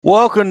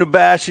Welcome to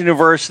Bash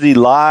University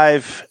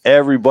Live,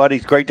 everybody.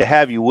 It's great to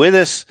have you with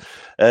us.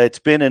 It's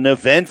been an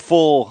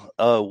eventful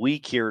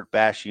week here at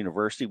Bash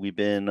University. We've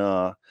been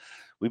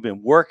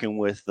working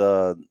with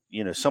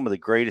some of the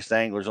greatest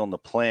anglers on the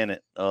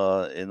planet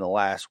in the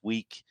last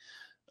week.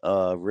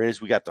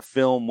 Riz, we got the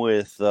film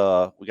with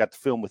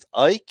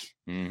Ike,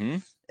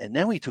 and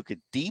then we took a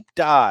deep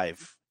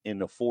dive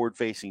into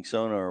forward-facing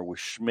sonar with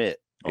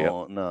Schmidt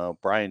on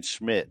Brian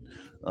Schmidt.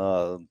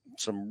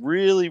 Some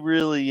really,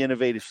 really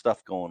innovative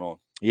stuff going on.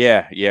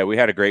 Yeah, we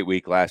had a great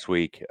week last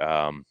week.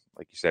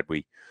 Like you said,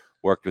 we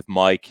worked with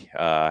Mike,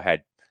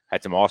 had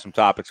some awesome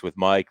topics with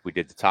Mike. We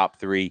did the top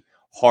 3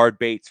 hard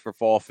baits for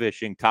fall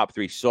fishing, top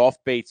 3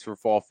 soft baits for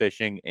fall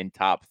fishing, and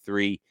top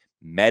 3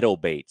 metal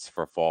baits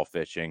for fall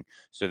fishing.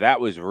 So that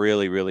was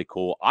really, really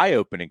cool.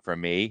 Eye-opening for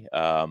me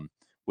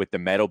with the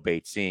metal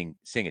bait, seeing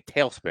a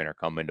tail spinner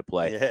come into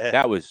play. Yeah.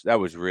 That was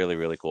really,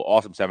 really cool.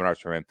 Awesome seminars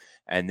from him.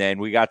 And then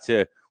we got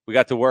to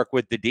work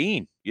with the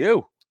dean. We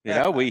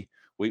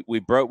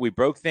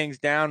broke things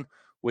down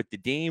with the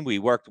dean. We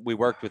worked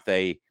with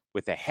a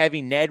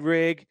heavy Ned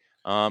rig.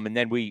 And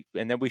then we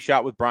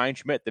shot with Brian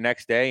Schmidt the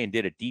next day and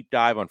did a deep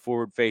dive on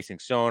forward facing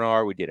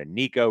sonar. We did a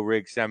Nico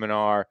rig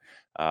seminar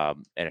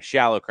and a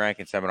shallow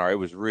cranking seminar. It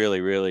was really,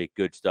 really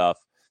good stuff.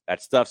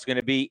 That stuff's going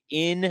to be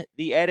in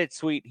the edit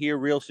suite here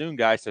real soon,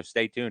 guys. So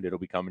stay tuned. It'll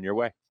be coming your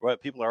way.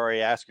 Right. People are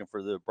already asking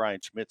for the Brian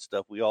Schmidt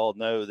stuff. We all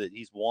know that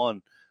he's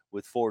won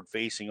with forward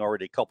facing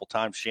already a couple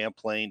times,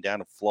 Champlain down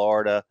to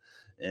Florida.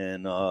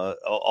 And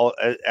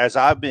as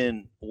I've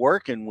been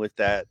working with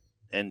that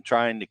and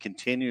trying to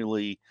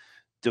continually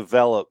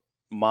develop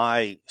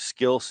my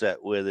skill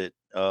set with it,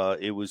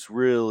 it was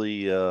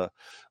really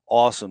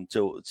awesome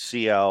to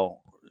see how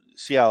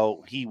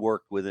he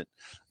worked with it.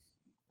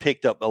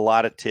 Picked up a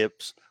lot of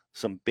tips,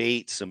 some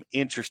baits, some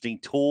interesting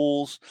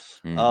tools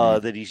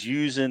that he's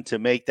using to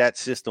make that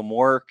system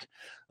work.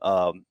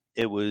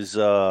 It was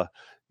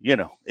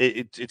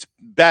it's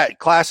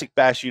classic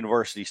Bash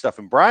University stuff.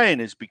 And Brian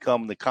has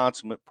become the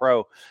consummate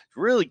pro,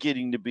 really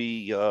getting to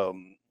be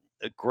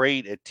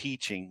great at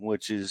teaching,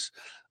 which is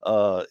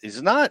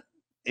not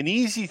an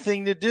easy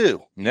thing to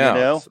do.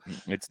 No,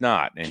 it's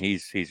not. And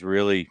he's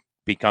really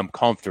become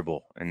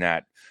comfortable in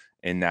that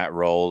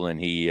role, and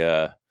he's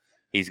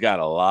got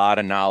a lot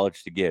of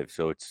knowledge to give.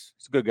 So it's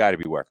a good guy to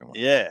be working with.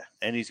 Yeah,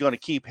 and he's going to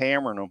keep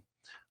hammering them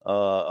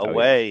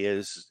away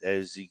as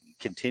he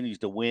continues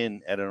to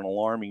win at an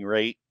alarming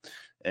rate.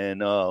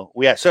 And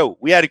we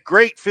had a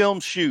great film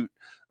shoot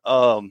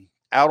out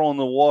on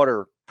the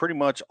water pretty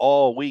much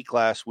all week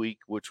last week,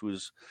 which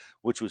was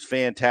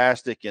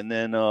fantastic. And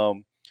then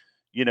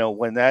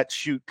when that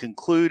shoot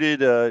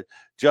concluded,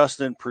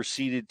 Justin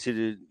proceeded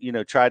to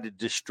try to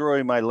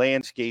destroy my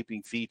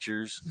landscaping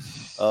features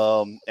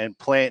and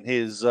plant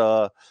his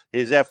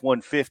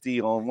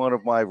F-150 on one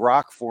of my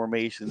rock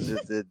formations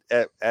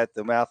at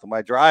the mouth of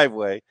my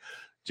driveway.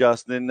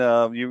 Justin,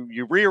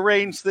 you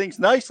rearranged things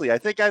nicely. I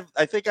think I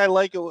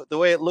like it the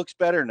way it looks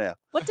better now.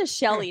 What does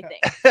Shelly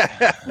think?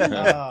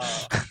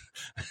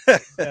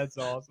 That's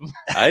awesome.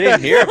 I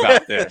didn't hear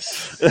about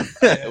this.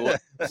 Well,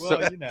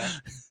 I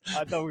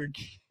thought we were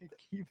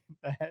keeping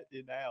that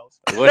in house.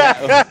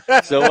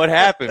 So what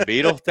happened,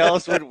 Beetle? Tell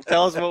us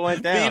what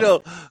went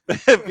down.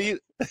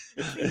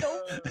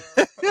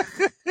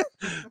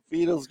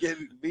 Beetle's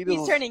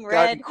He's turning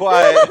red.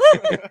 Quiet.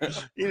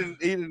 he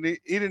didn't.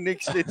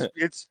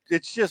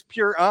 It's just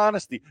pure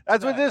honesty.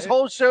 That's what this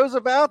whole show's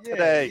about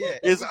today.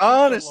 Is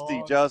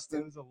honesty,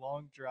 Justin. It was a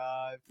long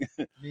drive.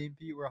 Me and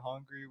Pete were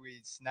hungry.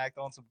 We snacked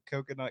on some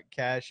coconut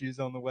cashews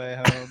on the way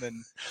home,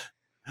 and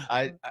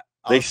I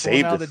was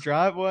saved out of the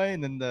driveway,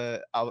 and then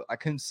I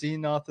couldn't see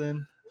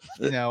nothing.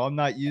 I'm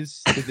not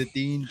used to the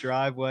Dean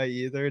driveway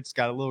either. It's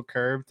got a little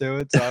curve to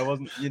it, so I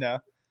wasn't,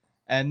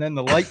 And then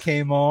the light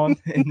came on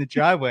in the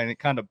driveway, and it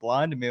kind of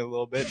blinded me a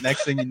little bit.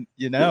 Next thing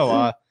you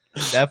know,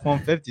 the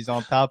F-150's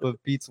on top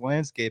of Pete's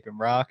landscaping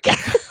rock,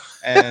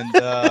 and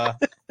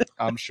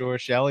I'm sure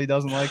Shelly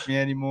doesn't like me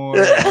anymore.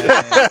 And,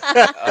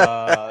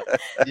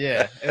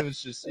 it was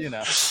just,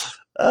 That's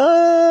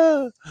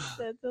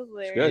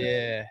hilarious. Good.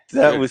 Yeah,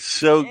 that was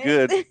so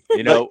good.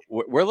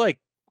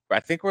 I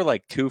think we're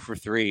like 2 for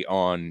 3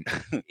 on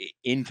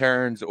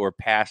interns or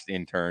past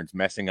interns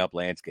messing up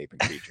landscaping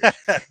features.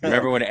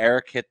 Remember when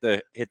Eric hit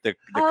the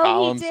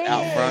columns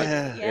out front?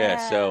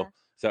 Yeah.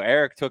 So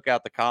Eric took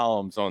out the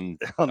columns on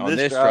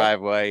this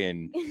driveway,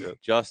 and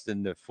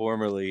Justin, the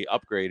formerly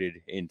upgraded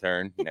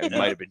intern,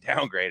 might have been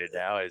downgraded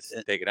now, is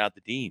taking out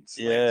the Dean's.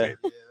 Yeah. that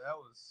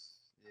was.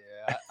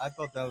 I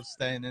thought that was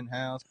staying in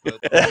house, but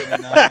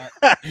not.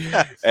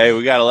 Hey,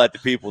 we got to let the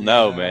people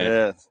know, man.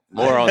 Yeah.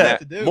 More on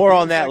that. More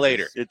on that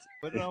later.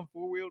 Put it on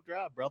 4-wheel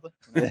drive, brother.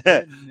 Yep.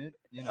 I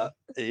don't know.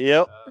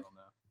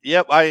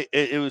 Yep.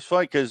 It was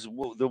funny because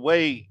the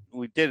way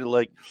we did it,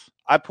 like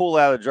I pull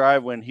out of the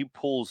drive when he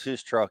pulls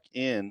his truck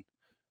in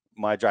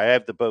my drive. I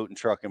have the boat and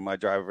truck in my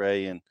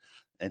driveway,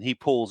 and he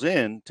pulls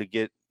in to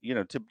get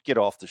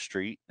off the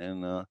street,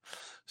 and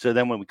so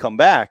then when we come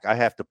back, I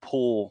have to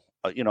pull.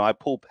 I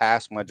pull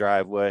past my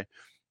driveway,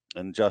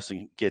 and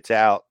Justin gets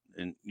out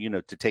and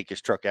to take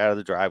his truck out of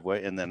the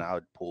driveway, and then I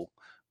would pull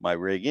my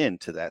rig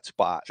into that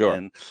spot. Sure.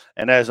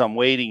 And as I'm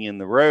waiting in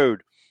the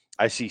road,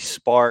 I see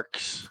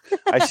sparks.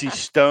 I see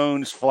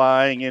stones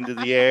flying into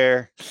the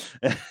air.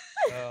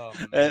 Oh,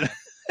 man.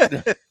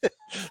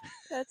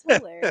 That's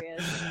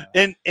hilarious.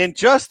 In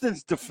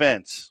Justin's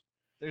defense,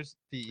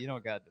 Pete, you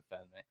don't got to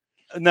defend me.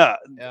 no,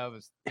 Yeah,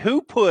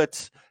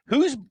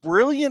 whose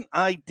brilliant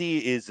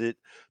idea is it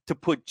to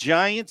put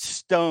giant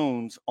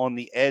stones on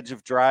the edge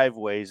of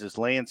driveways as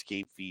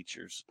landscape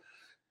features,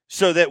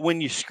 so that when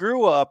you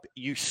screw up,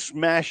 you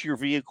smash your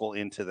vehicle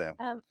into them?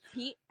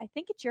 Pete, I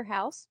think it's your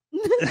house.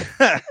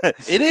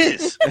 It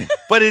is,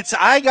 but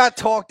I got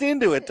talked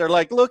into it. They're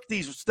like, look,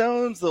 these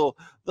stones,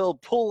 they'll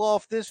pull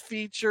off this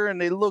feature, and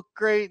they look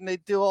great, and they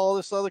do all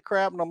this other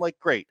crap, and I'm like,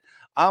 great.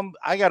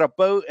 I got a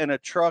boat and a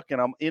truck, and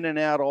I'm in and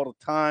out all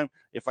the time.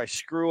 If I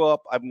screw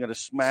up, I'm gonna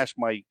smash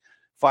my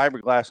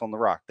fiberglass on the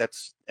rock.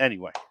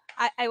 Anyway.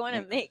 I want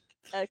to make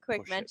a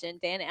quick mention.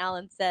 Dan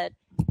Allen said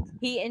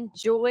he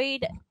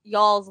enjoyed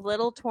y'all's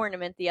little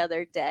tournament the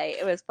other day.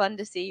 It was fun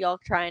to see y'all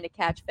trying to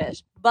catch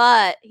fish,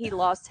 but he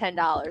lost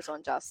 $10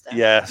 on Justin.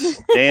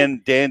 Yes,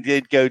 Dan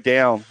did go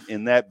down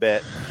in that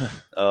bet.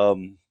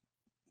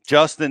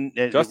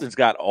 Justin's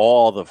got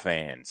all the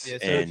fans Yeah,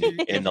 so in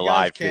the you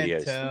live guys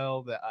videos. Can't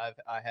tell that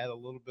I had a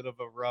little bit of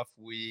a rough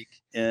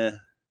week. Yeah.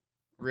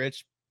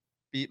 Rich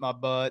beat my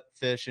butt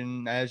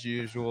fishing as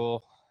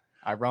usual.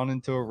 I run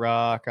into a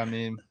rock. I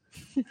mean,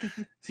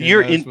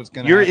 you're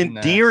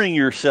endearing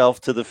yourself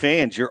to the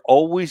fans. You're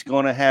always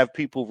going to have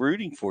people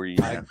rooting for you.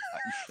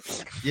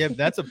 Yeah, but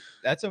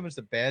that's almost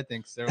a bad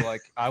thing, because they're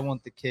like, I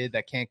want the kid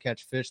that can't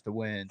catch fish to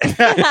win.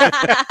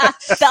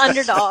 The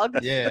underdog.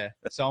 Yeah,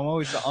 so I'm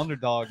always the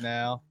underdog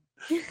now.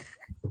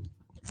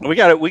 We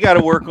got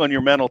to work on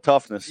your mental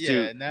toughness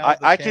too. Yeah, now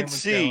I can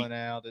see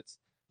out.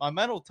 My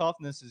mental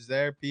toughness is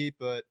there, Pete,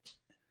 but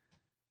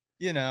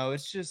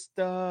it's just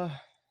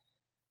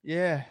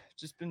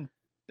just been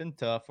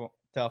tough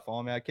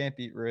on me. I can't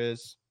beat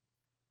Riz.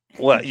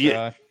 Well,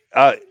 yeah,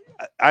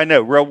 I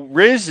know.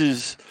 Riz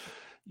is,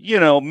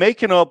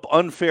 making up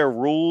unfair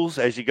rules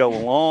as you go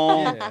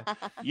along.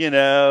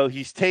 Yeah.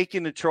 He's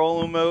taking the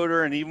trolling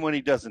motor, and even when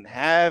he doesn't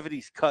have it,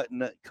 he's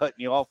cutting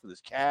you off with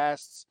his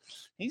casts.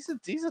 He's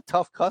a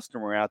tough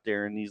customer out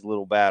there in these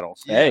little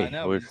battles. Yeah, Hey, I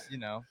know.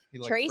 He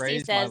Tracy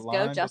says,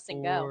 "Go,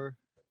 Justin, go."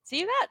 So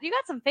you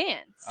got some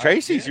fans.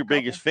 Tracy's your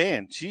biggest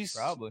fan. She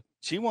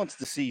wants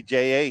to see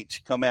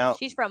JH come out.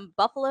 She's from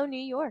Buffalo, New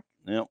York.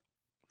 Yep.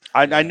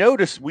 I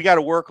noticed we got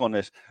to work on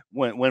this.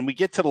 When we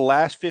get to the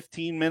last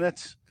 15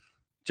 minutes,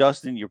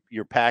 Justin,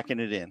 you're packing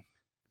it in.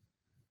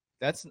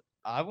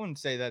 I wouldn't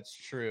say that's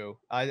true.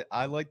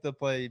 I like to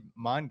play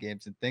mind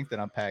games and think that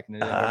I'm packing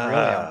it in, but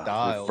really I'm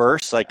dialed.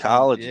 Reverse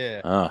psychology.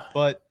 Yeah.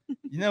 But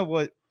you know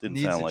what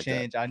needs to like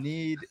change? I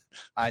need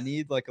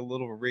like a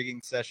little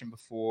rigging session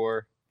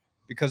before,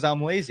 because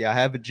I'm lazy. I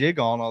have a jig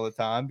on all the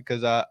time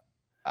because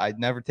I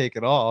never take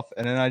it off,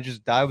 and then I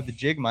just die with the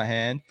jig in my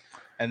hand,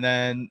 and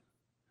then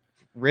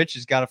Rich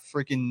has got a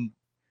freaking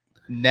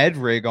Ned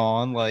rig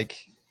on, like,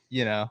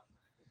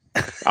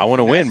 I want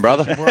to win,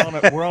 brother.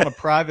 We're on a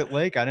private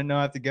lake. I didn't know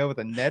I have to go with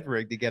a Ned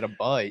rig to get a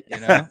bite,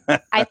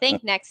 I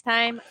think next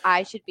time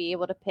I should be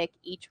able to pick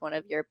each one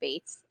of your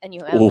baits, and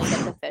you only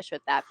get to fish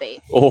with that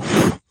bait.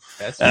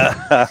 That's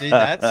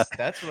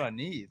what I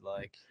need.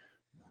 Like,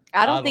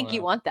 I don't think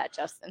you want that,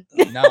 Justin.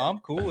 No, I'm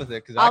cool with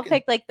it, because I'll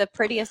pick like the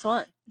prettiest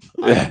one.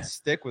 I can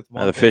stick with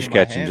one. The fish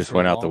catching just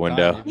went out the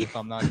window. Even if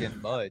I'm not getting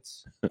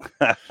bites,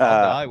 I'll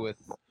die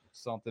with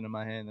something in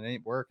my hand that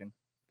ain't working.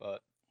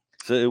 But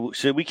so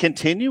should we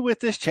continue with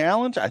this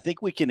challenge? I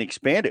think we can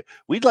expand it.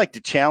 We'd like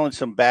to challenge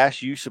some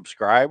Bass U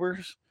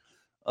subscribers.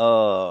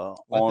 Let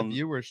the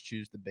viewers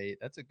choose the bait.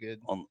 That's a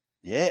good.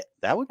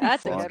 That would be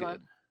That's fun. a good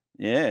one.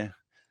 Yeah,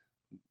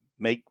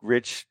 make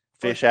Rich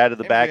fish out of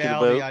the back of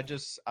the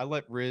boat. I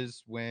let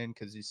Riz win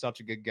because he's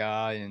such a good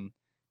guy, and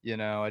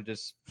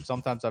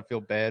sometimes I feel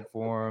bad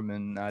for him,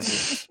 and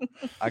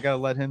I gotta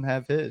let him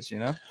have his.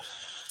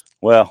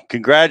 Well,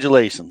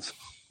 congratulations.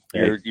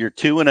 You're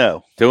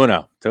 2-0.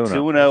 2-0.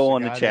 2-0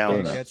 on the Guy that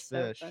challenge. gets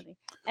So fish. funny.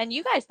 And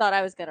you guys thought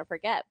I was gonna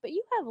forget, but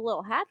you have a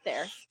little hat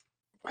there.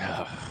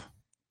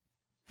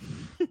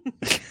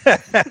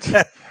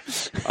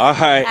 All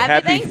right.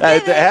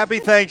 Happy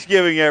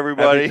Thanksgiving,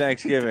 everybody. Happy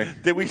Thanksgiving.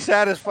 Did we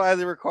satisfy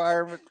the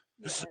requirement?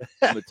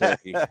 I'm a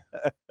turkey.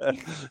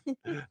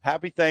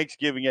 Happy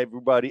Thanksgiving,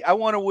 everybody. I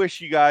want to wish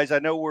you guys, I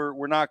know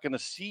we're not going to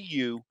see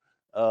you,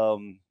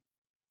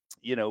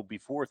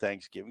 before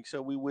Thanksgiving.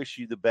 So we wish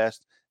you the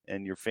best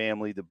and your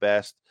family the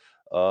best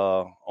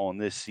on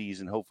this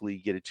season. Hopefully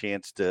you get a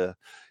chance to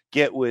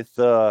get with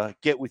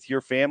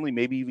your family,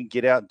 maybe even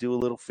get out and do a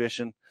little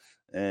fishing,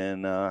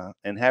 and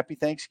happy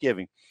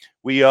Thanksgiving.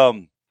 We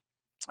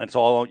that's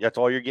all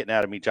you're getting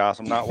out of me, Josh.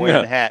 I'm not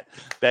wearing a hat.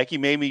 Becky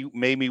made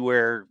me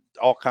wear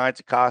all kinds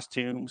of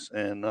costumes,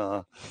 and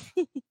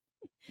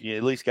you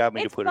at least got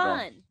me to put it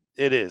on.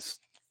 It is.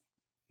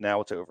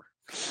 Now it's over.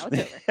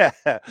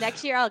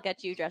 Next year I'll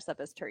get you dressed up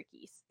as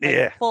turkeys.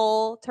 Yeah.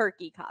 Full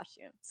turkey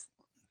costumes.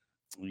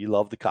 You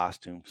love the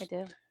costumes. I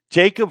do.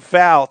 Jacob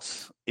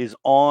Foutz is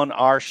on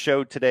our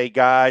show today,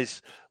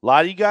 guys. A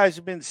lot of you guys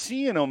have been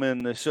seeing him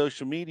in the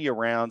social media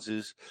rounds.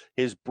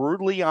 His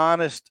brutally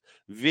honest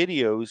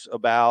videos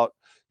about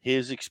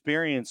his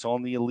experience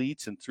on the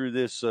elites and through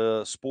this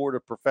sport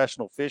of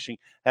professional fishing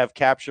have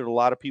captured a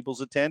lot of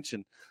people's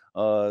attention.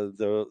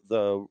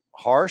 The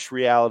harsh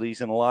realities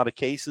in a lot of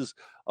cases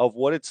of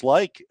what it's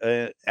like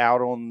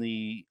out on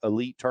the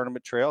elite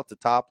tournament trail at the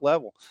top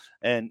level.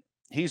 And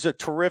he's a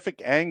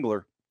terrific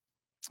angler.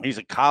 He's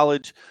a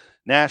college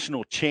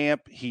national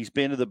champ. He's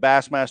been to the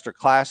Bassmaster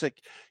Classic.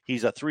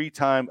 He's a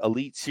 3-time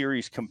Elite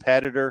Series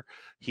competitor.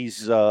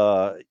 He's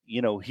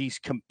he's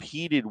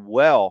competed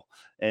well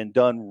and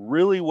done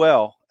really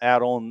well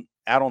out on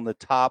the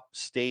top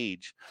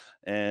stage.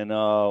 And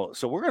so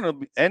we're going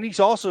to, and he's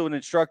also an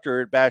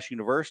instructor at Bass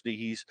University.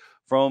 He's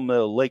from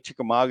the Lake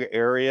Chickamauga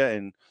area,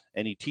 and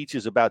he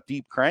teaches about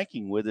deep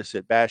cranking with us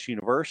at Bass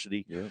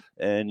University. Yeah.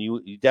 And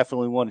you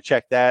definitely want to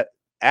check that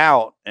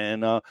out.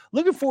 And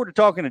looking forward to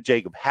talking to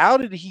Jacob. How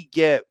did he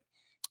get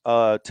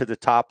to the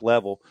top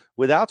level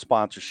without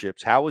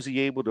sponsorships? How was he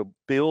able to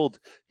build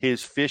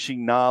his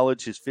fishing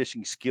knowledge, his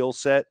fishing skill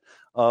set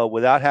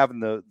without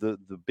having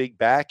the big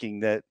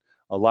backing that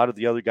a lot of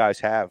the other guys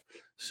have?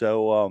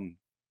 So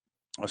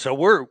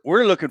we're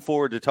looking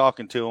forward to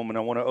talking to him, and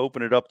I want to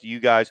open it up to you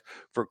guys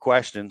for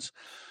questions.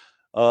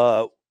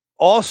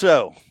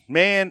 Also,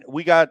 man,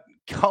 we got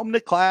come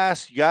to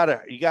class. You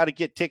gotta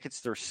get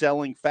tickets. They're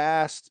selling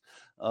fast.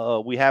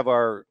 We have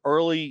our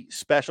early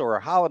special or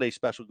holiday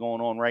special going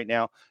on right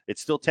now.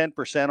 It's still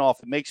 10%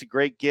 off. It makes a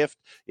great gift.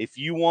 If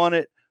you want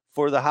it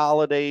for the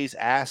holidays,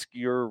 ask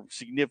your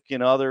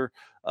significant other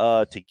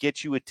to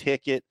get you a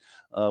ticket.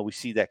 We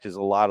see that because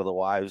a lot of the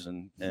wives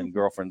and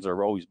girlfriends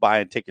are always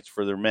buying tickets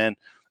for their men,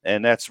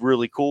 and that's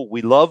really cool.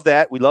 We love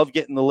that. We love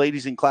getting the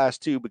ladies in class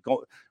too. But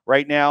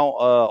right now,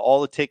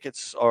 all the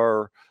tickets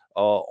are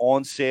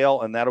on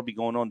sale, and that'll be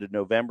going on to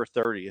November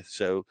 30th.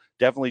 So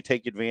definitely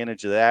take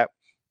advantage of that.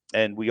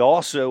 And we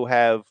also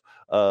have,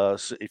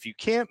 so if you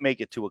can't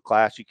make it to a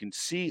class, you can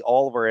see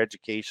all of our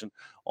education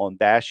on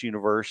Bass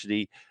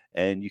University,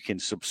 and you can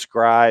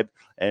subscribe.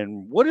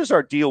 And what is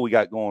our deal we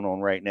got going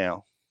on right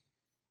now,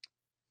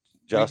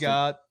 Justin? We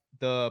got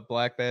the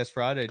Black Bass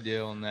Friday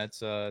deal, and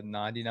that's a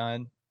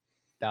 $99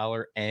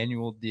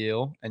 annual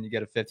deal, and you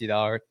get a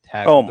 $50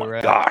 tax. Oh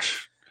my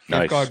gosh.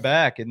 Gift card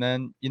back. And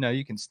then,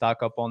 you can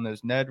stock up on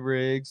those Ned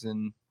rigs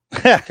and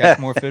catch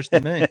more fish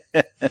than me.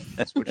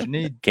 That's what you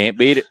need. Can't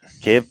beat it.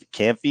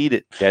 Can't beat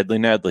it. Deadly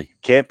Nedley.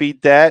 Can't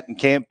beat that, and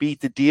can't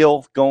beat the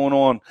deal going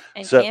on.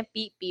 And can't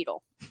beat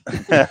Beetle.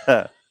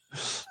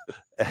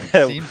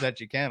 Seems that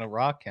you can. A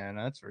rock can,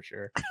 that's for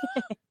sure.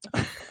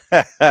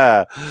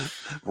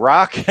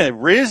 Rock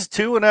Riz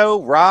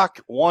 2-0, Rock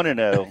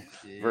 1-0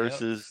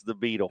 versus the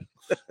Beetle.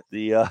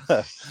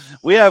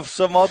 We have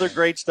some other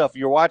great stuff.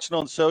 You're watching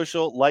on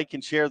social. Like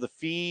and share the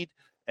feed.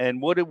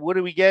 And what are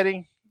we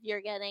getting? You're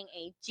getting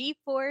a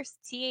G-Force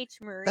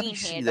TH Marine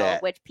handle,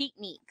 which Pete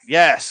needs.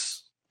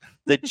 Yes,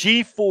 the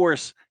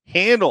G-Force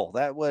handle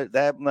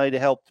that might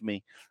have helped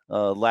me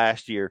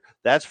last year.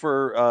 That's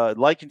for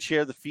like and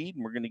share the feed,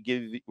 and we're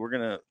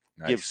gonna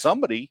give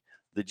somebody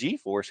the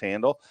G-Force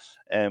handle.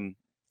 And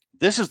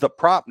this is the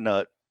prop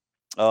nut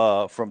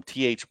from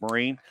TH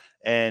Marine,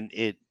 and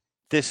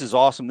this is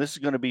awesome. This is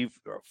going to be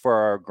for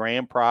our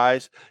grand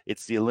prize.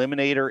 It's the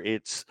Eliminator.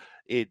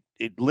 It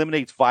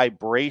eliminates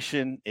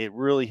vibration. It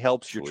really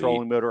helps your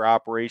trolling motor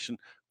operation.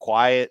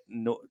 Quiet,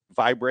 no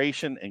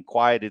vibration, and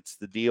quiet. It's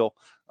the deal.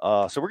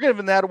 So we're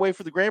giving that away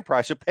for the grand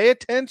prize. So pay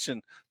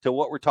attention to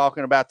what we're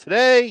talking about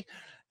today.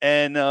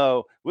 And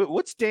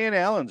what's Dan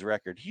Allen's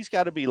record? He's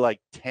got to be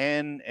like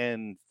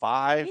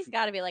 10-5. He's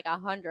got to be like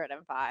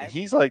 105.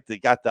 He's like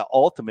got the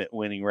ultimate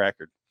winning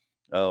record.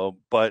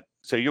 But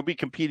so you'll be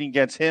competing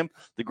against him.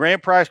 The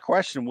grand prize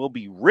question will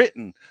be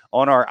written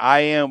on our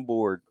IM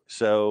board.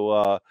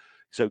 So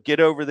get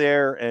over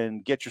there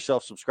and get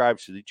yourself subscribed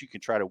so that you can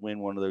try to win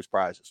one of those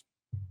prizes.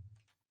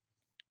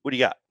 What do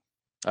you got?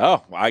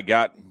 Oh, I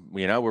got,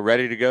 we're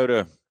ready to go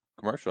to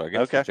commercial, I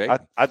guess. Okay.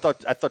 I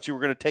thought you were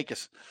going to take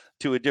us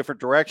to a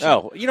different direction.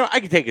 Oh, I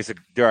can take us a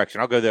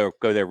direction. I'll go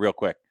there real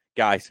quick.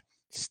 Guys,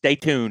 stay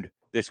tuned.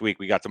 This week,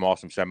 we got some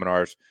awesome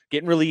seminars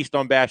getting released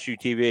on Bass U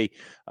TV.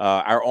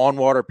 Our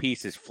on-water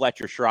piece is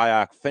Fletcher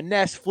Shryock.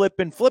 Finesse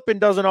flipping. Flipping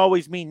doesn't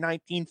always mean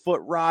 19-foot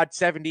rod,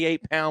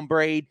 78-pound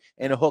braid,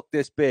 and a hook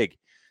this big.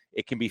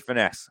 It can be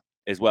finesse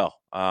as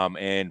well.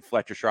 And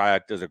Fletcher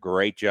Shryock does a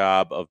great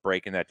job of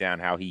breaking that down,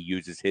 how he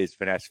uses his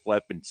finesse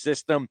flipping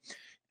system.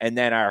 And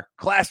then our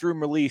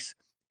classroom release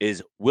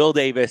is Will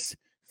Davis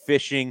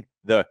fishing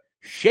the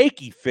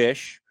shaky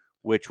fish,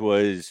 which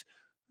was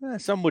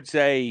some would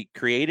say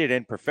created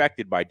and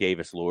perfected by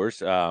Davis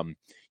Lures.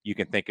 You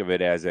can think of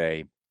it as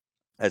the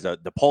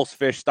pulse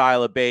fish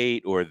style of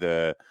bait, or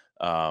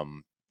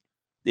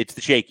it's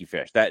the shaky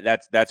fish.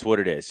 That's what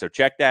it is. So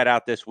check that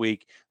out this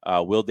week.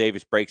 Will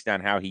Davis breaks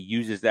down how he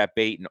uses that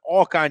bait in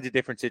all kinds of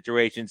different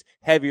situations,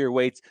 heavier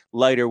weights,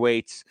 lighter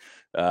weights,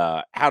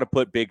 how to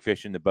put big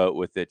fish in the boat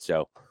with it.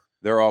 So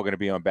They're all going to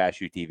be on Bash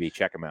U TV.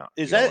 Check them out.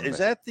 Is that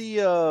the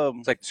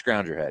it's like the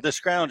Scrounger Head. The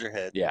Scrounger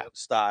Head,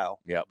 style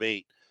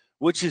bait,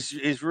 which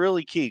is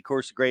really key. Of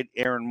course, the great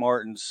Aaron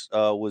Martins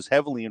was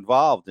heavily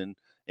involved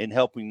in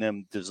helping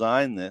them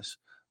design this.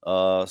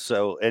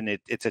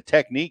 It's a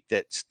technique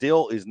that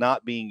still is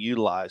not being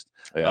utilized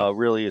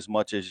really as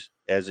much as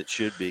it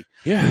should be.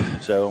 Yeah.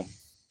 So,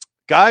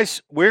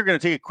 guys, we're going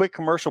to take a quick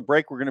commercial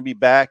break. We're going to be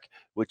back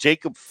with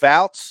Jacob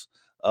Foutz,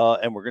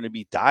 and we're going to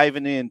be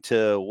diving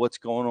into what's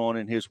going on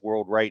in his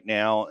world right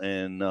now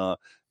and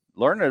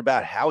learning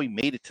about how he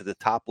made it to the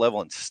top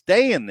level and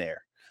staying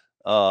there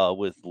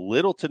with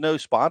little to no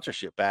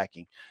sponsorship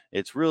backing.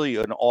 It's really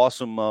an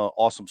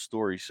awesome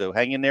story. So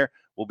hang in there.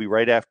 We'll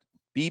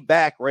be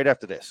back right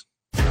after this.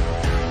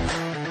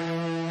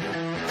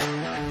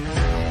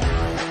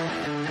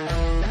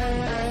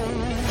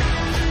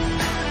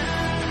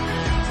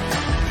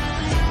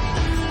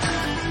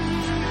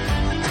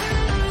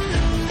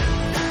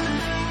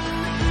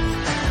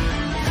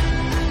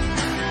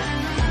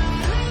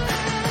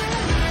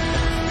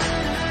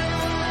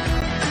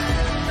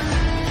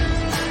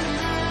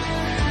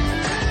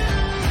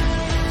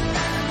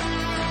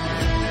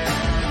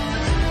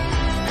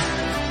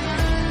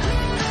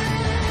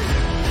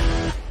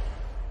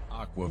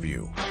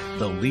 Aquaview,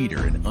 the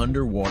leader in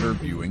underwater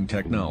viewing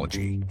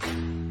technology.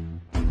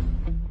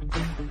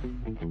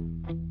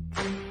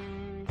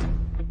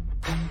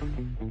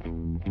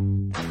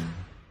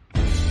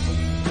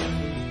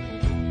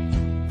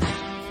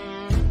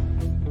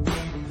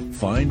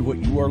 Find what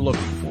you are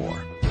looking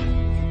for.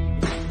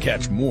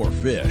 Catch more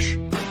fish.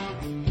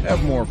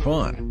 Have more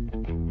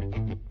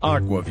fun.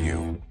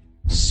 Aquaview.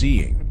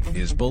 Seeing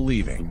is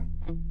believing.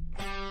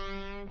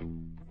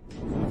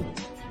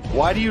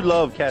 Why do you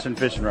love casting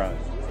fishing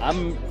rods?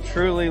 I'm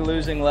truly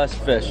losing less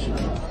fish.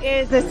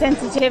 Is the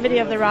sensitivity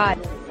of the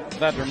rod.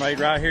 That they're made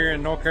right here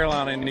in North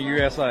Carolina in the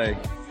USA.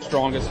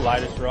 Strongest,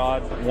 lightest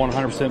rod,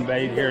 100%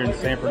 made here in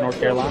Sanford, North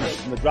Carolina.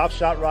 From the drop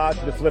shot rod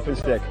to the flip and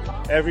stick.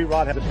 Every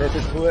rod has a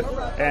purpose to it,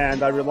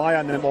 and I rely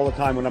on them all the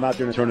time when I'm out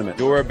there in a tournament.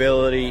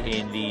 Durability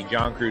in the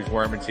John Cruz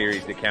Worming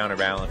series, the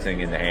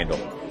counterbalancing in the handle.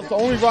 It's the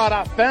only rod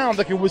I found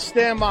that can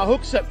withstand my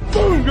hook set.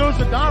 Boom goes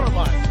the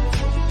dynamite.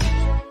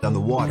 On the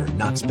water,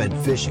 not spent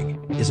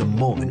fishing is a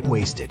moment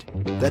wasted.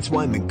 That's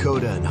why Minn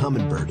Kota and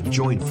Humminbird have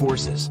joined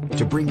forces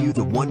to bring you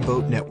the One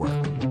Boat Network.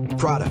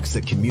 Products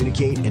that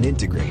communicate and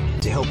integrate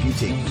to help you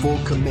take full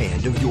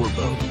command of your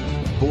boat.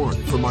 Born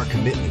from our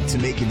commitment to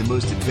making the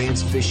most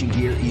advanced fishing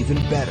gear even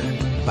better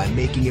by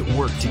making it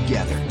work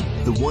together.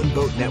 The One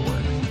Boat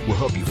Network will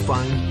help you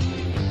find,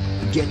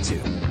 get to,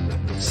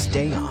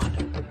 stay on,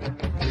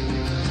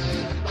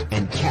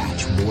 and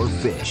catch more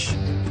fish.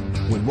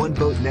 When One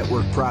Boat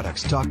Network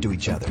products talk to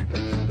each other,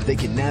 they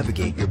can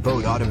navigate your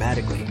boat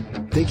automatically.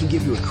 They can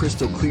give you a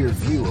crystal clear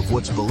view of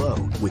what's below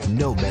with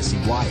no messy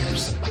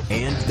wires.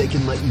 And they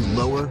can let you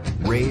lower,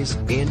 raise,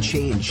 and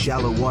change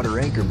shallow water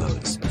anchor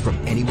modes from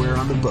anywhere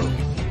on the boat.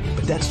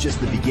 But that's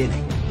just the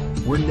beginning.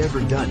 We're never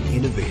done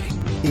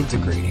innovating,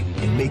 integrating,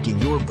 and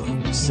making your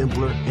boat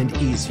simpler and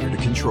easier to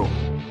control.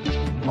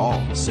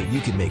 All so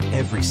you can make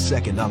every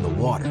second on the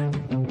water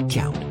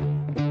count.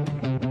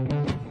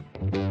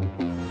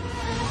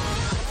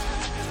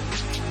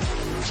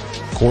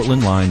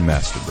 Cortland Line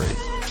Master Braid,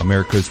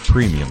 America's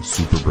premium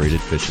super braided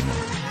fishing line.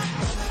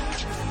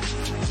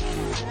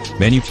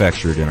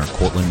 Manufactured in our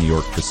Cortland, New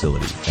York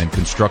facility and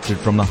constructed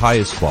from the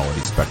highest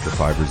quality Spectra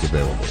fibers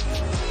available.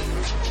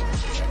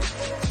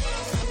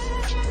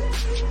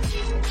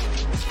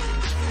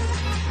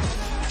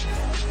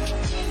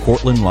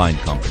 Cortland Line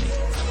Company,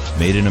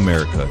 made in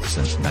America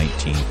since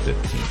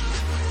 1915.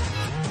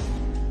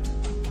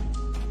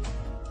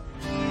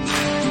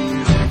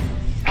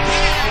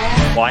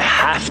 I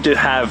have to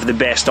have the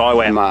best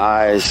eyewear. My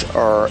eyes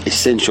are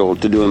essential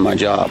to doing my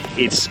job.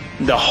 It's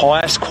the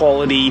highest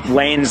quality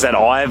lens that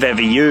I've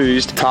ever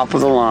used. Top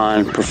of the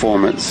line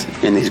performance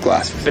in these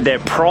glasses. But they're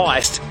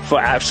priced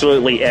for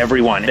absolutely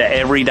everyone. The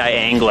everyday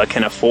angler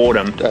can afford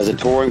them. As a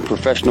touring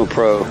professional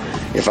pro,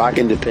 if I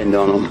can depend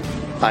on them,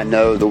 I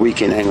know the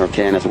weekend angler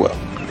can as well.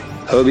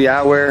 Hobie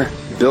eyewear,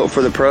 built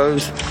for the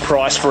pros.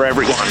 Price for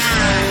everyone.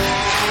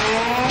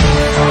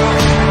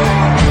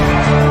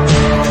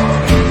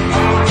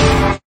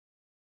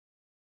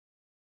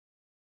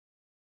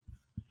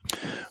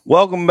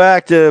 Welcome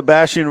back to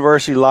Bash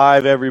University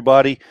Live,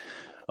 everybody.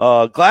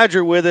 Glad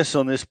you're with us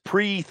on this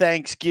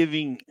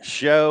pre-Thanksgiving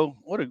show.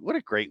 What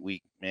a great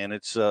week, man.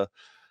 It's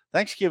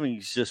Thanksgiving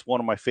is just one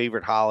of my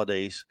favorite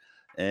holidays,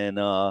 and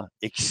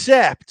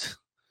except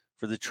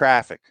for the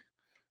traffic,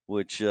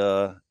 which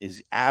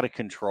is out of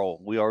control.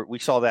 We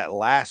saw that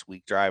last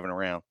week driving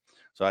around.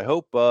 So I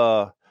hope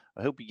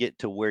you get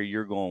to where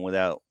you're going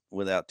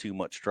without too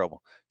much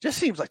trouble. Just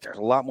seems like there's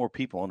a lot more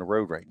people on the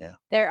road right now.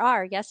 There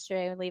are.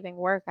 Yesterday when leaving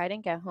work, I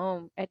didn't get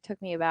home. It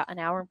took me about an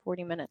hour and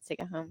 40 minutes to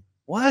get home.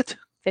 What?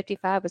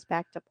 55 was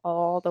backed up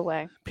all the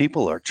way.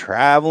 People are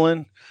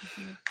traveling.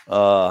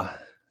 And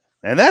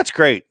that's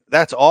great.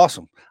 That's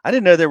awesome. I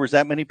didn't know there was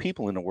that many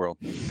people in the world.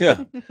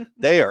 Yeah.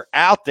 They are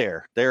out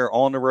there. They're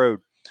on the road.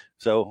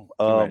 So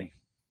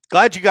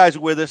glad you guys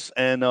are with us.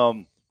 And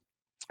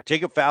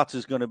Jacob Foutz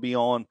is going to be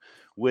on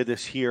with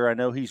us here. I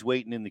know he's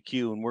waiting in the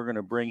queue, and we're going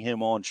to bring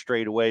him on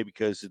straight away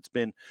because it's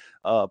been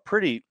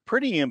pretty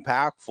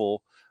impactful.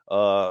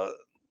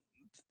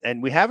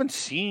 And we haven't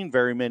seen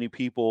very many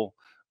people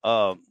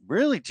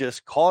really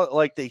just call it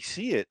like they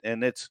see it,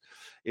 and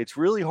it's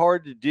really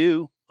hard to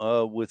do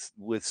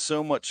with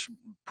so much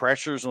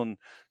pressures on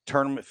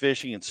tournament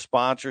fishing and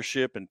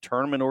sponsorship and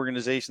tournament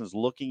organizations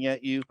looking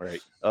at you.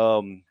 Right.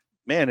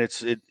 Man,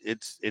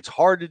 it's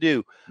hard to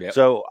do. Yep.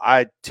 So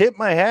I tip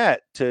my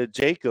hat to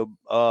Jacob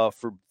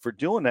for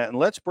doing that, and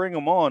let's bring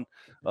him on,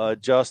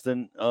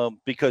 Justin,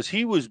 because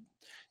he was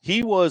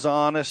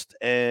honest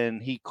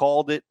and he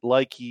called it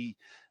like he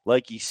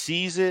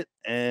sees it,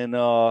 and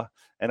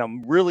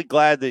I'm really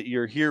glad that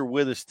you're here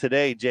with us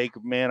today,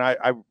 Jacob. Man,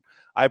 I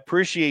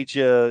appreciate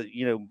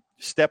you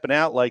stepping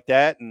out like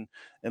that, and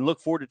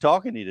look forward to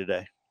talking to you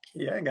today.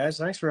 Yeah, guys,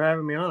 thanks for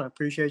having me on. I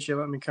appreciate you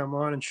letting me come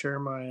on and share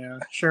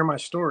my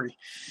story.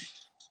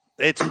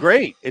 It's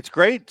great. It's a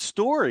great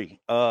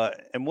story,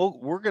 and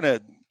we're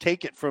gonna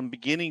take it from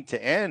beginning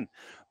to end.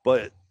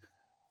 But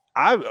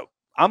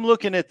I'm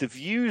looking at the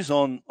views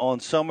on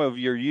some of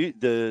your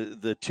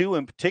the two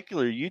in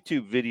particular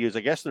YouTube videos.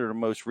 I guess they're the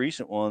most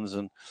recent ones,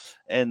 and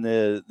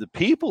the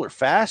people are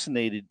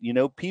fascinated.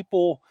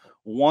 People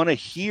want to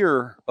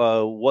hear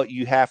what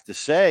you have to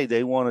say.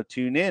 They want to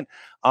tune in.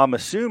 I'm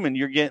assuming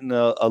you're getting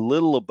a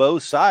little of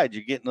both sides.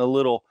 You're getting a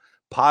little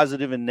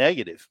positive and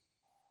negative.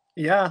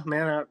 Yeah,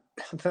 man.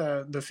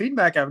 The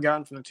feedback I've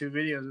gotten from the two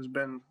videos has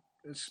been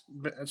it's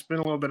been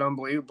a little bit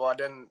unbelievable. I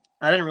didn't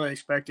really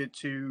expect it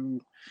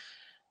to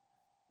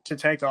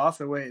take off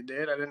the way it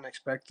did. I didn't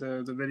expect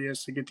the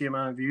videos to get the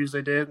amount of views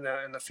they did,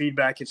 and the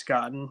feedback it's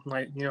gotten.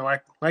 Like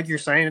you're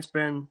saying, it's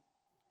been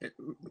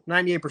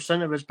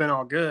 98% of it's been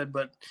all good,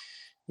 but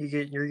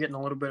you're getting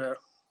a little bit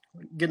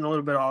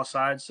of all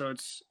sides. So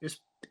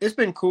it's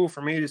been cool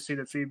for me to see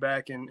the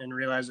feedback and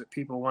realize that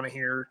people want to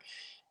hear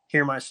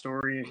my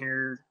story and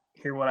hear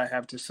what I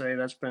have to say.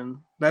 That's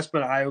been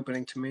eye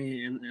opening to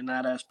me in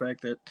that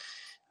aspect. That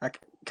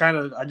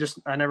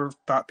I never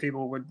thought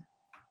people would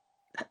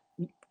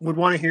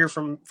want to hear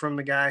from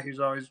the guy who's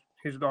always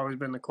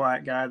been the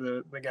quiet guy,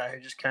 the guy who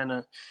just kind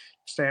of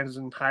stands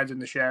and hides in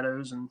the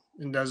shadows and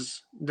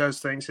does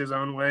things his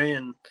own way,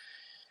 and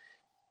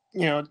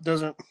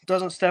doesn't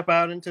step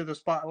out into the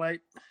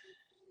spotlight,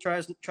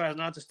 tries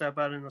not to step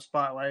out in the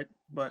spotlight.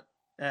 But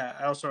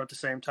also at the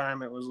same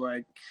time, it was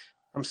like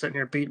I'm sitting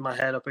here beating my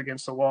head up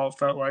against the wall, it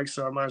felt like,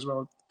 so I might as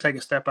well take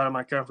a step out of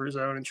my comfort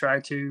zone and try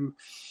to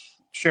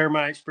share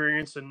my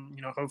experience, and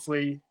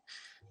hopefully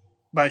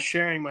by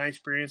sharing my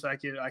experience, I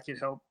could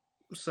help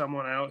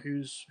someone out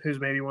who's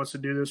maybe wants to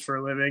do this for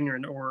a living,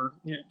 or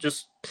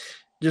just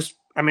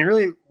I mean,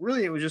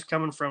 really, it was just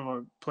coming from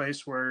a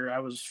place where I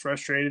was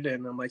frustrated,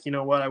 and I'm like,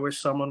 what? I wish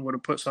someone would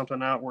have put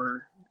something out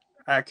where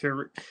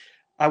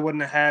I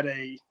wouldn't have had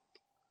a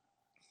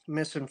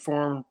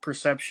misinformed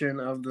perception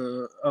of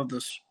the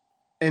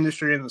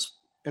industry and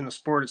the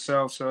sport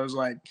itself. So I was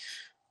like,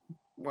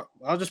 well,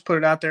 I'll just put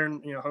it out there,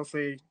 and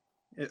hopefully.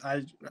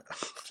 I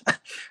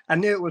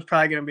knew it was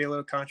probably going to be a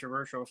little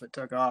controversial if it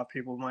took off.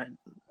 People might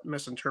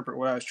misinterpret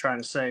what I was trying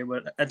to say,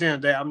 but at the end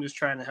of the day, I'm just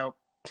trying to help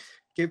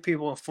give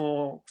people a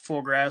full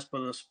grasp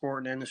of the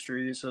sport and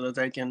industry so that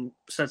they can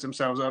set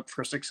themselves up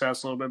for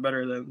success a little bit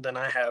better than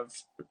I have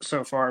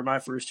so far in my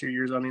first 2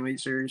 years on the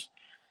Elite Series.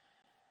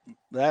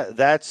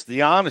 That's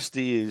the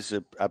honesty is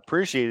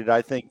appreciated,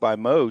 I think, by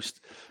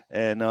most,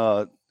 and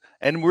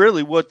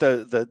really what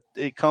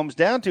it comes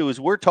down to is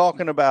we're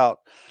talking about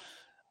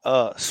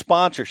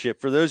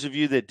sponsorship. For those of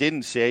you that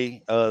didn't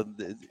say,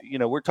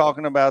 we're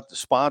talking about the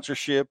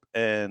sponsorship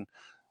and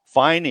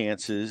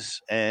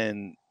finances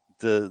and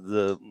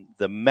the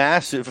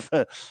massive,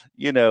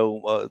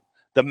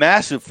 the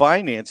massive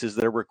finances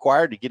that are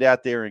required to get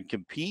out there and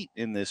compete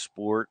in this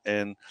sport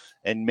and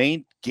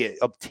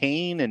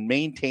obtain and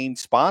maintain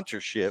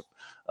sponsorship.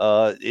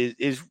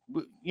 Is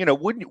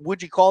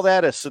would you call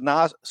that a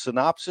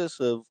synopsis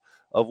of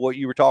what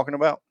you were talking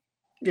about?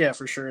 Yeah,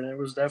 for sure. And it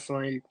was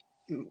definitely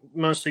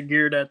mostly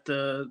geared at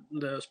the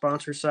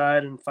sponsor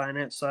side and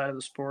finance side of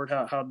the sport,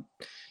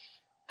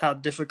 how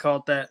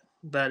difficult that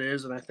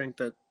is. And I think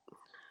that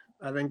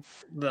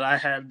I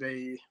had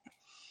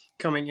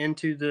coming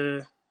into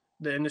the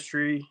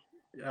industry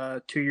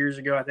 2 years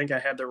ago, I think I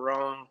had the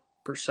wrong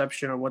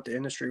perception of what the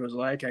industry was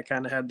like. I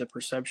kind of had the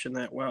perception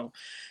that, well,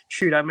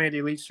 shoot, I made the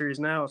Elite Series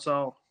now, it's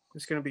going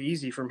to be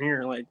easy from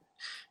here. Like,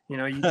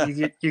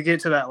 you get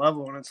to that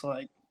level, and it's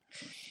like,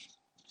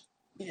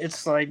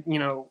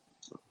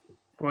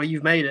 well,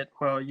 you've made it.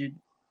 Well, you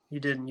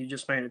didn't. You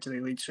just made it to the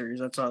Elite Series.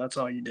 That's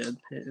all you did.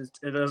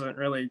 It doesn't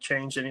really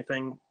change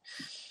anything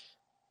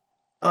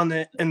in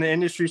the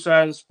industry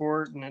side of the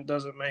sport, and it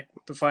doesn't make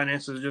the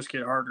finances just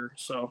get harder.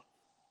 So,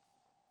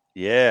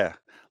 yeah,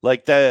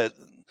 like that.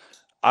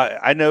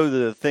 I know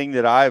the thing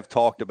that I've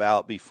talked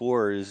about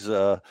before is,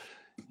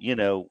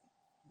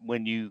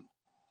 when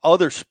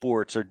other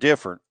sports are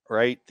different,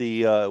 right?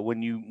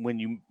 When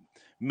you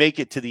make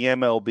it to the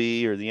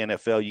MLB or the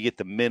NFL, you get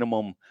the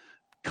minimum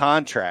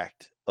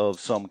contract of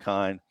some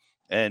kind.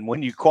 And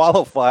when you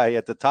qualify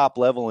at the top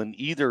level in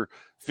either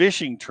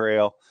fishing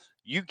trail,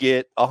 you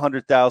get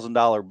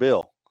 $100,000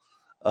 bill,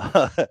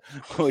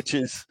 which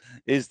is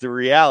the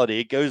reality.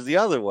 It goes the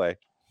other way.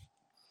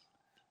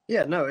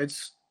 Yeah, no, it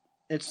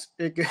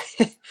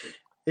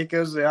it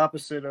goes the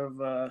opposite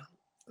of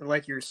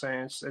like you were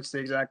saying. It's the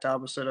exact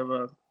opposite of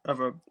the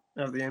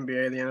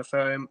NBA, the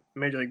NFL,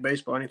 Major League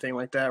Baseball, anything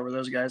like that, where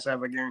those guys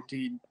have a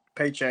guaranteed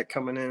paycheck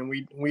coming in.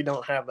 We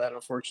don't have that,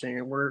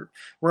 unfortunately.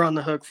 We're on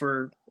the hook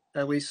for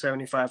at least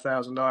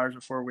 $75,000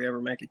 before we ever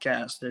make a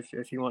cast.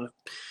 If you want to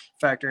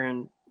factor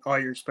in all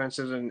your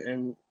expenses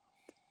and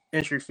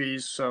entry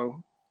fees,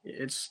 so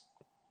it's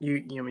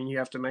you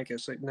have to make a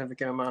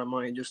significant amount of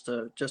money just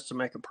to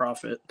make a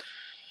profit.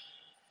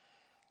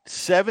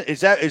 Is that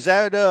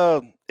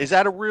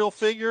a real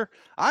figure?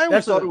 I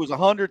always thought it was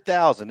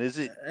 100,000. Is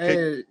it?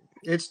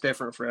 It's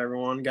different for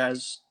everyone,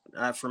 guys.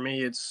 For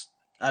me, it's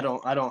I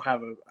don't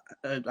have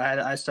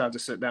I still have to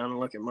sit down and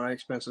look at my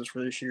expenses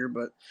for this year,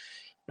 but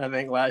I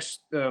think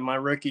my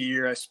rookie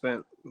year I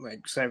spent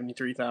like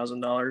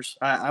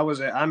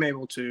 $73,000. I'm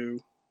able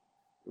to,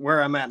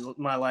 where I'm at in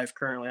my life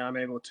currently, I'm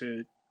able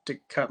to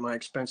cut my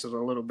expenses a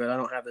little bit. I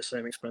don't have the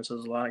same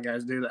expenses a lot of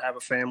guys do that have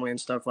a family and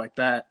stuff like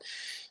that.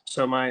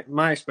 So my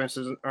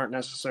expenses aren't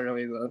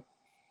necessarily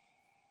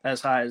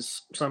as high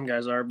as some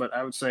guys are, but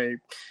I would say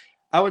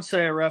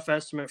a rough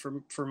estimate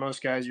for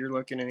most guys, you're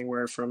looking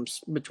anywhere from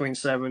between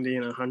 70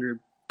 and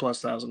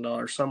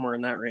 $100,000+, somewhere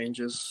in that range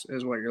is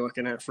what you're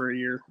looking at for a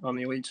year on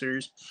the Elite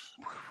Series.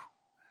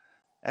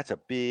 That's a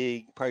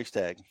big price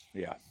tag.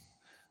 Yeah,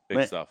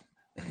 big stuff.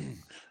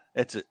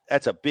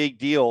 That's a big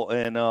deal.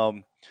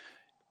 And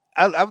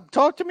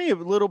talk to me a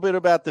little bit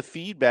about the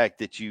feedback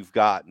that you've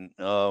gotten.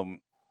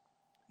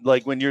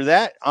 Like when you're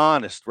that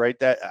honest, right?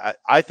 That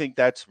I think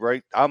that's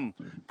right. I'm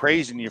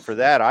praising you for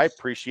that. I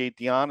appreciate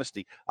the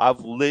honesty.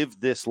 I've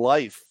lived this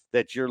life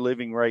that you're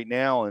living right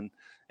now and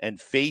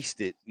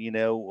faced it, even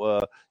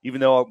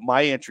though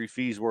my entry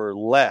fees were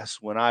less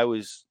when I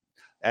was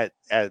out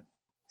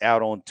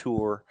on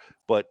tour,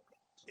 but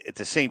at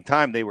the same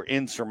time, they were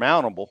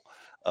insurmountable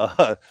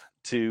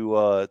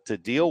to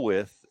deal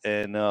with.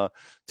 And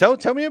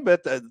tell me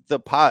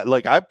about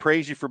like I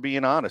praise you for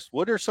being honest.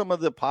 What are some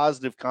of the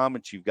positive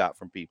comments you've got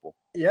from people?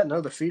 Yeah,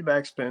 no, the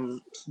feedback's been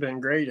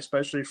great,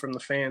 especially from the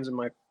fans and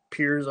my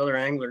peers, other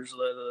anglers.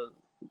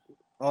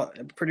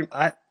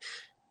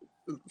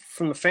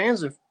 From the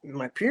fans and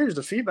my peers,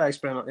 the feedback's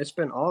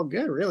been all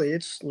good. Really,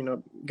 it's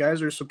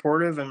guys are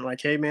supportive and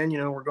like, hey man,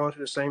 we're going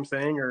through the same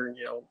thing, or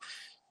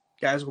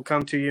guys will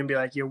come to you and be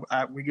like,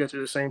 we go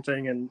through the same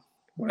thing, and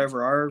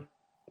whatever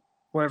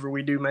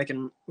we do,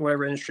 making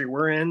whatever industry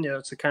we're in,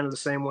 it's kind of the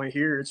same way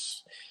here.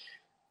 It's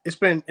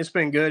been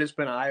good. It's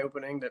been eye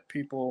opening that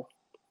people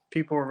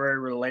are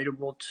very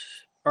relatable,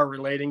 are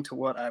relating to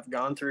what I've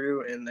gone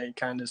through, and they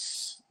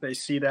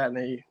see that,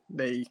 and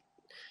they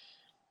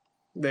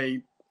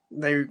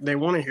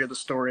want to hear the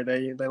story.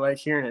 They like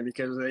hearing it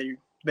because they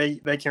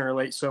can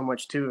relate so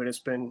much to it.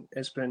 It's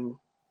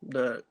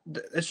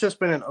just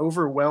been an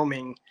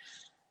overwhelmingly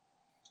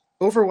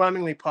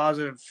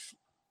positive.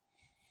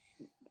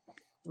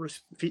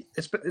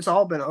 It's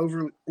all been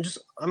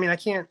I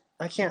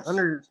can't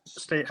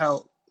understate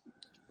how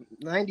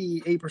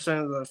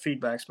 98% of the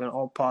feedback's been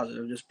all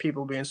positive, just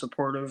people being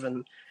supportive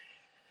and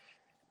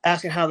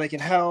asking how they can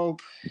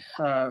help.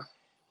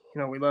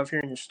 We love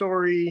hearing your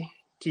story.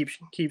 Keep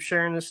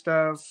sharing this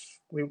stuff.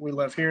 We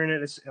love hearing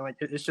it. It's been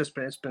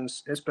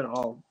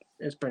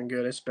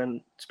good. It's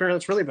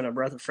really been a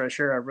breath of fresh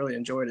air. I've really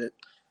enjoyed it.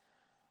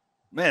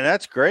 Man,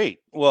 that's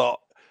great. Well,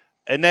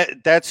 and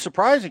that's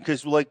surprising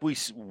because like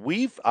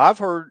I've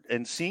heard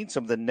and seen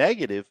some of the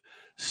negative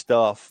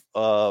stuff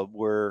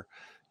where,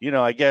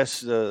 I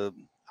guess, I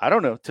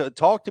don't know,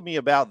 talk to me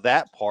about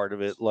that part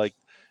of it. Like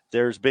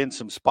there's been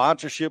some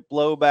sponsorship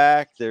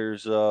blowback.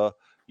 There's,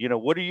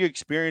 what are you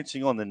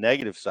experiencing on the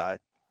negative side?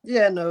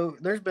 Yeah, no,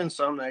 there's been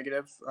some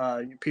negative.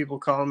 People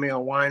calling me a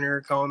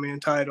whiner, calling me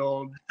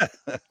entitled,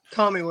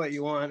 call me what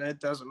you want. It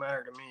doesn't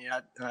matter to me.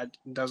 It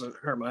doesn't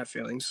hurt my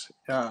feelings.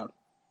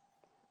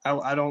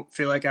 I don't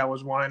feel like I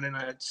was whining.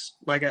 It's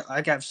like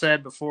I've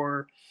said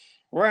before,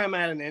 where I'm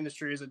at in the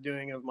industry is a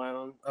doing of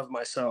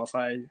myself.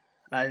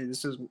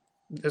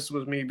 This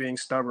was me being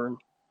stubborn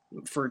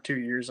for 2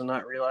 years and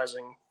not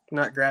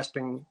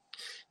grasping,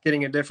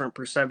 getting a different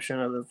perception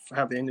of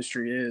how the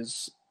industry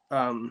is.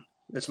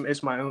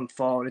 It's my own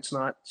fault. It's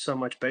not so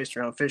much based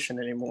around fishing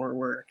anymore,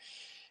 where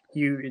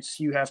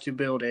you have to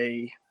build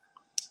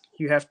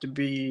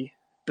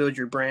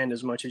your brand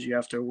as much as you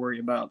have to worry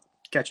about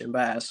catching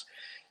bass.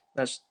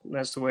 That's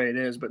the way it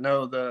is. But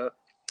no,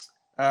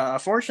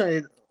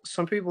 unfortunately,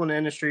 some people in the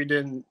industry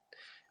didn't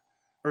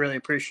really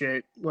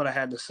appreciate what I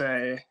had to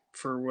say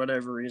for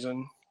whatever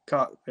reason.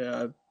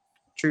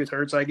 Truth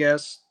hurts, I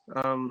guess.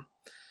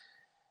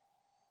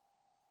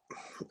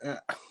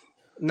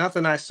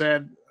 Nothing I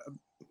said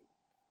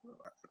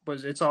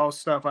it's all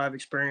stuff I've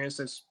experienced.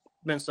 It's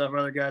been stuff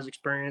other guys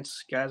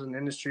experience, guys in the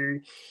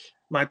industry.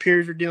 my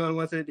peers are dealing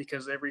with it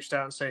because they've reached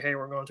out and say, hey,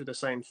 we're going through the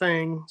same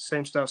thing.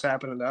 Same stuff's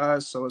happening to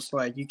us. So it's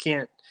like, you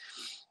can't,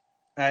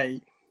 I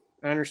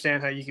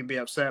understand how you can be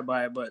upset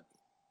by it, but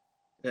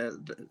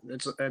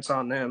it's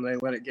on them. They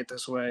let it get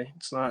this way.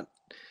 It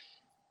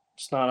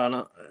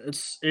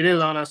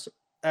is on us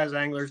as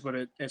anglers,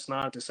 but it's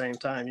not at the same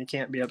time. You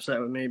can't be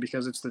upset with me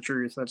because it's the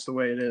truth. That's the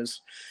way it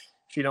is.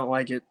 If you don't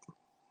like it,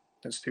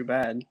 that's too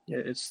bad.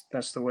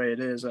 That's the way it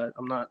is.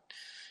 I'm not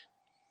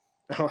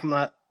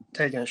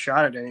taking a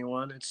shot at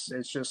anyone. It's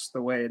just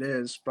the way it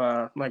is.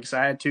 But like I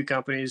said, I had two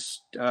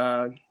companies,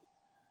 two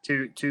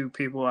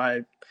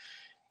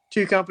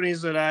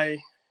companies that I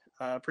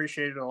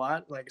appreciated a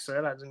lot. Like I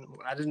said, I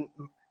didn't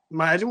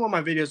want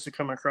my videos to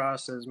come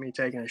across as me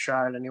taking a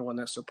shot at anyone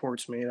that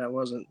supports me. That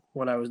wasn't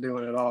what I was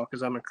doing at all,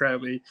 because I'm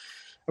incredibly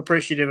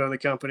appreciative of the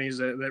companies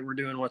that were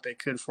doing what they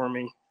could for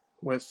me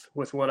with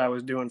what I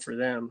was doing for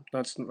them.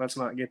 Let's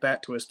not get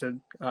that twisted.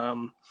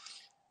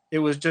 It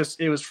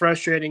was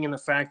frustrating in the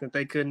fact that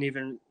they couldn't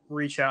even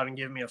reach out and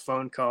give me a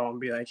phone call and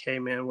be like, hey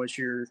man,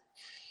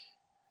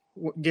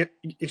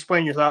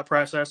 explain your thought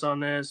process on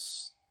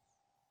this.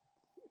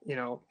 You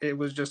know, it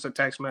was just a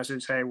text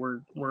message. Hey,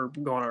 we're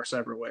going our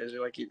separate ways.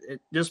 Like,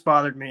 it just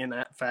bothered me in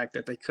that fact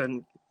that they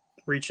couldn't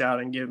reach out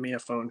and give me a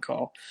phone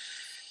call.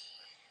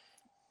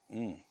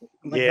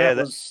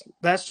 That's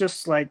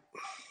just like,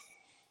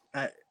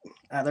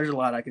 there's a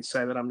lot I could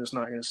say that I'm just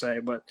not going to say,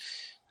 but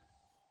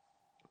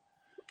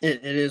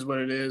it is what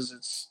it is.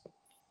 It's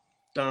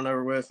done and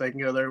over with. They can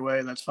go their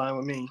way. That's fine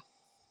with me.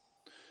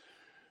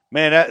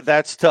 Man,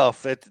 that's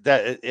tough. And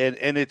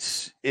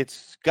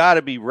it's got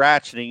to be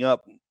ratcheting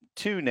up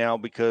too now,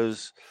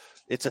 because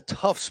it's a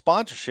tough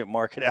sponsorship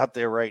market out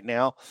there right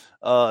now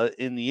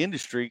in the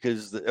industry,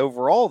 because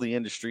overall the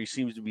industry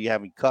seems to be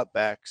having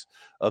cutbacks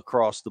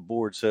across the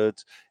board. So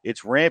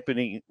it's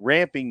ramping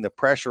the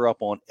pressure up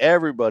on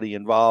everybody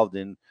involved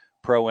in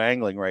pro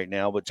angling right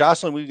now. But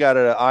Jocelyn, we've got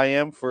an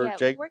IM for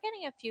Jake. We're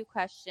getting a few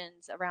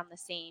questions around the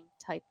same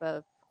type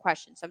of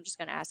question, so I'm just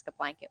going to ask a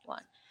blanket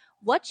one.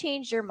 What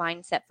changed your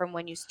mindset from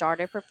when you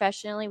started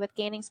professionally with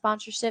gaining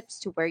sponsorships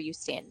to where you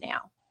stand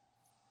now?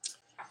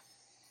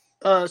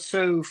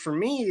 So for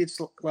me, it's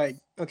like,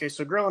 okay,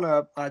 so growing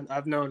up,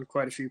 I've known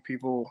quite a few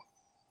people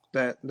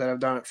that have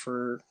done it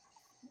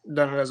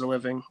as a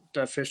living,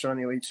 that fished on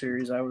the Elite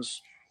Series. I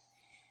was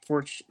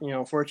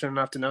fortunate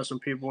enough to know some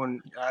people, and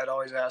I'd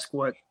always ask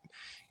what's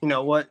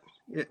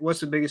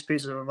the biggest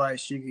piece of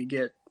advice you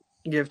could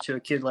give to a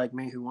kid like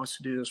me who wants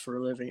to do this for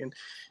a living. And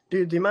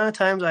dude, the amount of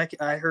times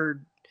I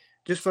heard,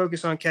 just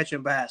focus on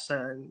catching bass.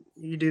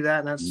 You do that,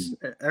 and that's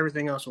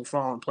everything else will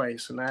fall in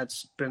place. And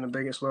that's been the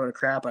biggest load of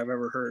crap I've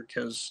ever heard,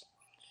 because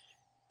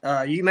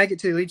you make it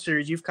to the Elite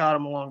Series, you've caught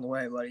them along the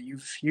way, buddy.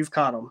 You've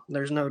caught them.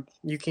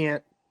 You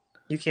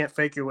can't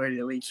fake your way to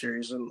the Elite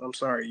Series. And I'm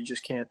sorry, you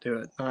just can't do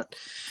it.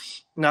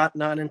 Not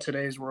in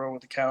today's world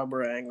with the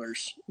caliber of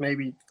anglers.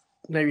 Maybe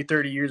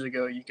 30 years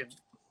ago you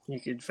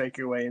could fake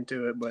your way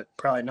into it, but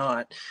probably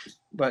not.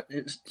 But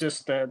it's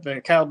just the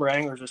caliber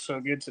anglers are so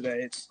good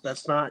today.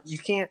 You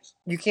can't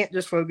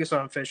just focus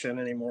on fishing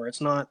anymore.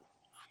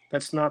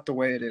 That's not the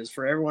way it is.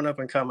 For everyone up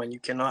and coming, you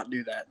cannot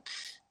do that,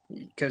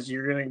 because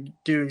you're going to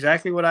do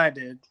exactly what I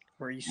did,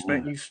 where you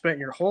spent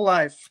your whole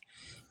life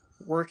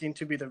working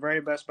to be the very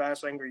best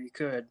bass angler you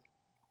could,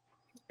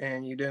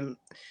 and you didn't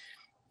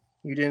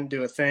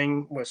do a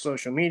thing with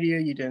social media.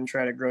 You didn't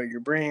try to grow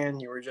your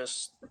brand.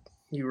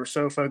 You were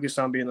so focused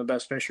on being the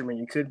best fisherman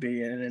you could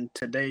be. And in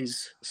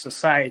today's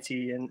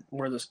society and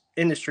where this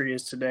industry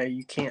is today,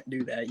 you can't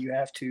do that. You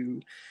have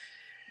to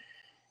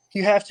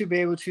be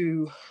able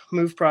to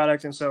move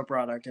product and sell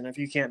product. And if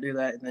you can't do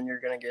that, then you're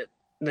going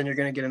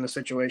to get in the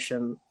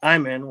situation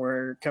I'm in,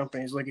 where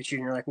companies look at you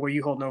and you're like, well,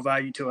 you hold no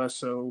value to us,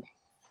 so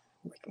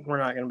we're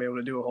not going to be able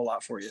to do a whole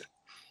lot for you.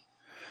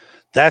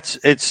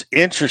 It's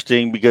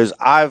interesting, because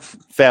I've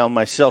found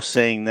myself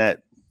saying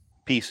that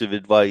piece of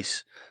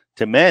advice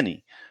to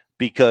many,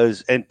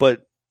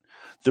 but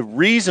the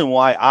reason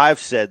why I've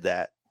said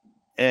that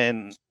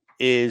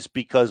is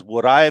because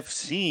what I've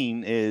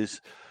seen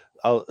is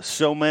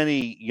so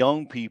many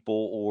young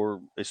people or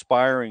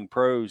aspiring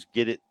pros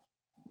get it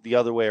the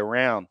other way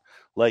around.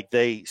 Like,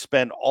 they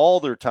spend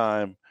all their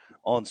time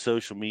on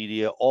social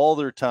media, all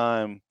their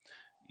time,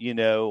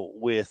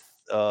 with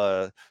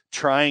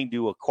trying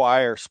to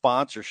acquire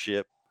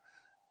sponsorship,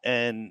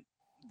 and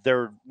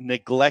they're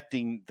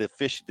neglecting the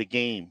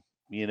game,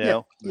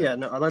 No,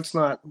 let's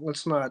not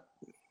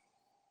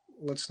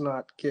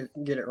get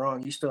it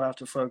wrong. You still have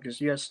to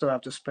focus. You still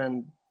have to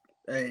spend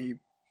a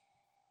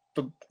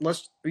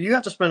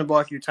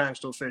block of your time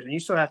still fishing. You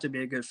still have to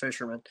be a good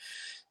fisherman.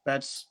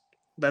 That's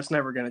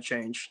never going to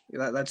change.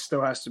 That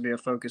still has to be a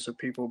focus of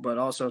people. But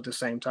also at the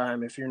same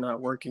time, if you're not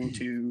working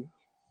to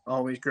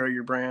always grow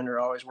your brand or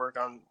always work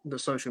on the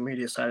social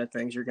media side of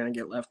things, you're going to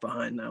get left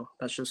behind now.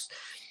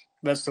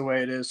 That's the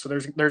way it is. So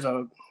there's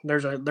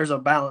a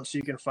balance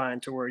you can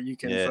find to where you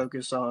can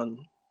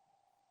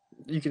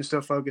you can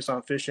still focus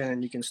on fishing,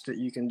 and you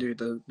can do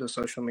the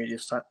social media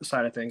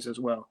side of things as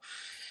well.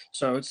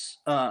 So it's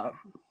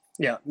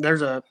Yeah,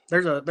 there's a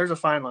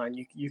fine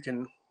line. You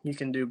can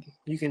do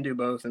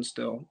both and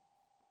still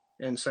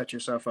set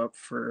yourself up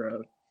for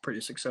a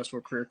pretty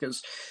successful career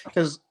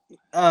because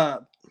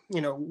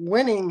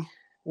winning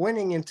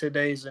in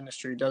today's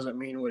industry doesn't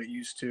mean what it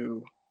used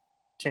to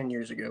 10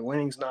 years ago.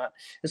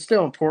 It's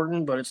still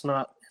important, but it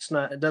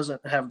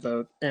doesn't have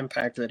the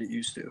impact that it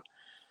used to.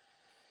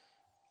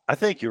 I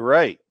think you're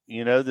right.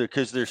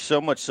 Because there's so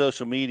much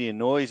social media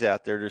noise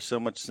out there. There's so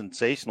much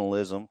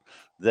sensationalism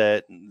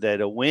that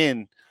a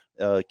win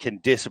can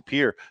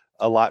disappear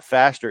a lot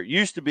faster. It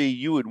used to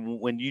be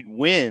when you'd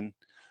win,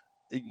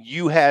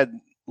 you had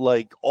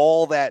like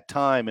all that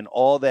time and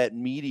all that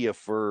media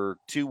for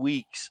 2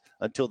 weeks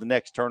until the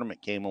next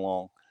tournament came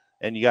along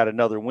and you got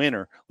another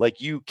winner. Like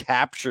you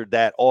captured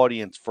that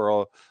audience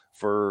for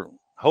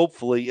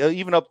hopefully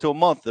even up to a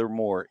month or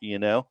more,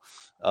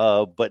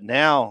 but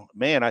now,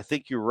 man, I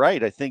think you're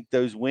right. I think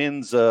those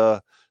wins,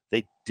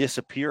 they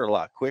disappear a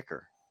lot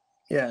quicker.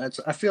 Yeah.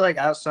 I feel like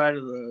outside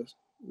of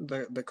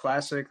the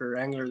classic or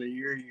angler of the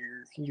year,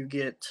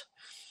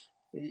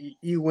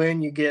 you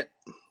win, you get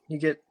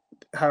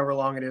however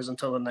long it is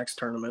until the next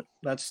tournament.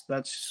 That's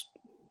about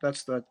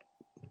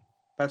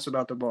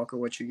the bulk of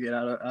what you get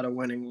out of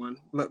winning one.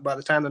 But by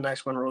the time the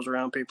next one rolls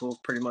around, people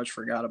pretty much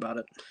forgot about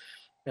it,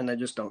 and they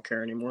just don't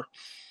care anymore.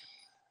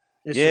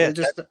 It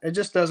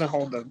just doesn't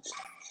hold the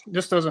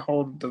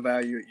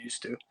value it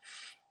used to.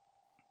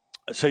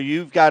 So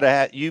you've got to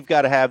have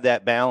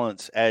that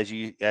balance as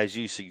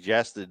you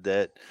suggested,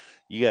 that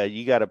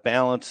you got to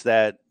balance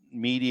that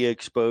media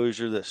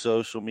exposure, the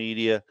social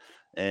media,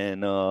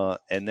 and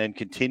then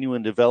continue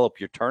and develop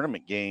your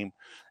tournament game.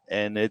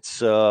 And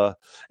it's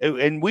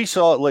and we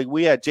saw, like,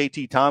 we had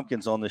JT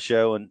Tompkins on the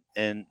show,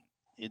 and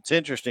it's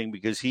interesting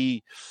because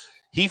he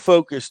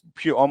focused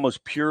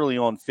almost purely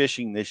on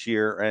fishing this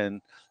year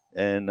and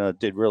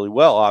did really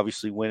well,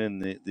 obviously winning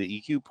the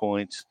EQ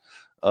points.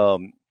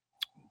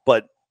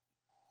 But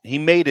he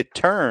made a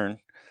turn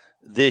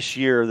this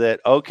year that,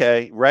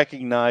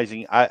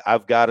 recognizing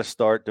I've got to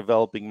start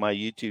developing my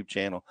YouTube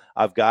channel.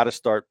 I've got to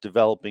start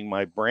developing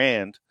my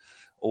brand,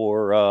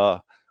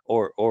 or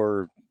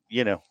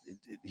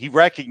he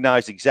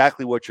recognized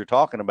exactly what you're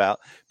talking about,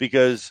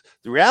 because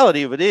the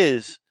reality of it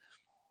is,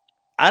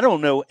 I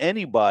don't know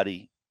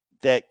anybody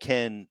that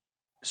can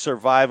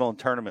survive on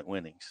tournament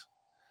winnings.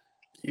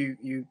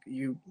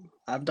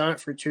 I've done it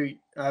for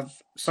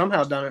I've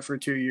somehow done it for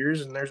 2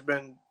 years, and there's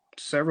been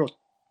several.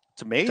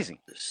 It's amazing.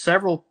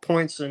 Several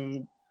points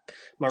in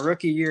my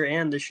rookie year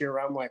and this year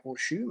where I'm like, well,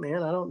 shoot,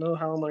 man, I don't know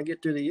how I'm going to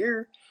get through the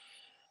year.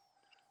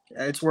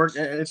 It's worked.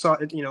 It's all,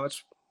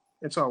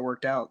 it's all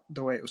worked out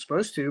the way it was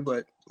supposed to,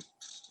 but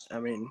I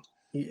mean,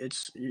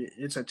 it's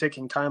a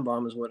ticking time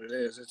bomb is what it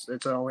is.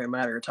 It's only a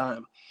matter of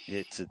time.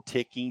 It's a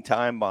ticking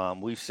time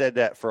bomb. We've said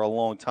that for a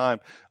long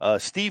time.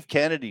 Steve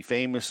Kennedy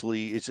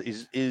famously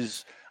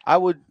is I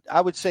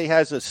would say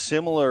has a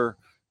similar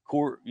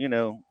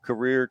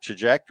career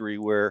trajectory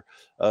where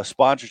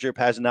sponsorship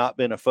has not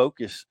been a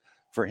focus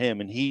for him,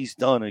 and he's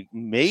done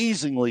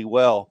amazingly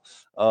well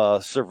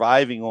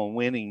surviving on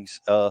winnings.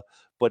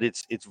 But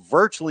it's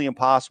virtually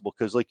impossible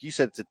because, like you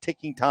said, it's a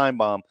ticking time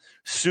bomb.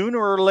 Sooner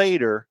or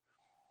later,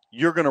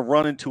 you're going to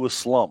run into a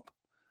slump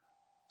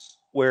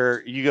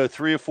where you go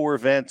 3 or 4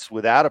 events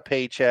without a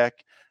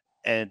paycheck,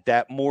 and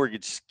that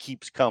mortgage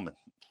keeps coming.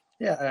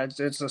 Yeah,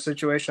 it's a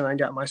situation I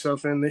got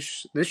myself in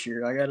this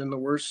year. I got in the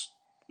worst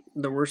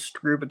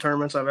group of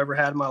tournaments I've ever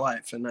had in my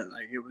life, and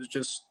it was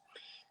just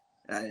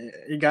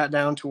it got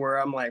down to where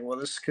I'm like, well,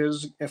 this,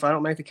 because if I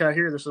don't make the cut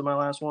here, this is my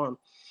last one.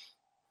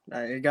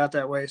 It got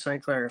that way,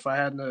 St. Clair. If I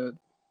hadn't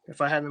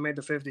made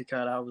the 50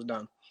 cut, I was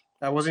done.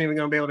 I wasn't even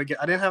going to be able to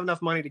get. I didn't have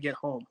enough money to get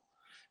home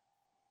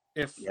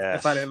if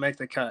I didn't make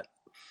the cut.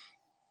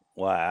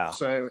 Wow.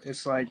 So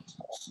it's like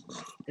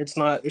it's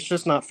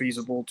just not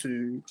feasible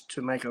to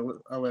make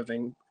a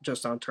living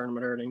just on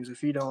tournament earnings.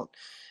 If you don't,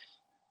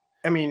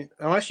 I mean,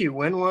 unless you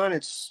win one,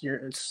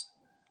 you're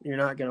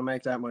not going to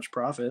make that much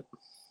profit.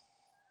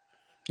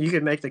 You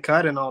could make the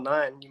cut in all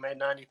 9. You made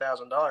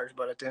 $90,000,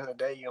 but at the end of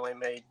the day, you only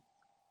made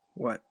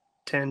what,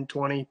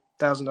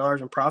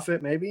 $10,000-$20,000 in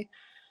profit, maybe.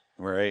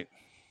 Right.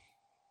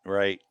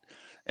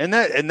 And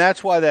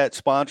that's why that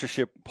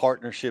sponsorship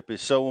partnership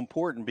is so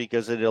important,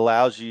 because it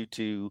allows you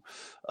to,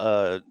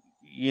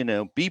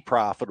 be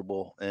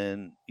profitable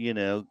and,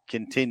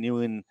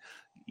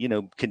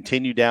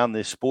 continue down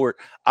this sport.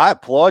 I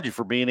applaud you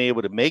for being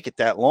able to make it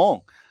that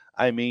long.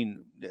 I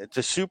mean,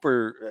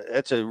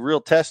 it's a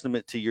real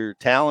testament to your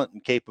talent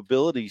and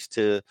capabilities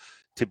to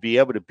be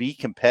able to be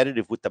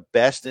competitive with the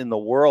best in the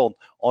world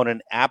on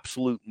an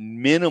absolute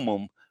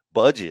minimum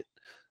budget.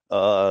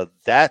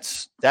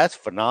 That's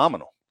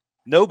phenomenal.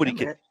 Nobody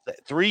can.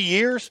 3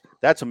 years.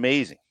 That's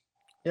amazing.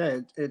 Yeah,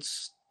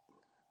 it's.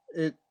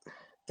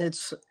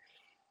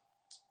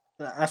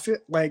 I feel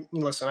like,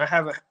 listen,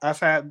 I've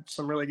had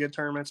some really good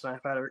tournaments, and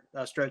I've had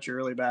a stretch of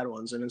really bad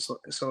ones, and it's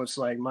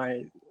like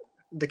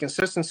the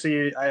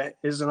consistency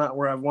is not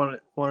where I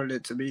wanted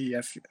it to be.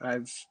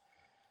 I've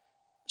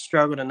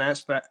struggled in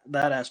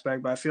that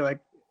aspect, but I feel like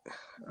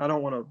I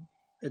don't want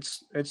to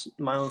it's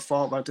my own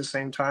fault, but at the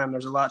same time,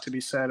 there's a lot to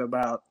be said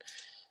about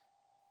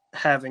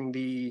having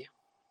the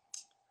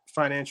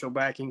financial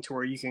backing to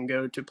where you can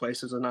go to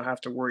places and not have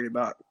to worry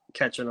about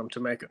catching them to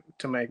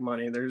make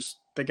money. There's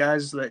the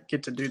guys that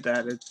get to do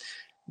that.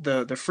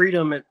 The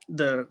freedom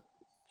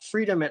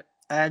it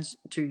adds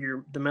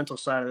to the mental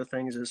side of the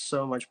things is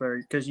so much better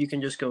because you can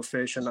just go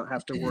fish and not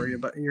have to worry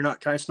about.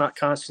 It's not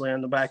constantly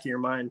on the back of your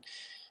mind,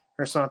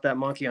 or it's not that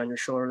monkey on your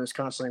shoulder that's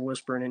constantly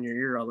whispering in your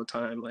ear all the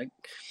time. Like,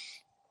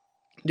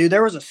 dude,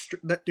 there was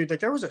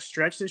a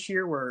stretch this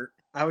year where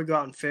I would go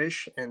out and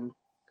fish and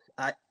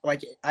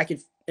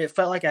it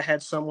felt like I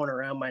had someone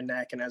around my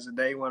neck, and as the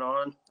day went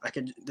on,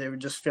 they would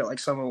just feel like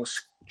someone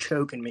was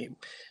choking me.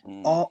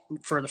 All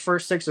for the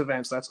first 6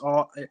 events, that's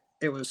all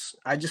it was.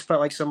 I just felt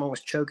like someone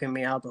was choking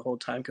me out the whole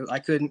time because I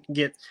couldn't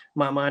get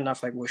my mind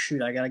off. Like, well,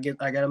 shoot, I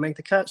gotta make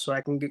the cut so I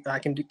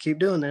can keep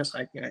doing this.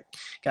 I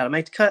gotta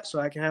make the cut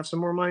so I can have some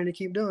more money to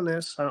keep doing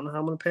this. I don't know how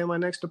I'm gonna pay my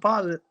next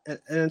deposit, and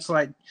it's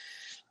like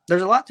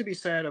there's a lot to be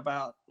said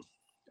about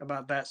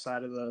that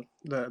side of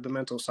the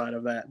mental side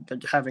of that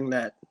having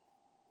that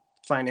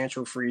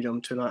financial freedom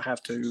to not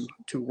have to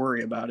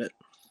worry about it.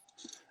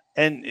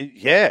 And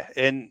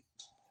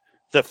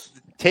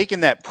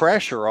taking that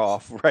pressure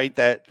off, right?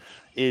 That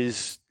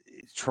is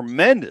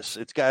tremendous.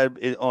 It's got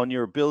on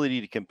your ability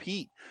to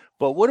compete.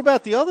 But what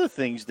about the other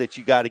things that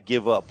you got to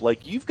give up? Like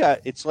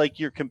it's like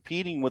you're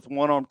competing with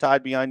one arm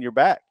tied behind your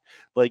back.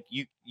 Like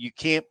you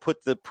can't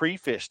put the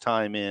pre-fish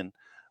time in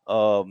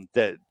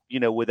that,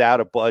 without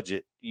a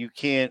budget. You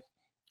can't,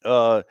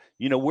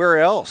 where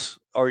else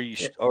are you,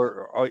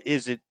 or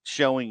is it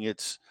showing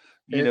its,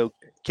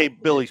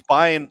 capabilities?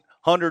 Buying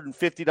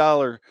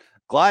 $150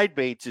 glide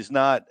baits is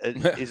not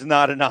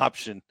an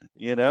option.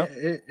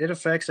 It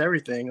affects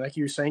everything. Like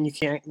you were saying, you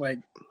can't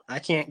I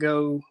can't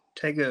go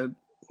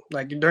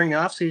during the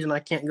off season. I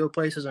can't go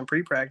places in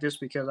pre-practice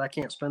because I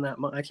can't spend that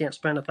money. I can't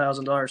spend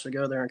 $1,000 to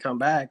go there and come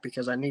back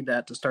because I need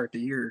that to start the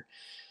year.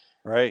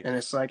 Right. And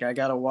it's like I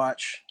gotta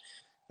watch.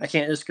 I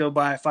can't just go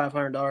buy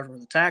 $500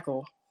 worth of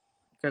tackle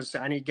because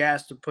I need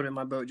gas to put in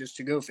my boat just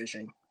to go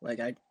fishing. Like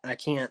I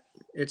can't.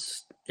 It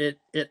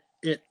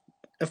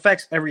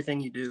affects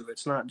everything you do.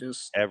 It's not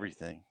just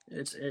everything.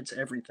 It's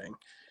everything.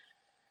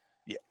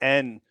 Yeah,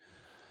 and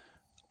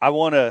I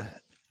want to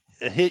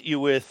hit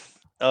you with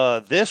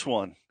this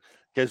one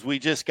because we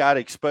just got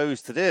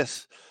exposed to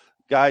this.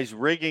 Guys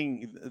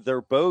rigging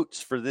their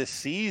boats for this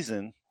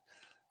season,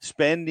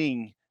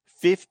 spending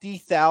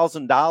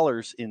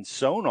 $50,000 in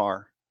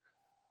sonar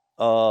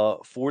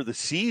for the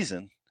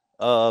season.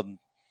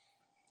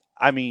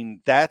 I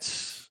mean,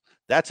 that's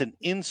an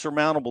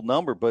insurmountable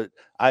number, but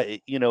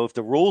if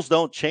the rules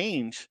don't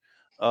change,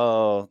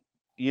 on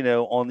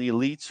the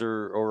elites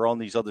or on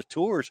these other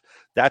tours,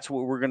 that's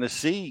what we're going to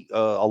see.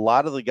 A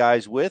lot of the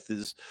guys with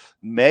is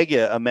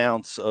mega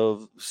amounts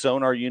of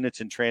sonar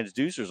units and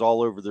transducers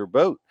all over their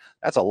boat.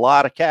 That's a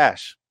lot of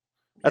cash.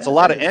 That's a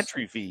lot of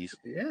entry fees.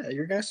 Yeah.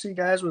 You're going to see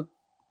guys with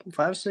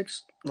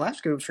 5-6 live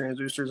scope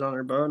transducers on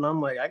their boat, and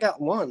I'm like, I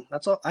got one.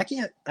 That's all. I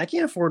can't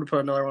afford to put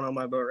another one on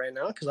my boat right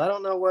now because I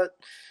don't know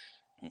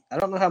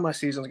how my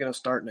season's going to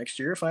start next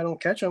year. If I don't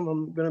catch them,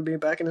 I'm going to be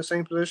back in the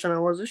same position I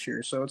was this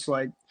year. So it's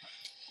like,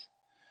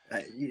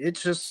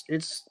 it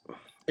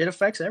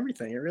affects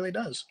everything. It really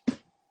does.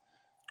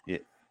 Yeah,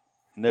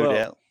 no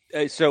doubt.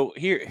 So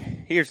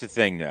here's the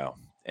thing, though,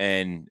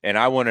 and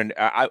I want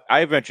to.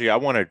 I eventually I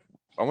want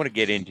to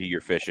get into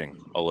your fishing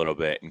a little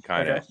bit and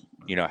kind of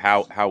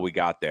how we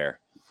got there.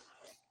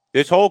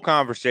 This whole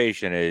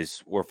conversation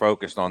we're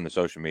focused on the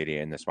social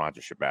media and the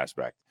sponsorship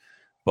aspect.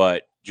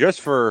 But just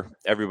for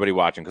everybody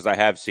watching, because I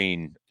have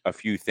seen a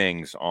few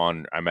things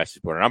on our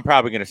message board, and I'm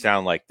probably going to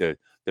sound like the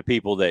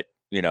people that,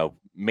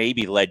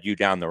 maybe led you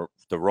down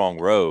the wrong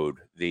road,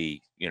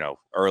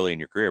 early in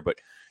your career, but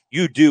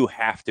you do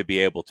have to be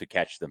able to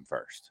catch them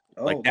first.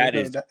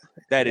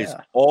 That is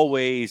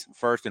always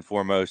first and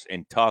foremost.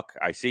 And Tuck,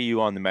 I see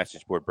you on the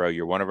message board, bro.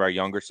 You're one of our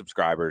younger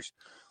subscribers.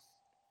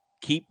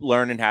 Keep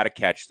learning how to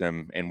catch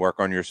them and work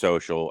on your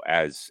social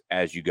as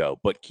you go,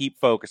 but keep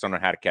focused on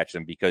how to catch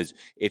them, because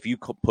if you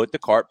put the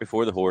cart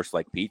before the horse,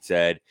 like Pete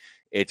said,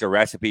 it's a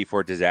recipe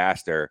for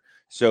disaster.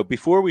 So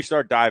before we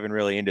start diving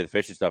really into the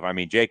fishing stuff, I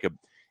mean, Jacob,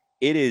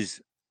 it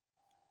is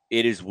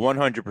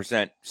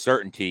 100%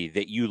 certainty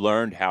that you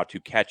learned how to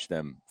catch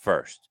them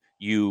first.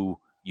 You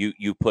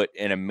put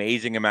an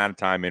amazing amount of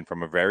time in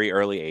from a very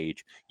early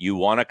age. You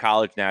won a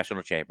college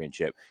national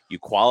championship. You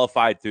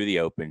qualified through the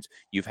opens.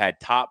 You've had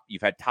top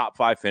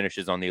 5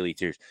 finishes on the Elite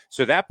Series.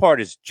 So that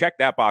part is check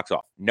that box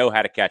off. Know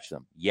how to catch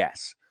them.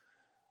 Yes.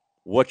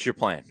 What's your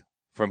plan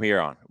from here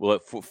on? Well,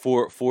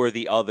 for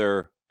the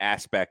other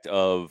aspect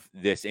of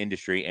this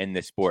industry and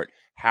this sport,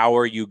 how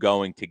are you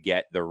going to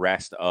get the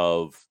rest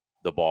of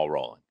the ball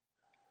rolling?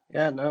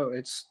 Yeah, no,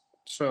 it's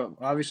so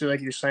obviously,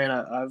 like you're saying,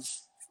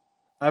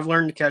 I've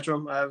learned to catch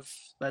them.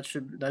 That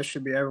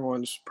should be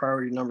everyone's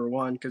priority number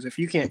one, because if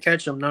you can't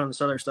catch them, none of this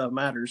other stuff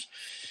matters.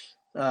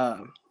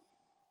 So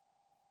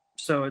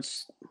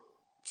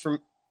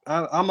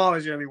I'm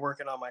always going to be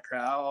working on my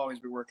craft. I'll always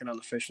be working on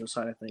the fishing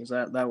side of things.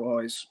 That will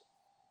always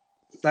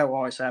will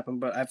always happen.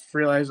 But I've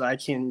realized I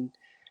can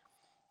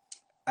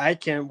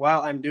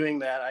while I'm doing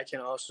that, I can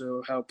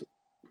also help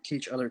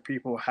teach other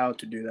people how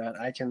to do that.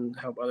 I can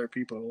help other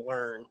people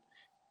learn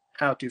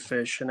how to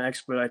fish and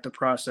expedite the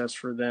process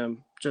for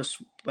them.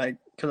 Just like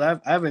because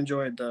I've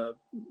enjoyed the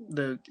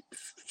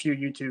few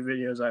YouTube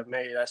videos I've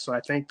made, so I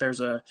think there's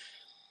an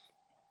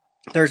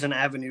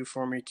avenue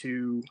for me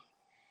to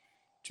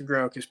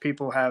grow, because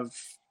people have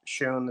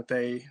shown that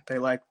they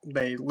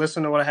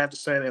listen to what I have to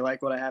say, they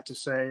like what I have to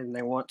say, and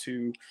they want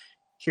to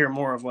hear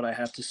more of what I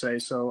have to say.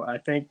 So I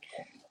think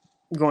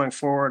going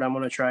forward, I'm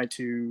going to try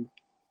to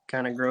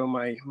kind of grow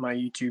my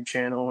YouTube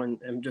channel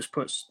and just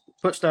put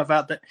stuff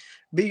out that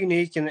be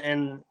unique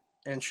and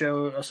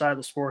show a side of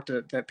the sport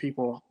that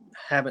people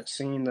haven't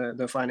seen,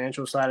 the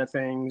financial side of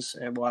things,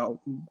 and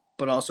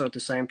but also at the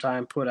same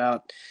time put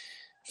out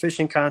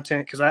fishing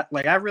content, because I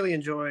really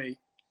enjoy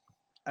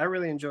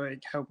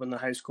helping the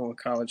high school and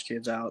college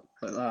kids out,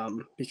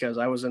 because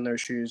I was in their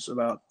shoes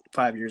about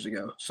 5 years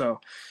ago.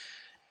 So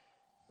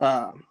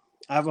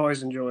I've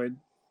always enjoyed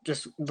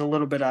just the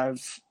little bit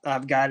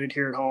I've guided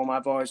here at home.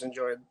 I've always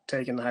enjoyed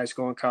taking the high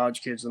school and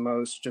college kids the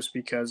most, just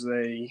because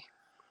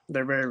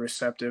they're very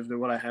receptive to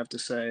what I have to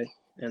say.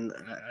 And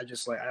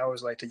I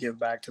always like to give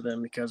back to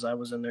them, because I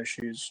was in their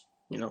shoes,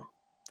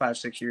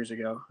 5-6 years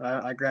ago.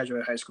 I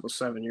graduated high school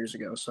 7 years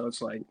ago. So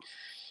it's like,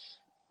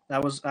 I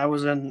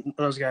was in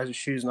those guys'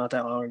 shoes not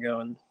that long ago.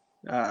 And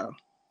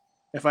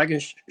if I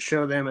can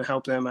show them and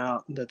help them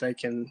out, that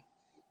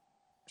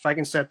if I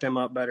can set them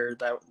up better,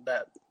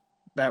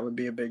 that would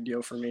be a big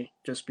deal for me,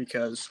 just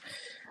because,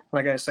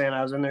 like I was saying,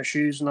 I was in their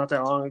shoes not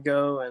that long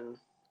ago, and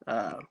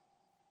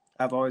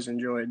I've always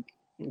enjoyed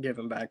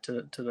giving back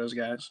to those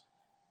guys.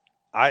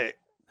 I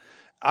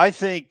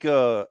think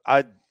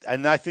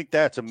I think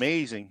that's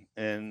amazing,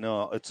 and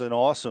it's an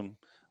awesome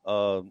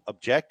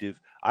objective.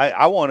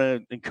 I want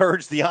to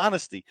encourage the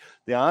honesty.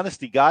 The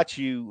honesty got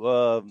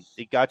you.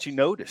 It got you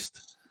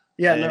noticed.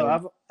 Yeah,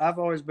 no, I've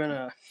always been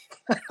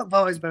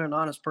an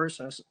honest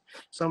person. If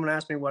someone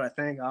asks me what I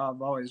think,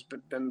 I've always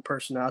been the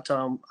person. I'll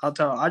tell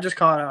them. I just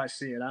call it how I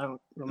see it. I'm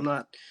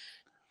not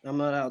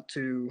out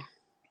to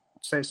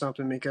say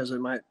something because it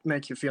might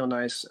make you feel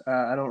nice.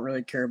 I don't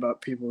really care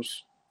about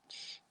people's.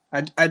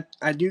 I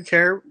do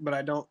care, but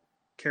I don't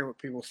care what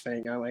people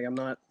think. I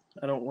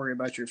don't worry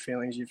about your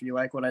feelings. If you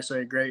like what I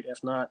say, great.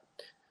 If not,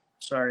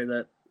 sorry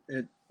that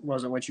it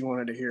wasn't what you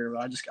wanted to hear.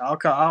 But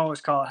I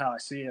always call it how I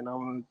see it, and I'm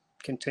going to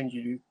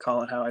continue to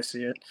call it how I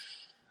see it.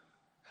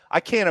 I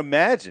can't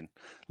imagine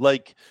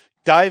like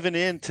diving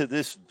into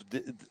this,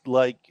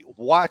 like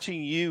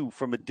watching you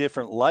from a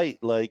different light.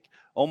 Like,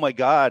 oh my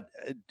God,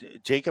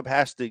 Jacob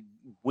has to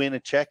win a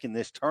check in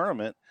this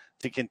tournament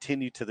to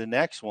continue to the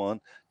next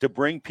one, to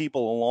bring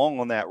people along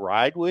on that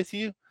ride with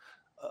you.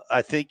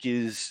 I think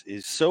is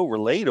so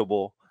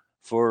relatable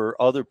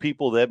for other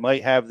people that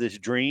might have this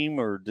dream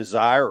or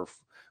desire,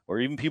 or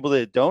even people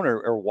that don't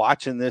are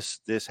watching this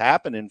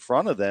happen in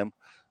front of them.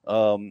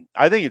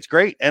 I think it's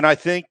great. And I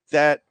think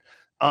that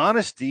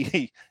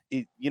honesty,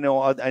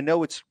 I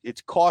know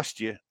it's cost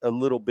you a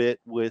little bit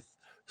with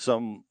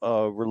some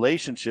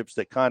relationships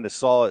that kind of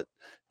saw it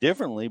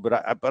differently, but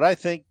I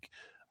think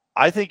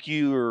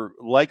you're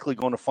likely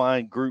going to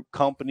find group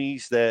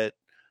companies that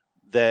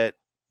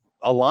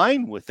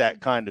align with that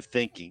kind of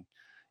thinking,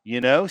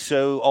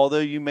 so although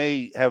you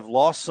may have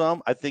lost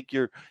some, I think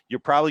you're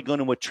probably going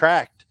to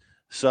attract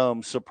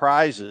some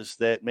surprises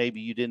that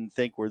maybe you didn't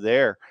think were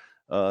there.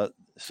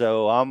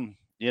 So I'm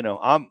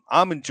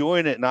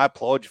enjoying it, and I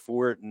applaud you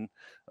for it. And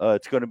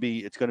it's going to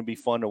be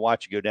fun to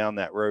watch you go down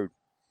that road.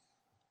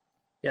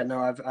 Yeah,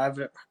 no,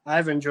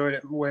 I've enjoyed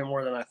it way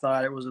more than I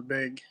thought. It was a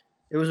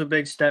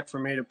big step for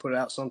me to put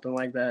out something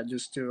like that,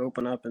 just to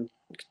open up and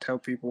tell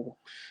people,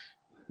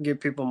 give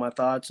people my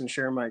thoughts and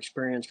share my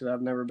experience, because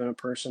I've never been a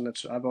person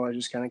I've always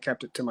just kind of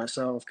kept it to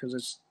myself,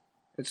 because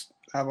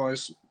I've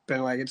always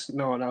been like, it's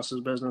no one else's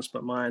business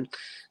but mine.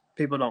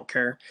 People don't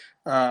care.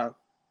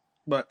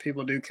 But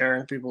people do care,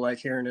 and people like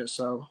hearing it.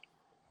 So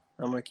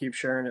I'm going to keep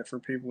sharing it for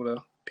people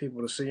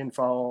to see and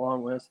follow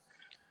along with.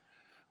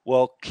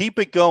 Well, keep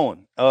it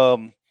going.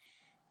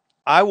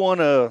 I want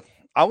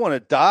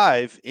to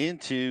dive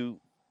into,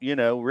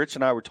 Rich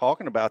and I were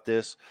talking about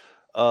this.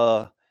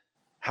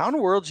 How in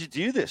the world did you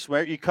do this?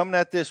 Where you coming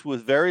at this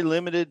with very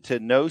limited to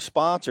no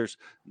sponsors,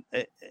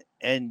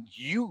 and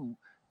you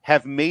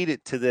have made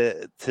it to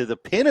the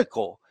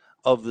pinnacle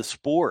of the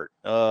sport.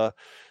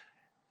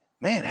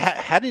 Man,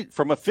 how did,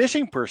 from a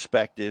fishing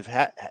perspective,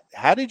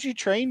 how did you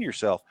train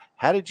yourself?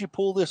 How did you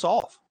pull this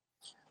off?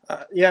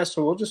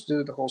 So we'll just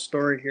do the whole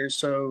story here.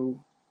 So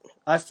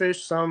I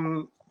fished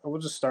some. We'll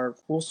start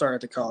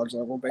at the college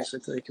level,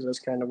 basically, because that's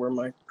kind of where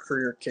my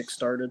career kick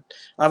started.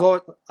 I've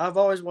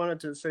always wanted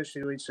to fish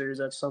the Elite Series.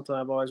 That's something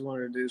I've always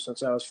wanted to do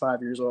since I was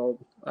 5 years old.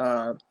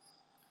 I've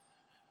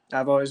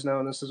always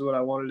known this is what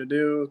I wanted to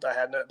do.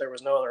 There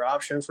was no other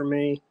option for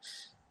me.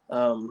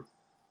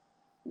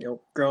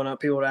 Growing up,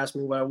 people would ask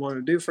me what I wanted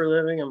to do for a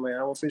living. I'm like,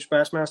 I will fish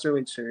Bassmaster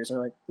Elite Series. And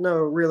they're like, no,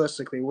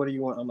 realistically, what do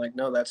you want? I'm like,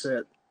 no, that's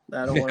it.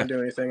 I don't want to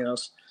do anything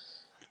else.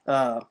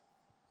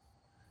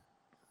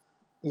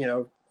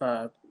 grew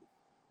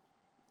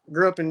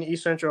up in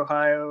East Central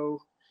Ohio,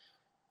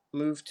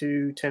 moved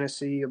to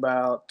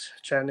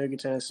Chattanooga,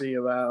 Tennessee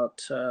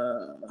about,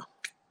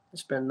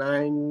 it's been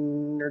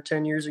 9 or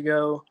 10 years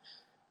ago.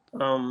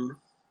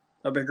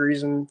 A big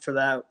reason for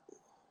that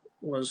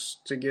was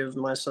to give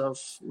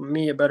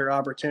me a better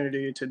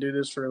opportunity to do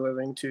this for a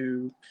living,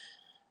 to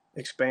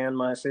expand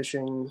my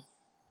fishing,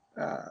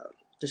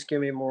 just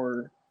give me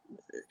more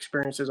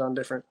experiences on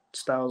different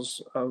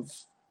styles of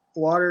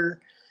water.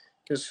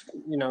 Because,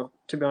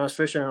 to be honest,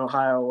 fishing in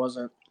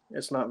Ohio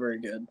it's not very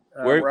good.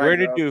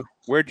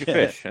 Where'd you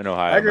fish in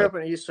Ohio? I grew up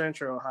in East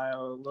Central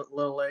Ohio, a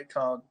little lake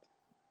called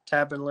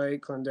Tappan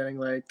Lake, Clendenning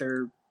Lake.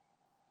 They're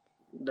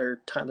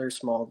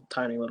small,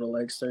 tiny little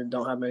lakes. They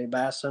don't have many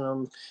bass in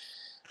them.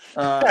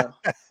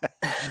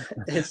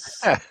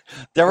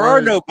 There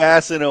are no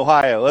bass in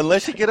Ohio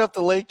unless you get up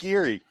to Lake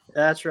Erie.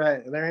 That's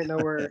right. There ain't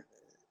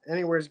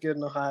anywhere's good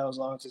in Ohio as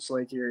long as it's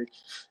Lake Erie.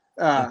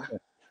 No.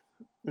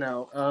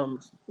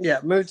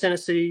 Moved to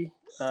Tennessee.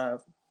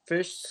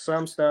 Fished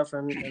some stuff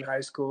in high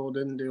school.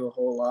 Didn't do a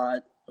whole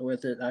lot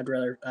with it.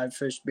 I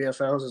fished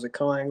BFLs as a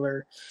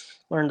co-angler.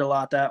 Learned a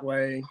lot that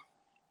way.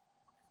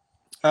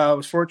 I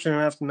was fortunate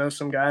enough to know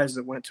some guys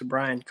that went to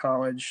Bryan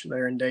College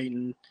there in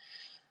Dayton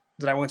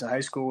that I went to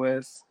high school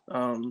with.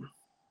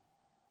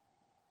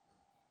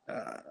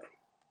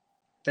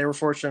 They were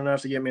fortunate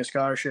enough to give me a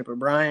scholarship at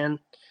Bryan.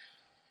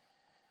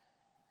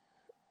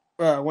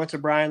 Went to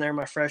Bryan there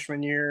my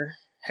freshman year.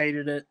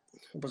 Hated it.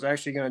 Was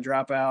actually going to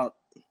drop out.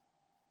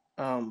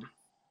 I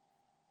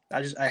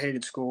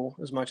hated school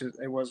as much as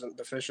it wasn't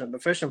the fishing. The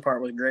fishing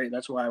part was great.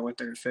 That's why I went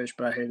there to fish,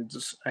 but I hated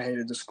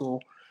the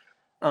school.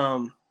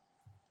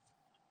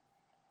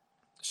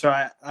 So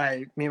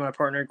me and my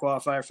partner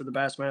qualified for the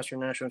Bassmaster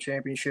National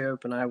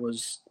Championship, and I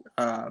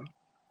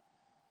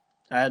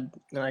had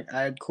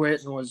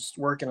quit and was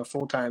working a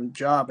full-time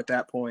job at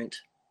that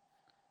point,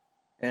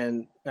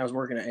 and I was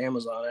working at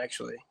Amazon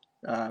actually.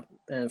 I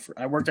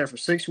worked there for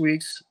 6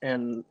 weeks,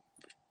 and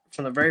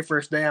from the very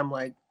first day,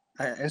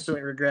 I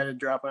instantly regretted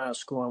dropping out of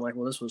school. I'm like,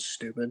 well, this was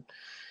stupid.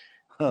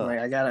 I'm like,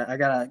 I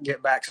gotta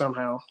get back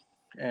somehow.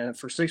 And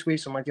for 6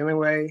 weeks, I'm like, the only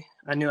way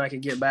I knew I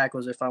could get back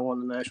was if I won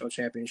the national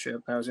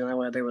championship. That was the only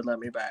way they would let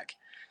me back.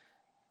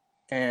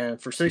 And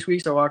for 6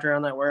 weeks, I walked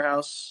around that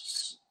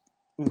warehouse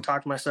and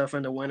talked myself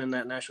into winning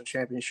that national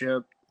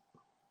championship.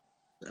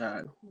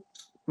 Me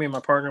and my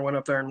partner went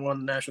up there and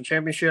won the national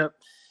championship.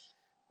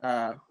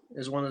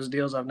 Is one of those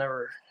deals I've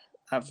never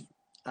had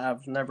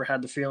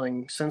the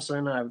feeling since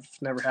then. I've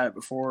never had it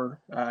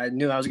before. I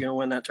knew I was going to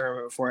win that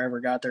tournament before I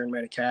ever got there and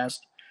made a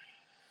cast.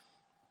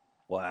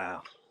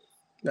 Wow.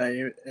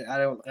 I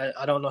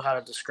don't know how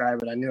to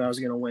describe it. I knew I was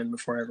going to win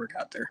before I ever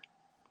got there.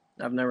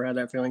 I've never had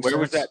that feeling. Where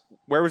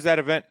was that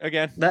event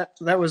again?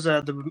 That was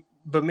the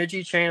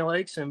Bemidji Chain of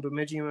Lakes in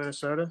Bemidji,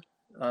 Minnesota.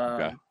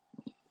 Okay.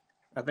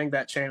 I think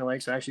that chain of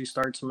lakes actually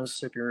starts the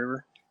Mississippi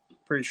River.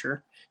 Pretty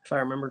sure, if I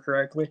remember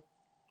correctly.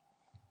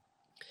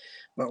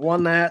 But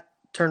won that.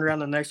 Turned around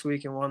the next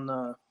week and won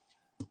the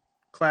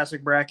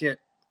Classic bracket.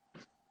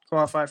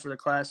 Qualified for the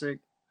Classic.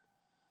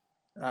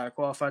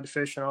 Qualified to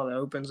fish in all the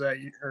opens that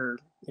year,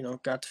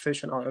 got to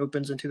fish in all the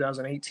opens in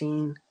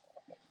 2018.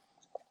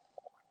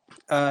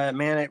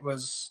 Man, it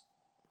was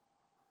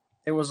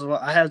a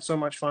lot. I had so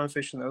much fun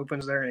fishing the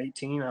opens there in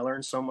 18. I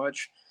learned so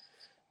much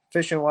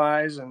fishing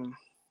wise, and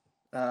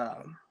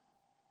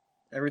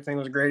everything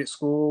was great at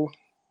school.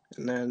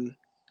 And then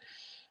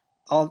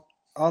all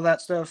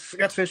that stuff.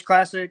 Got to fish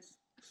Classic.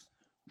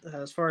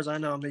 As far as I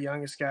know, I'm the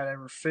youngest guy to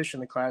ever fish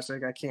in the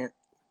Classic. I can't,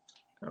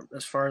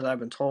 as far as I've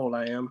been told,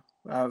 I am.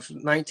 I was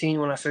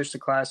 19 when I fished the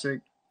Classic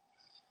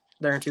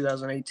there in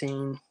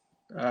 2018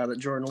 that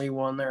Jordan Lee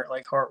won there at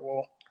Lake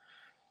Hartwell.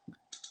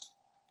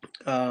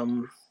 I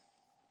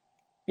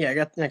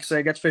got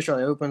to fish all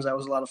the opens. That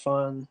was a lot of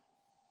fun.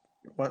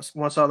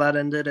 Once all that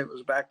ended, it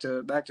was back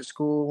to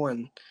school,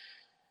 and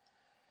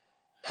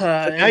so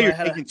now you're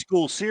taking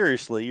school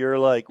seriously. You're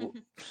like,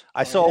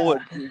 I saw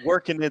what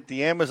working at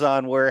the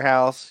Amazon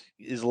warehouse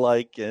is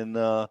like, and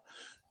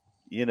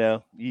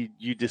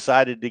you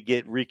decided to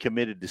get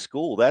recommitted to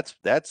school. That's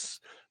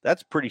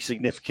pretty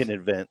significant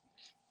event.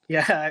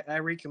 Yeah, I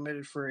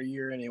recommitted for a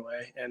year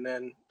anyway, and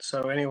then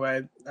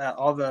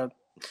all the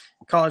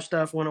college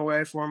stuff went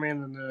away for me,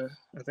 and then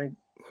I think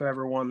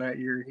whoever won that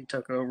year, he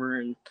took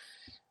over, and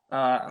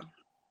I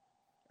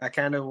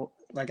kind of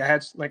like I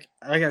was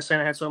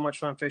saying, I had so much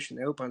fun fishing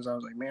the opens. I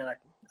was like, man,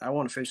 I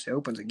want to fish the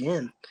opens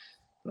again.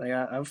 Like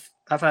I've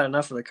had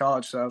enough of the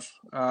college stuff.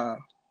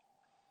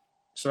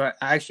 So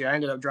I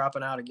ended up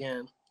dropping out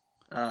again,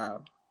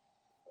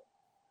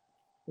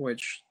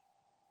 which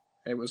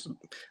I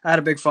had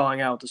a big falling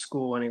out with the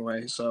school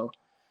anyway. So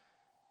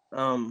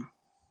I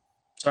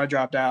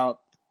dropped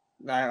out.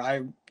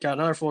 I got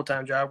another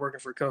full-time job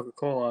working for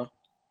Coca-Cola.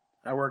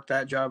 I worked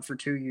that job for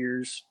 2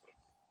 years.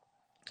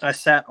 I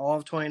sat all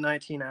of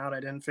 2019 out. I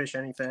didn't fish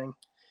anything.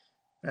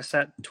 I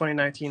sat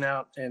 2019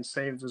 out and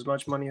saved as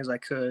much money as I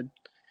could.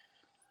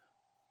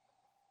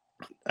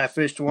 I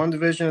fished one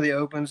division of the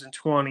opens in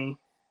 20.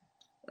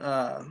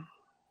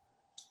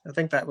 I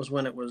think that was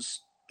when it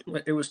was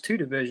 2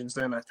 divisions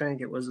then. I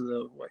think it was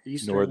the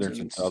Easterns Northerns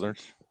and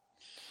Southerns.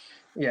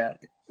 Yeah,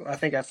 I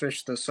think I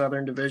fished the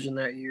Southern Division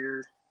that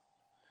year.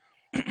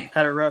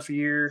 Had a rough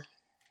year.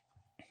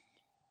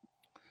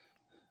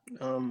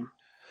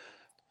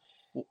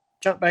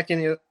 Jump back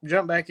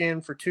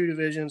in for 2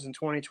 divisions in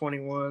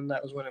 2021.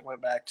 That was when it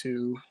went back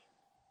to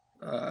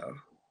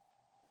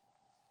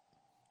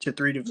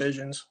 3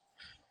 divisions.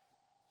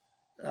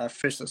 I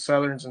fished the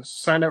Southerns and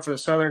signed up for the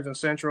Southerns and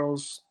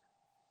Centrals.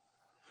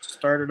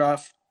 Started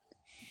off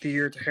the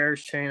year at the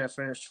Harris Chain. I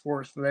finished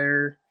 4th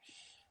there.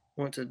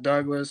 Went to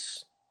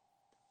Douglas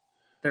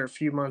there a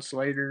few months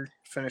later.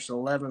 Finished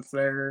 11th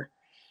there.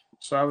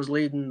 So I was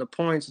leading the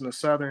points in the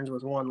Southerns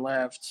with 1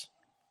 left.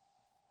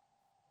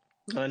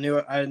 I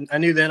knew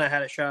then I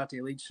had a shot at the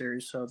Elite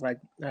Series. So like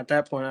at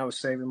that point, I was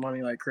saving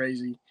money like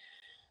crazy,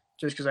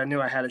 just because I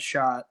knew I had a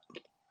shot.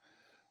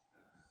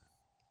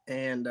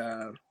 And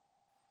I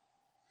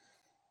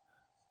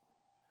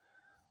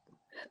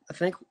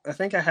think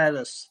I had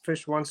a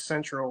fish 1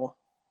 Central.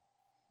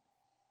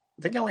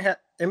 I think I only had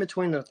in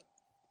between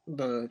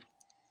the.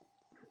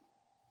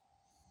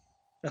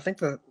 I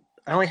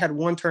only had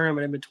 1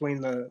 tournament in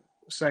between the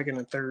 2nd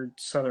and 3rd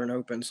Southern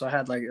Open, so I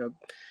had like a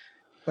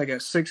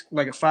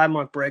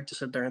 5-month break to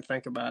sit there and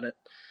think about it.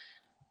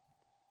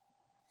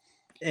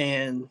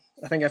 And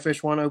I think I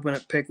fished 1 Open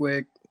at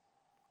Pickwick.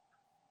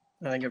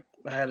 I think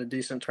I had a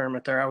decent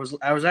tournament there. I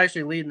was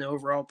actually leading the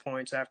overall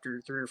points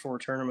after 3 or 4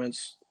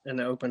 tournaments in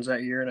the Opens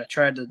that year, and I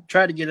tried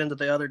to get into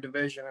the other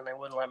division, and they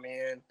wouldn't let me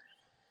in.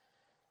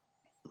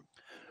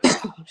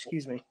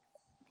 Excuse me.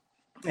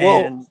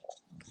 And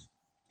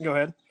go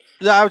ahead.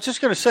 I was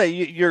just going to say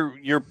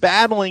you're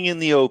battling in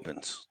the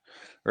Opens,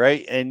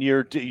 right? And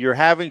you're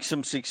having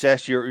some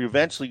success. You're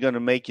eventually going to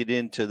make it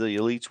into the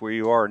elites where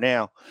you are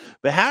now.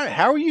 But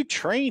how are you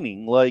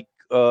training? Like,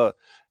 how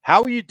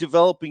are you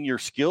developing your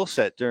skill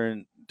set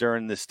during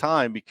this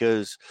time?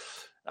 Because,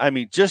 I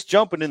mean, just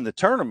jumping in the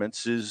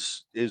tournaments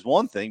is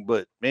one thing,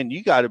 but man,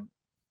 you got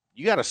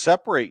to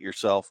separate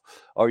yourself.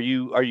 Are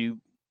you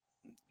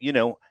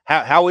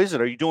how is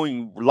it? Are you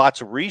doing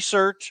lots of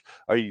research?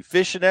 Are you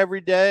fishing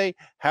every day?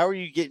 How are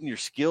you getting your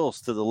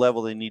skills to the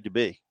level they need to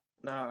be?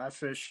 No, I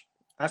fish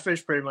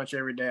pretty much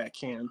every day I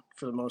can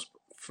for the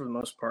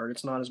most part.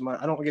 It's not as much.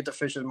 I don't get to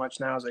fish as much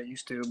now as I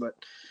used to, but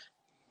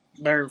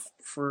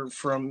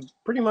from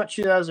pretty much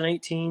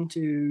 2018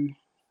 to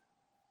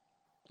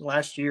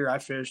last year, I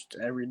fished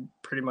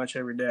pretty much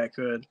every day I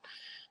could.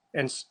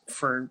 And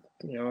for,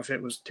 if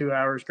it was 2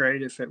 hours,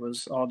 great. If it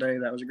was all day,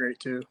 that was great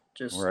too.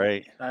 Just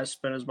right. I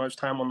spent as much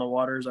time on the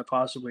water as I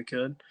possibly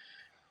could.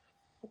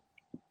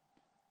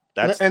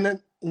 And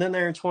then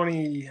there in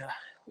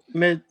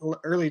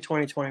early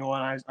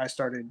 2021, I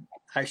started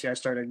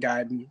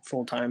guiding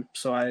full time.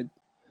 So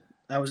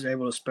I was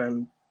able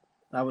to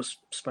I was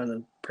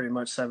spending pretty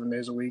much 7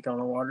 days a week on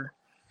the water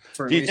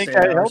for at least 8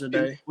 hours a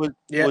day.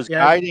 Was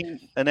guiding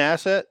an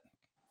asset?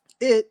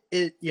 It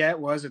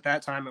was at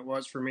that time. It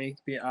was for me.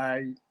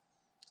 I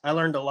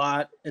learned a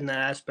lot in that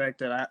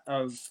aspect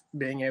of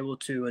being able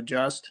to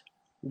adjust,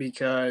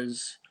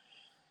 because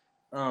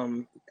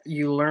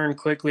you learn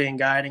quickly in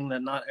guiding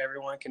that not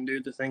everyone can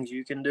do the things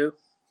you can do.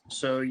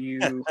 So we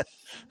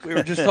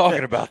were just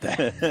talking about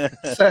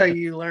that. So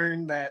you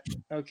learn that,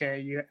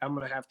 okay, I'm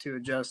going to have to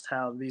adjust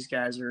how these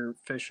guys are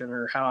fishing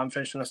or how I'm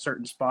fishing a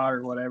certain spot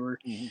or whatever.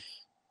 Mm-hmm.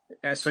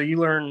 And so you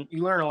learn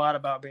a lot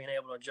about being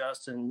able to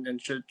adjust and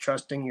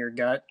trusting your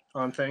gut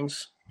on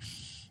things.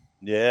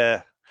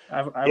 Yeah.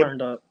 I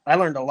learned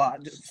a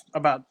lot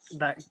about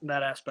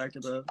that aspect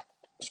of the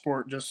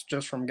sport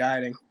just from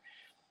guiding.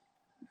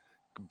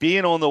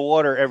 Being on the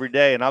water every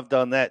day, and I've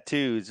done that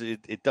too.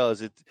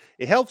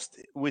 It helps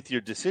with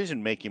your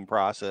decision making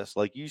process.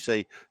 Like you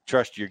say,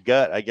 trust your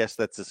gut. I guess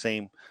that's the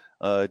same,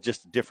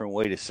 just a different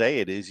way to say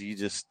it. Is you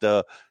just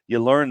you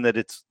learn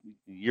that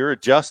you're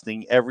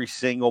adjusting every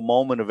single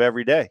moment of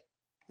every day.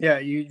 Yeah,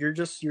 you're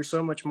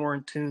so much more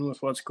in tune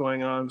with what's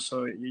going on.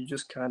 So you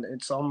just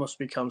it's almost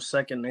become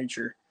second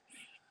nature.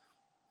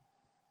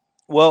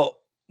 Well,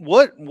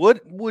 what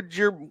would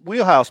your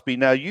wheelhouse be?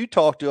 Now, you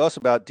talked to us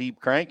about deep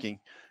cranking,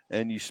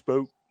 and you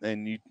spoke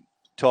and you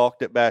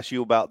talked at Bass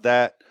U about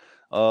that.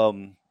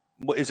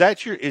 Is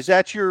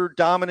that your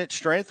dominant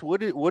strength?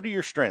 What are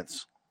your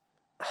strengths?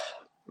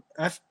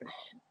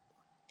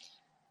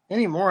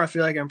 Anymore, I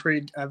feel like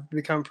I've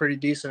become pretty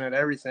decent at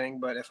everything.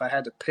 But if I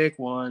had to pick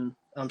one,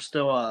 I'm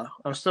still an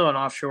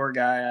offshore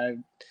guy.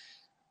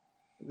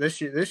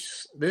 This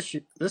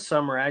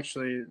summer,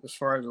 actually, as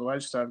far as the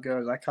ledge stuff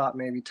goes, I caught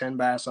maybe 10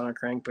 bass on a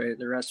crankbait.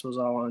 The rest was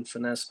all on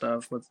finesse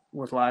stuff with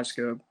live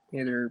scope,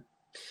 either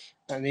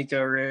a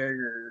Nico rig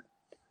or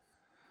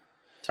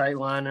tight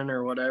lining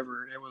or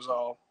whatever. It was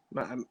all.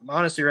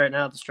 Honestly, right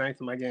now, the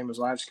strength of my game is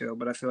live scope,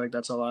 but I feel like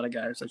that's a lot of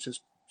guys.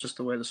 That's just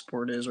the way the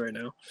sport is right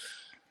now.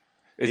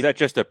 Is that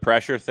just a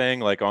pressure thing,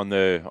 like on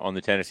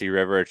the Tennessee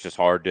River? It's just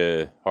hard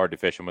to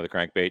fish them with a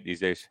crankbait these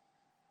days.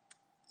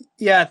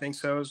 Yeah, I think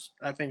so.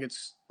 I think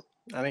it's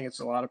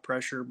a lot of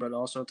pressure, but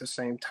also at the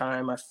same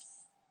time,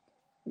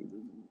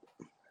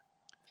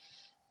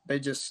 they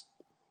just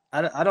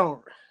I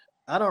don't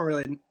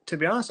really, to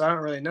be honest, I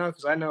don't really know,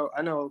 because I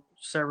know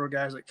several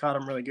guys that caught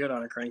them really good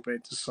on a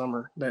crankbait this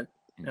summer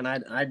and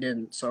I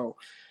didn't. So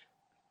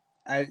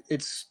I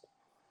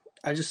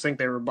just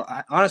think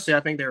honestly, I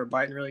think they were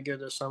biting really good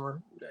this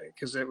summer,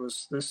 because it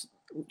was this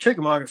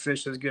Chickamauga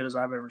fish as good as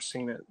I've ever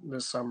seen it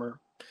this summer.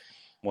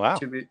 Wow.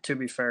 To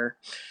be fair,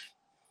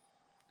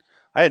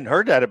 I hadn't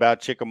heard that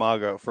about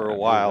Chickamauga for a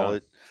while.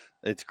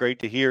 It's great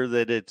to hear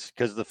that it's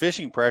because the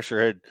fishing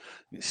pressure had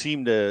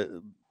seemed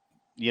to,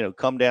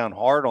 come down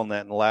hard on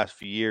that in the last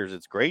few years.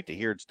 It's great to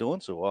hear it's doing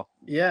so well.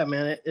 Yeah,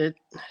 man, it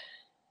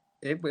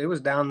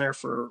was down there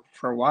for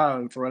a while,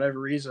 and for whatever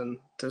reason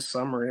this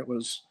summer it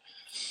was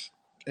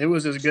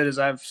as good as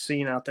I've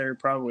seen out there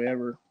probably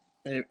ever.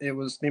 It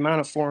was the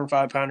amount of 4 and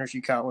 5 pounders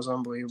you caught was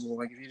unbelievable.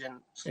 Like if you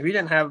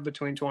didn't have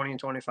between 20 and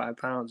 25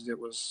 pounds, it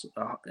was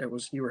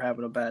you were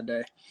having a bad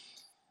day.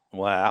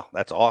 Wow,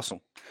 that's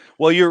awesome.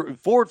 Well, you're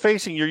forward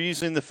facing. You're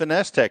using the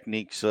finesse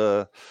techniques.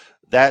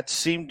 That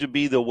seemed to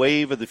be the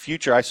wave of the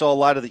future. I saw a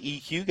lot of the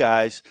EQ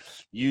guys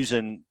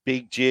using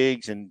big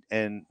jigs and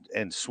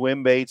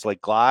swim baits like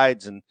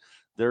glides, and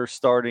they're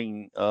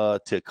starting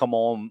to come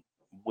on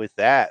with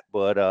that.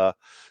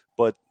 But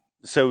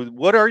so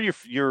what are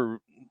your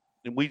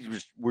we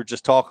were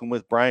just talking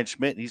with Brian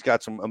Schmidt, and he's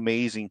got some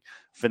amazing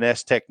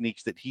finesse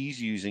techniques that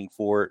he's using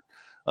for it.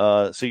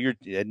 So you're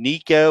a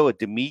Nico, a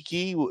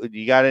Demiki.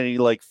 You got any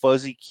like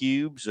fuzzy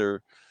cubes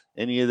or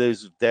any of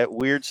that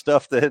weird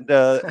stuff that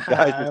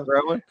guys are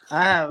throwing?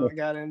 I haven't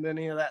got into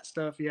any of that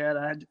stuff yet.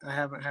 I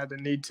haven't had the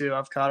need to.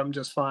 I've caught them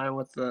just fine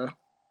with the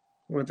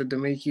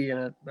Demiki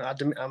and a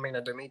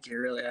Demiki.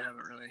 Really, I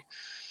haven't really.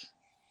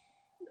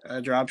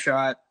 A drop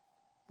shot,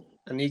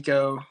 a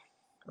Nico,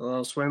 a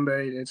little swim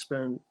bait. It's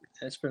been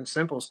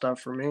simple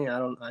stuff for me.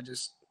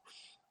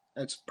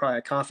 It's probably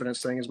a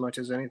confidence thing as much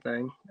as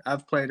anything.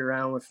 I've played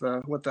around with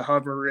the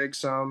hover rig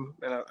some,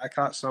 and I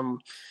caught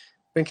some.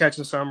 Been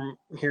catching some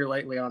here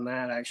lately on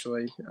that,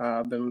 actually.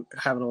 I've been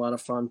having a lot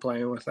of fun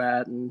playing with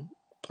that and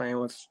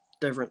playing with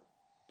different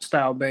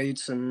style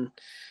baits and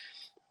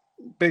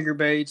bigger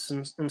baits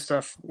and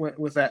stuff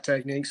with that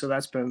technique. So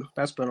that's been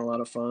a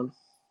lot of fun.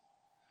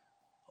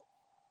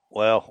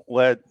 Well,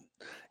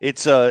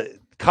 it's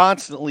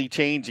constantly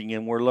changing,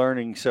 and we're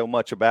learning so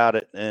much about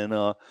it.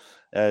 And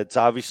it's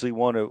obviously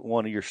one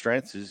of your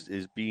strengths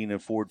is being a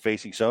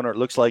forward-facing sonar. It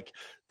looks like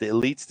the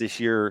elites this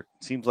year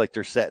seems like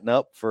they're setting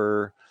up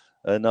for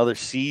another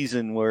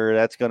season where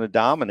that's going to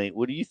dominate.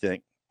 What do you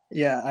think?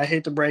 Yeah, I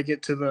hate to break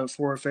it to the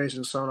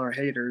forward-facing sonar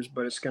haters,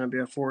 but it's going to be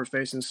a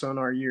forward-facing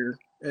sonar year.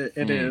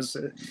 It is.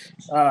 It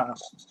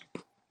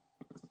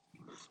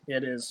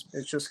is.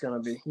 It's just going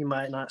to be. You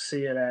might not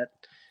see it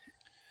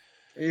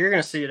you're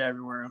going to see it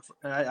everywhere.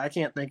 I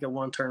can't think of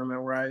one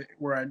tournament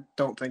where I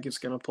don't think it's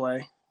going to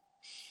play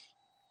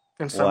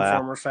in some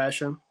form or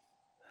fashion.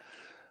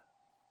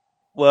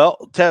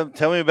 Well, tell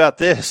me about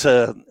this.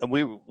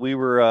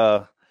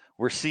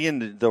 We're seeing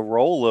the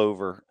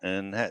rollover,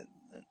 and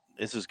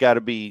this has got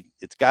to be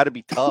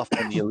tough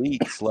on the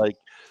elites. Like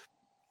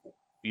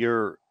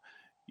you're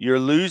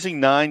losing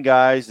 9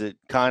 guys that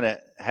kind of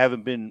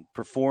haven't been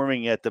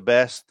performing at the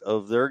best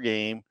of their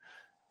game,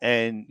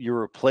 and you're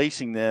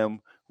replacing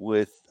them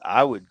with,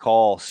 I would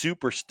call,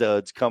 super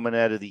studs coming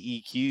out of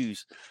the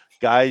EQs,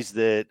 guys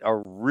that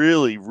are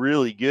really,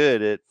 really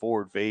good at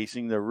forward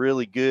facing. They're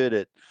really good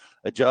at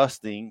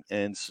adjusting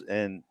and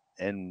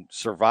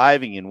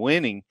surviving and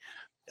winning.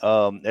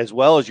 As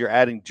well as you're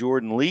adding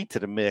Jordan Lee to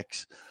the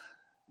mix.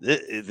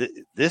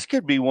 This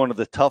could be one of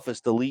the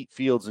toughest elite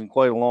fields in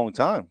quite a long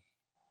time.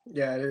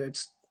 Yeah,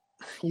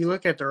 you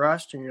look at the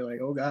roster and you're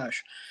like, oh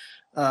gosh.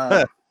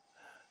 No,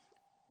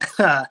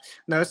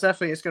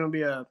 it's going to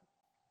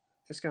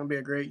be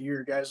a great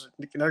year, guys.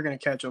 They're going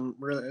to catch them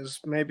really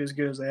maybe as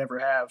good as they ever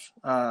have.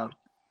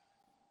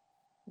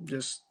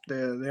 Just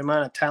the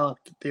amount of talent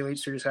that the Elite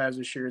Series has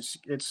this year, it's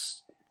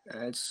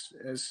as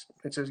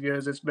good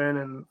as it's been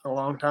in a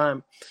long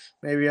time,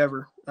 maybe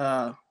ever.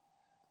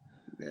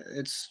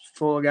 It's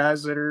full of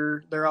guys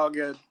they're all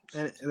good.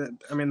 I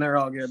mean, they're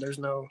all good.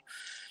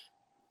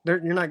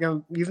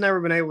 You've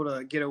never been able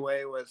to get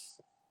away with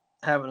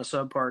having a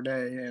subpar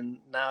day, and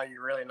now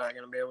you're really not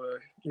going to be able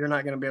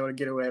to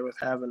get away with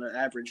having an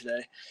average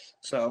day.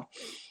 So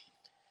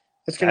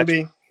it's going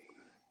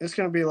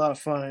to be a lot of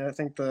fun. And I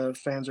think the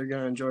fans are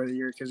going to enjoy the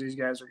year because these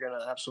guys are going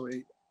to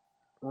absolutely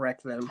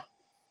wreck them.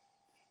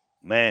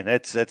 Man,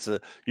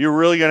 you're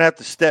really going to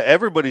have to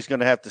everybody's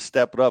going to have to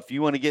step it up. If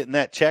you want to get in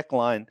that check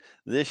line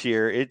this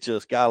year, it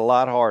just got a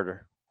lot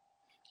harder.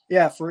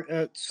 Yeah.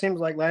 It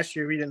seems like last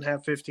year we didn't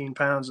have 15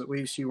 pounds. At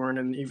least you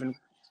weren't even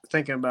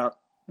thinking about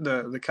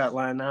the cut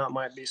line. Now it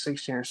might be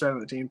 16 or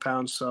 17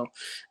 pounds. So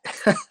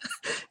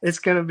it's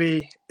going to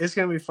be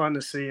fun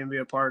to see and be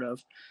a part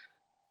of.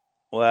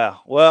 Wow.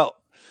 Well,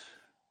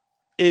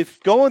 if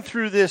going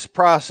through this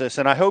process,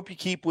 and I hope you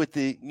keep with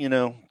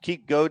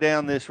go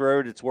down this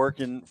road, it's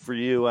working for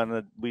you,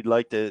 and we'd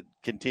like to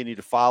continue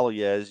to follow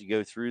you as you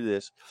go through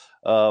this.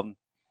 Advice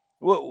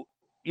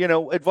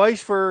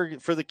for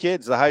the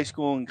kids, the high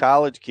school and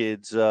college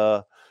kids,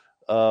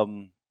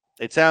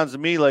 it sounds to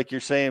me like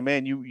you're saying,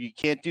 man, you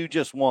can't do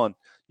just one.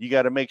 You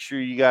got to make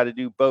sure you got to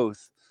do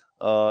both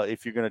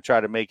if you're going to try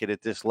to make it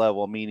at this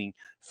level, meaning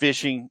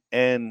fishing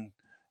and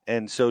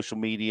social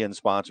media and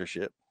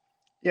sponsorship.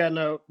 Yeah,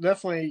 no,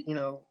 definitely.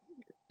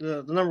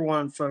 The number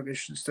one focus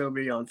should still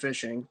be on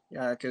fishing,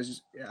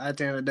 because at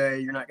the end of the day,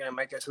 you're not going to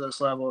make it to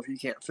this level if you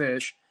can't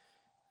fish.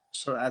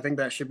 So I think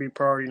that should be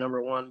priority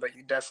number one. But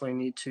you definitely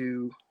need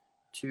to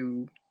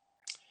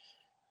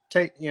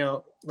take,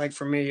 like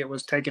for me, it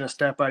was taking a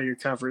step out of your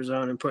comfort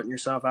zone and putting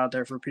yourself out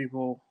there for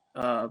people.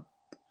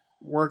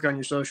 Work on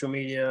your social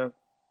media,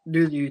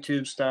 do the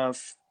YouTube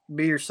stuff,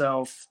 be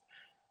yourself,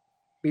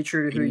 be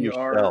true to who you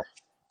are.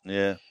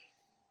 Yeah.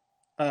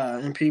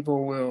 And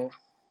people will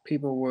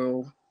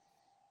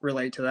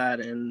relate to that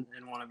and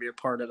want to be a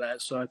part of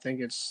that. So I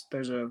think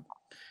there's a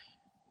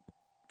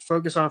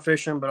focus on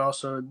fishing, but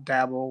also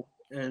dabble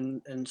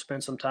and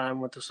spend some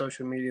time with the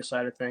social media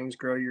side of things,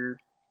 grow your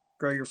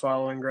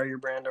following, grow your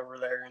brand over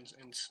there,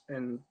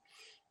 and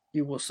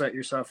you will set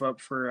yourself up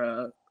for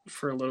a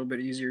little bit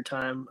easier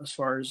time as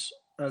far as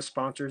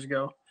sponsors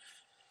go.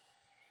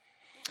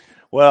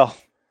 Well,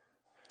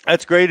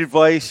 that's great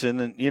advice.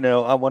 And,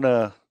 I want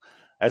to,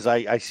 as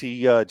I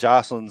see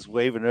Jocelyn's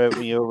waving at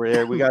me over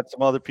there, we got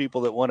some other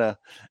people that want to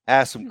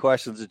ask some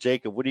questions to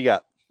Jacob. What do you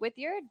got? With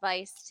your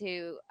advice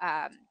to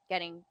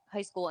getting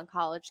high school and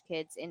college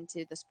kids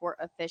into the sport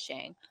of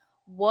fishing,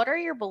 what are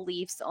your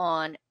beliefs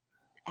on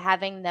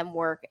having them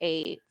work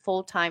a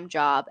full-time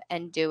job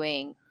and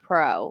doing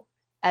pro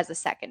as a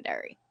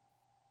secondary?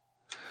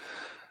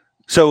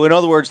 So in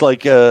other words,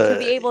 like to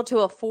be able to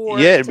afford,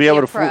 to be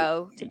able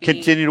to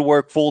continue to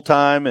work full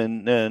time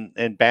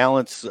and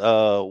balance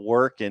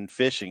work and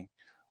fishing.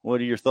 What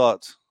are your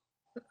thoughts?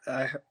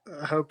 I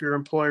hope your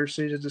employer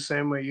sees it the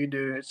same way you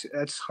do.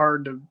 It's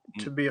hard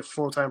to be a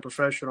full-time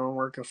professional and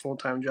work a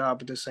full-time job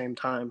at the same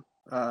time.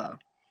 When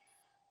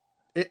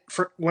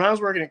I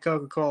was working at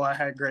Coca-Cola, I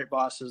had great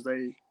bosses.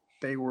 They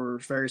were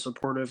very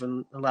supportive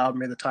and allowed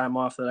me the time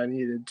off that I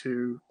needed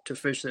to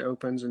fish the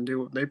opens and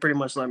do. They pretty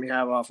much let me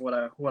have off what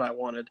I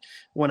wanted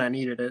when I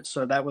needed it.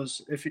 So that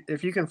was,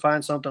 if you can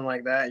find something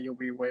like that, you'll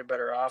be way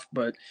better off.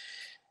 But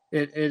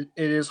it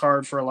is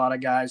hard for a lot of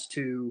guys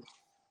to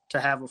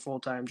have a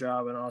full-time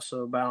job and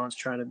also balance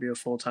trying to be a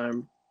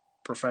full-time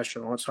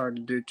professional. It's hard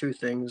to do two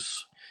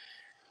things.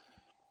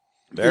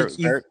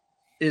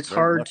 It's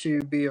hard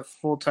to be a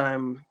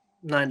full-time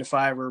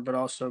 9-to-5er, but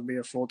also be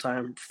a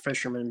full-time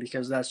fisherman,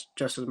 because that's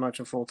just as much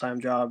a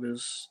full-time job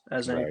as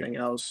anything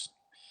else.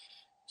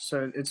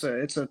 So it's a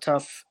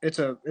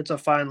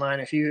fine line.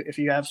 If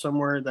you have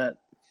somewhere that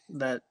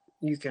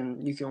you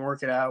can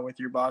work it out with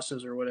your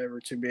bosses or whatever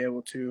to be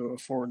able to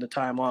afford the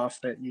time off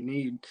that you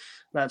need,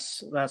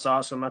 that's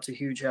awesome. That's a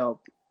huge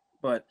help.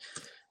 But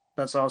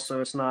that's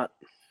also it's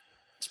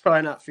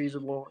probably not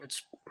feasible.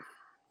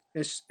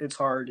 It's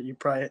hard. You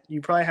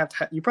probably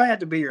have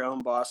to be your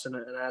own boss in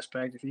an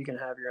aspect. If you can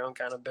have your own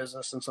kind of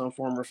business in some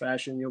form or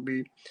fashion, you'll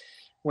be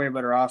way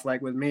better off.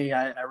 Like with me,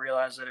 I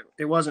realized that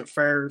it wasn't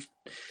fair.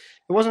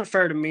 It wasn't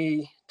fair to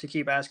me to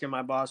keep asking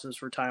my bosses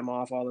for time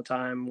off all the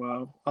time.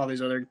 Well, all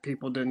these other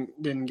people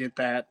didn't get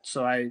that.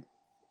 So I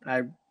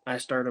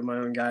started my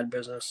own guide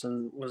business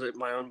and was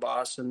my own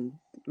boss and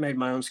made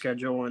my own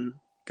schedule and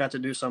got to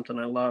do something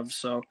I love.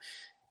 So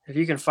if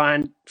you can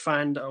find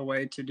a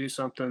way to do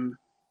something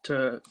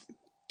to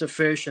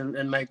fish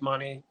and make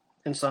money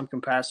in some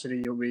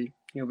capacity,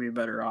 you'll be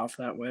better off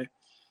that way.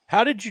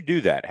 How did you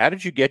do that? How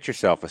did you get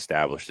yourself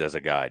established as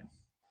a guide?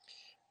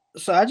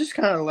 So I just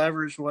kind of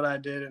leveraged what I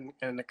did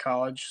in the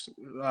college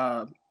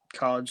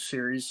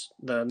series,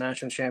 the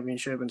national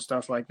championship and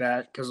stuff like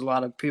that, because a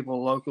lot of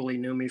people locally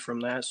knew me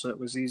from that, so it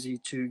was easy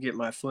to get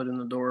my foot in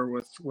the door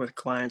with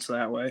clients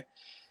that way.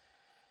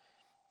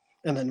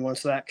 And then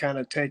once that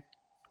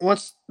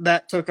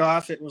took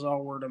off, it was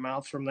all word of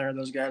mouth from there.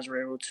 Those guys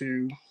were able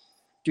to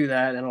do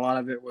that, and a lot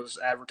of it was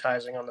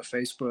advertising on the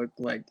Facebook.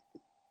 Like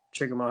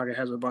Chickamauga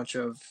has a bunch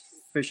of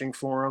fishing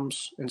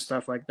forums and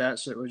stuff like that,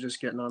 so it was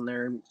just getting on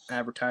there and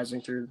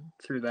advertising through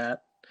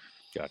that.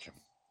 Gotcha.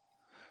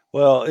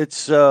 Well,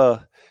 it's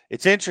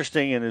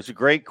interesting, and it's a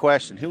great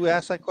question. Who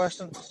asked that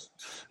question?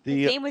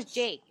 His name was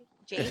Jake.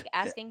 Jake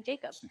asking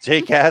Jacob.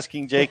 Jake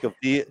asking Jacob.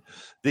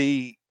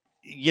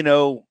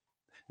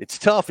 It's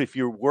tough if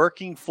you're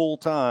working full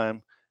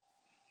time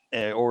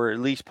or at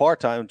least part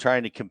time,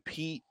 trying to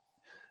compete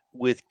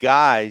with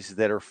guys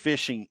that are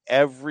fishing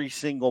every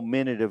single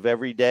minute of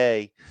every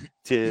day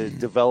to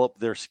develop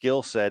their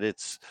skill set.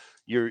 It's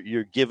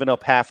you're giving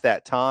up half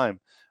that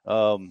time.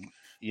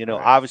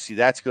 Obviously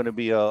that's going to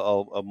be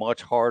a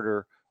much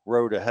harder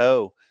row to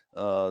hoe,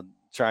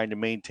 trying to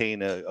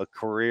maintain a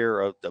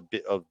career, a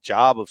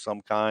job of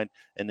some kind,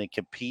 and then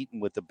competing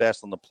with the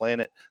best on the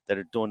planet that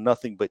are doing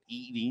nothing but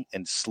eating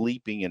and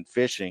sleeping and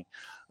fishing.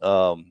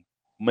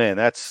 Man,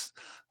 that's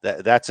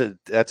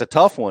a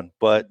tough one,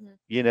 but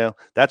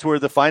that's where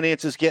the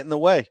finances get in the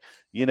way.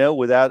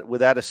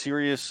 Without a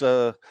serious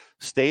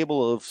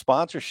stable of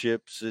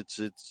sponsorships,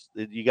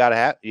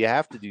 you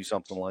have to do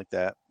something like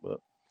that.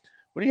 But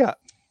what do you got?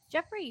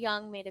 Jeffrey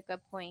Young made a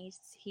good point.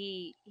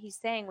 He's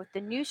saying with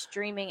the new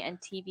streaming and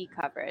TV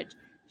coverage,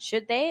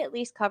 should they at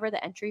least cover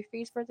the entry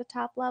fees for the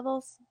top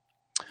levels?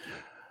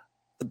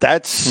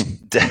 That's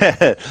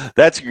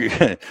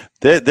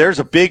there's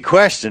a big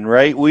question,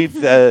 right?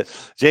 We've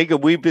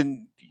Jacob, we've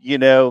been,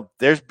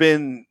 there's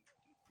been,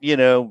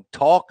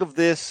 talk of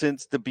this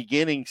since the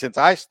beginning, since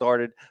I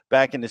started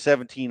back in the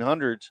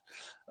 1700s,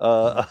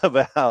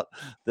 about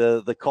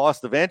the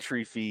cost of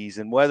entry fees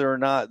and whether or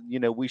not,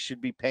 we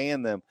should be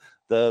paying them.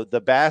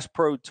 The Bass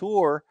Pro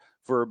Tour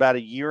for about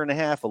a year and a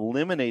half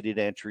eliminated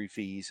entry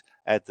fees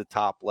at the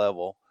top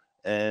level.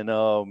 And,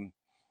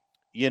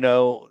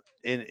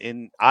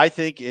 I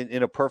think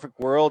in a perfect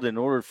world, in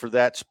order for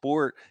that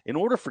sport, in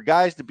order for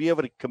guys to be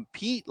able to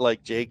compete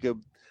like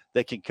Jacob,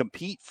 that can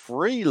compete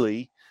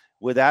freely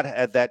without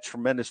that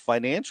tremendous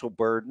financial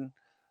burden,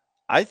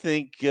 I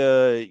think,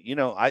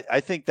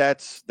 I think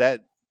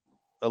that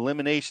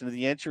elimination of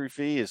the entry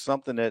fee is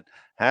something that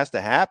has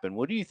to happen.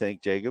 What do you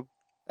think, Jacob?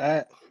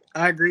 I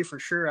agree for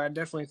sure. I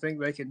definitely think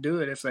they could do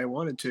it if they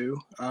wanted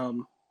to.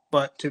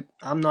 But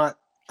I'm not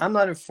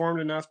informed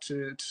enough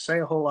to say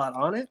a whole lot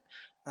on it.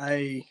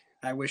 I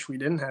wish we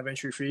didn't have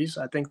entry fees.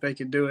 I think they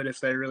could do it if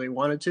they really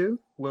wanted to.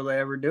 Will they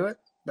ever do it?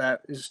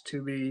 That is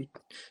to be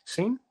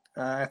seen.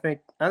 I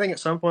think at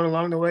some point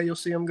along the way you'll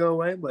see them go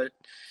away, but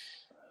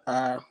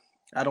I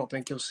don't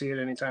think you'll see it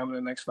anytime in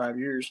the next 5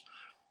 years.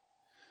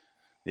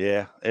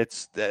 Yeah,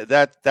 it's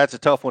that's a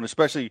tough one,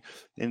 especially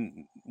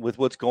with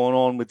what's going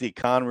on with the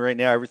economy right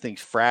now. Everything's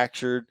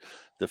fractured.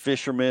 The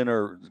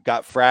fishermen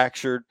got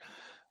fractured.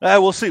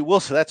 We'll see.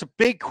 That's a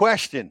big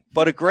question,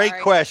 but a great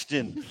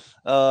question.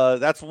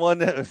 That's one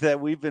that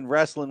we've been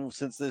wrestling with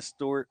since this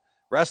sport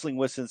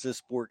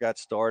got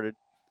started.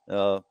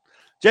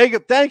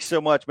 Jacob, thanks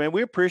so much, man.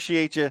 We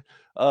appreciate you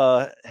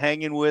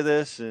hanging with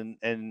us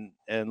and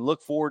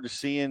look forward to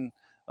seeing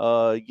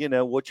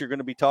what you're going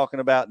to be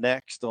talking about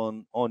next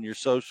on your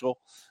social.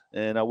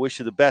 And I wish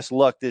you the best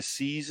luck this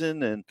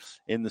season and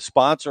in the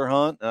sponsor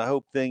hunt. I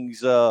hope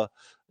things go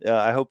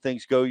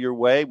your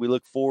way. We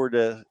look forward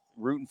to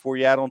rooting for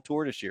you out on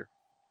tour this year.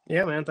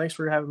 Yeah, man. Thanks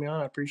for having me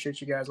on. I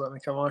appreciate you guys letting me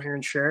come on here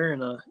and share.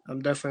 And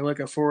I'm definitely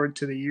looking forward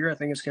to the year. I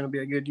think it's going to be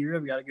a good year.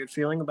 I've got a good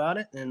feeling about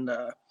it. And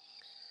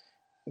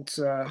it's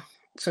a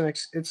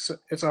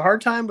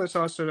hard time, but it's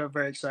also a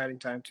very exciting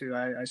time too.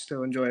 I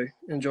still enjoy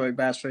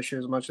bass fishing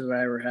as much as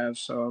I ever have.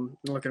 So I'm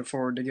looking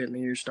forward to getting the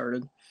year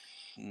started.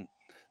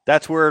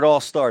 That's where it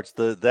all starts.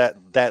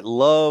 That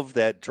love,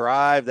 that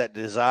drive, that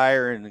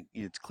desire, and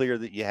it's clear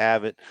that you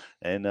have it.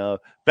 And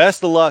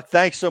best of luck.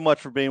 Thanks so much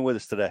for being with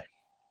us today.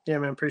 Yeah,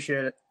 man.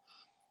 Appreciate it.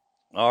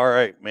 All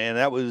right, man.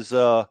 That was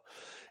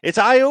it's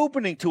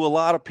eye-opening to a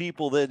lot of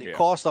people that it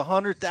costs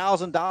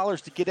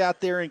 $100,000 to get out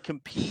there and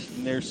compete,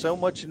 and there's so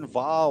much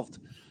involved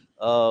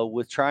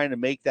with trying to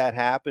make that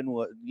happen.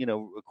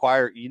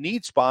 You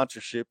need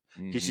sponsorship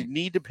because you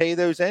need to pay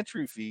those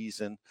entry fees,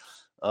 and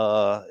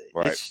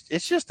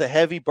it's just a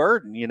heavy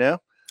burden,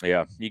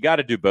 Yeah, you got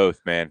to do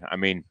both, man. I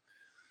mean,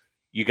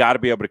 you got to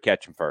be able to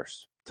catch them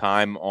first.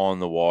 Time on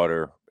the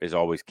water is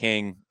always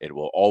king. It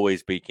will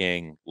always be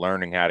king.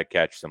 Learning how to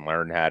catch them,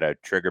 learning how to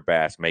trigger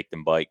bass, make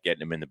them bite, getting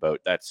them in the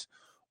boat. That's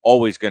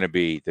always going to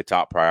be the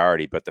top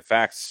priority. But the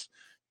facts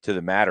to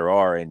the matter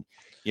are, and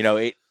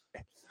I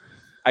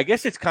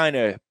guess it's kind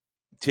of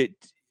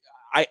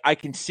I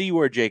can see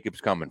where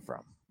Jacob's coming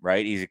from,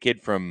 right? He's a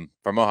kid from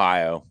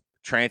Ohio,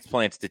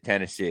 transplants to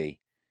Tennessee,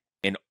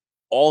 and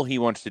all he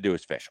wants to do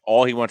is fish.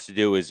 All he wants to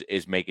do is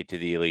make it to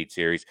the Elite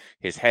Series.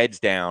 His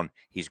head's down.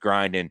 He's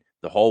grinding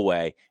the whole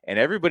way. And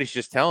everybody's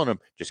just telling him,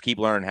 just keep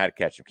learning how to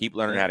catch him. Keep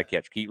learning how to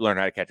catch. Keep learning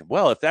how to catch him.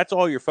 Well, if that's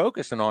all you're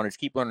focusing on is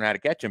keep learning how to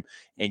catch him,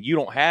 and you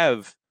don't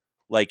have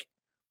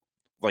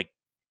when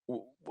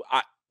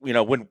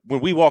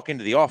we walk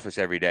into the office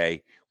every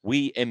day,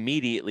 we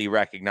immediately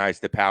recognize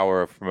the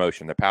power of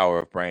promotion, the power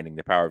of branding,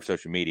 the power of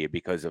social media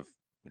because of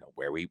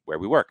where we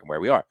work and where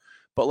we are.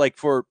 But like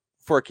for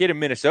a kid in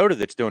Minnesota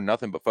that's doing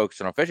nothing but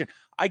focusing on fishing,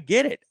 I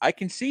get it. I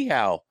can see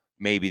how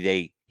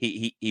maybe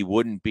he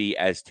wouldn't be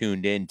as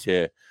tuned in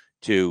to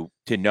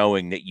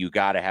knowing that you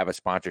got to have a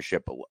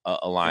sponsorship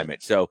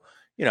alignment. So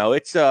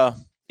it's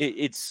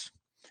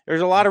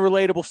there's a lot of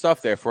relatable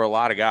stuff there for a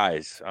lot of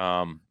guys.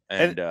 And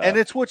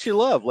it's what you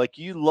love. Like,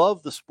 you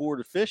love the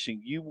sport of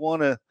fishing. You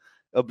want to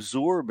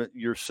absorb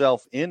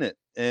yourself in it,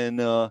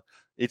 and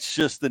it's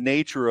just the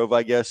nature of,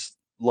 I guess,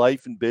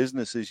 life and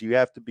business is you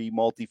have to be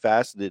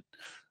multifaceted.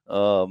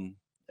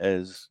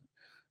 As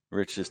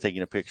Rich is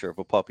taking a picture of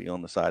a puppy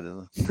on the side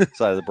of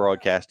the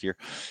broadcast here.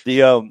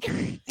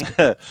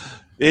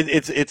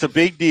 It's a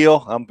big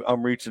deal.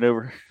 I'm reaching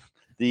over.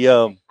 Hi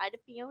to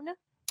Fiona.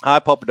 Hi,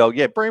 puppy dog.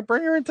 Yeah, bring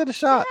her into the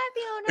shot.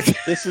 Hi, Fiona.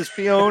 This is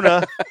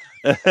Fiona.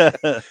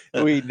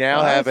 We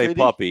now have a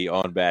puppy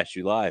on Bass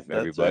U Live,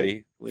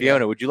 everybody. Right.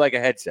 Fiona, would you like a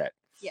headset?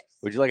 Yes.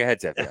 Would you like a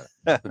headset,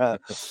 Fiona?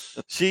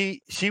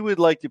 She would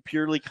like to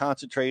purely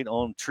concentrate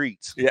on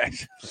treats.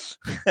 Yes.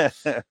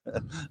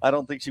 I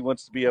don't think she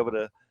wants to be able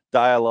to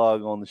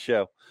dialogue on the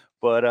show.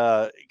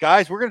 But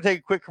guys, we're going to take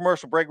a quick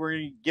commercial break. We're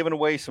going to be giving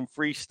away some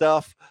free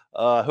stuff.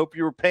 Hope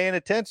you were paying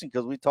attention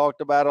because we talked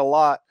about it a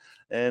lot.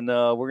 And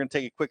we're going to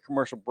take a quick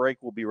commercial break.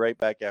 We'll be right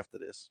back after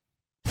this.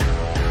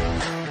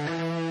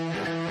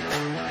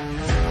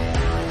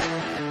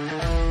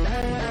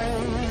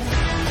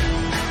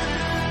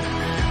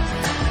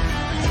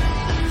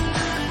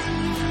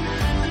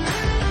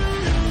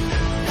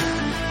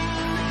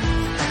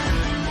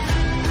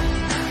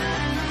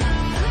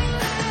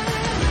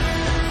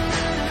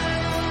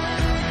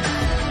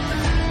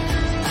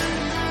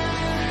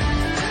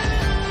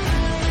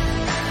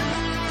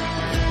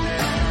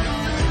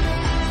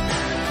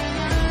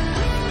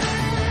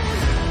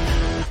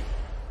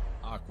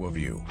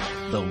 Aquaview,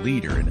 the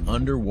leader in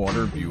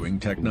underwater viewing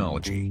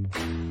technology.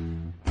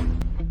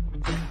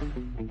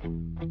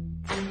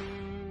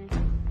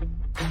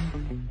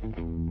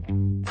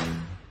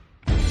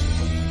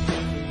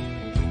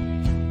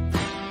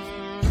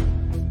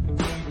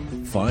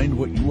 Find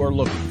what you are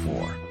looking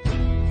for.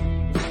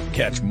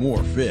 Catch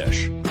more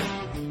fish.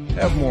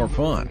 Have more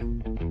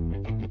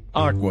fun.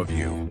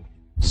 Aquaview.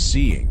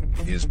 Seeing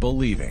is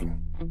believing.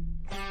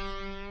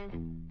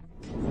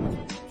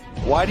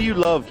 Why do you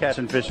love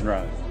catching fishing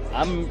rods?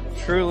 I'm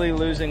truly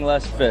losing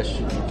less fish.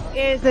 It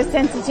is the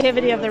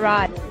sensitivity of the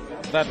rod.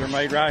 That they're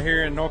made right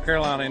here in North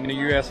Carolina in the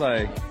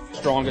USA.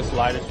 Strongest,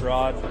 lightest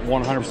rod,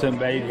 100%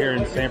 made here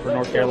in Sanford,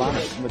 North Carolina.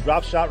 From the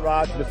drop shot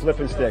rod to the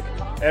flipping stick,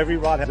 every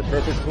rod has a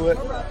purpose to it,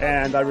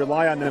 and I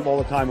rely on them all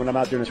the time when I'm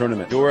out there in a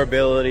tournament.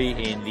 Durability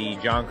in the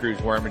John Cruz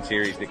Worming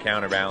series, the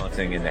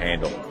counterbalancing in the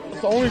handle.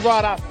 It's the only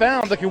rod I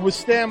found that can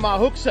withstand my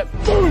hook set.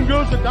 Boom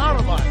goes the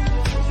dynamite.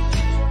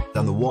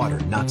 On the water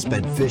not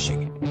spent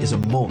fishing is a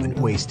moment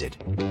wasted.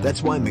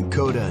 That's why Minn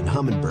Kota and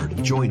Humminbird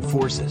have joined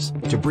forces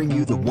to bring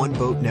you the One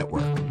Boat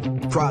Network.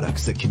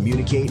 Products that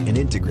communicate and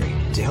integrate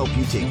to help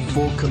you take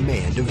full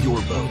command of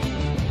your boat.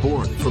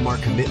 Born from our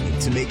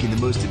commitment to making the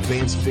most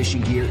advanced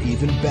fishing gear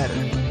even better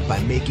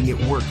by making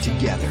it work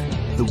together.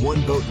 The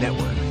One Boat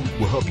Network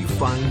will help you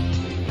find,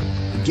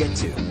 get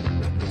to,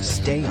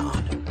 stay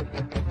on,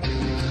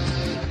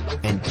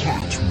 and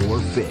catch more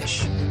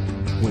fish.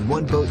 When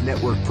One Boat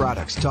Network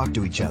products talk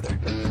to each other,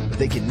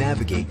 they can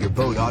navigate your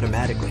boat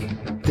automatically.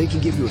 They can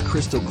give you a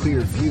crystal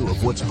clear view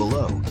of what's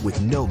below with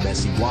no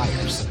messy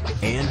wires.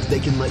 And they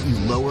can let you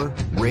lower,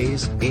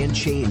 raise, and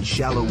change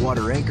shallow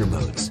water anchor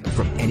modes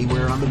from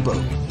anywhere on the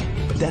boat.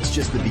 But that's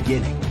just the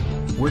beginning.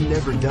 We're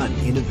never done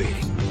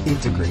innovating,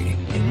 integrating,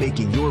 and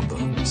making your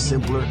boat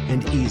simpler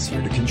and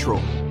easier to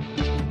control.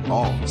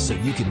 All so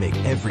you can make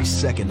every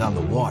second on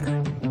the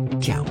water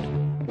count.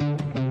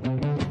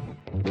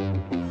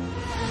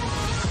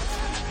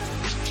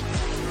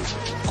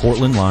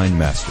 Cortland Line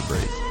Master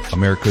Braid,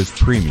 America's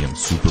premium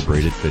super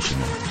braided fishing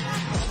line.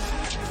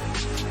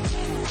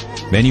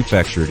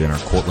 Manufactured in our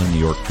Cortland, New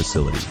York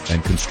facility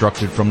and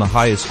constructed from the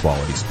highest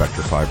quality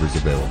Spectra fibers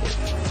available.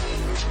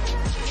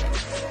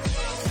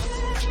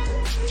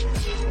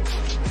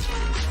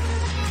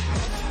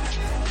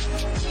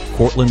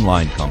 Cortland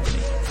Line Company,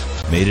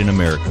 made in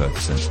America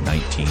since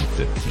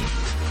 1915.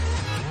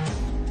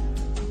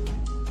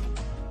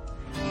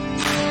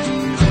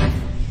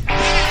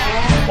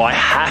 I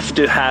have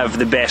to have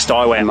the best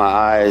eyewear. My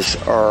eyes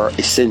are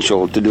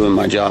essential to doing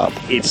my job.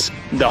 It's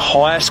the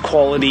highest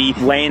quality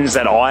lens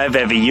that I've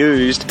ever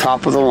used.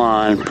 Top of the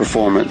line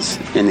performance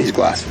in these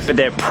glasses. But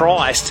they're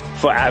priced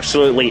for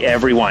absolutely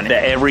everyone. The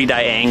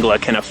everyday angler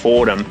can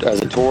afford them. As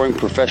a touring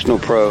professional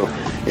pro,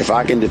 if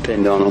I can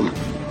depend on them,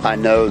 I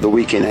know the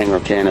weekend angler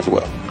can as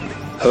well.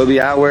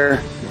 Hobie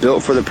eyewear,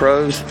 built for the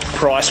pros.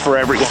 Priced for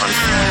everyone.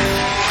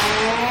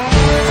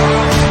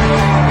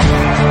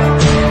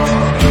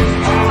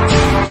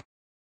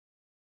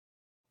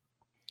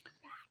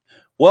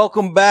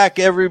 Welcome back,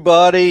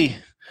 everybody.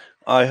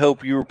 I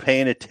hope you were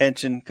paying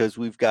attention because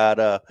we've got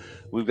a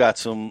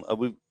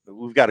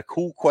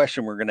cool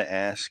question we're going to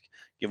ask,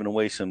 giving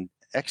away some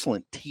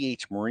excellent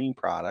TH Marine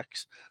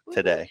products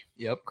today.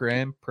 Yep,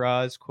 grand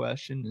prize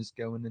question is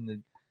going in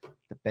the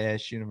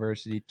Bass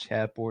University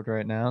chat board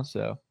right now,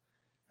 so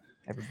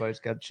everybody's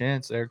got a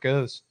chance. There it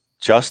goes.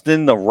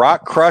 Justin, the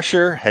Rock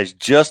Crusher, has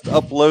just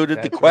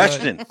uploaded the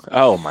question. Right.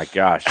 Oh my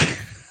gosh,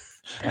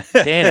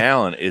 Dan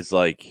Allen is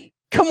like,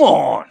 come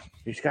on.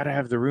 He's got to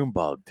have the room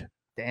bugged.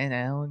 Dan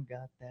Allen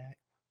got that.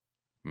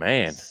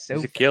 Man, so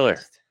he's a killer.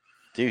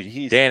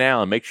 Dude, Dan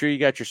Allen, make sure you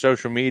got your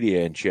social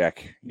media in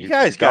check. You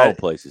guys got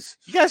places.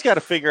 You guys got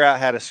to figure out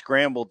how to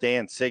scramble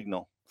Dan's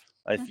signal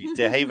if you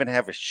to even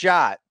have a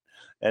shot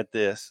at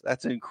this.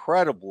 That's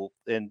incredible.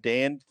 And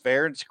Dan,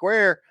 fair and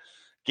square,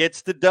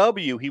 gets the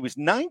W. He was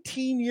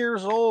 19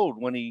 years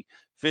old when he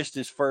fished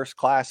his first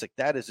classic.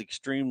 That is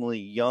extremely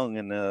young,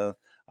 and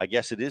I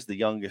guess it is the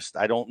youngest.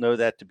 I don't know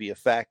that to be a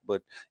fact,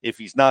 but if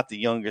he's not the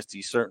youngest,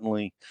 he's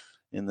certainly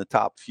in the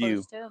top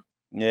few.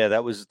 Yeah,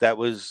 that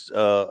was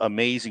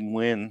amazing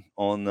win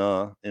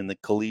on in the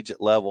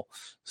collegiate level.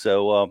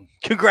 So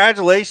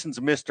congratulations,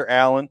 Mr.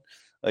 Allen.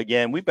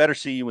 Again, we better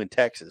see you in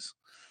Texas.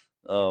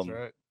 That's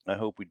right. I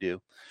hope we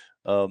do.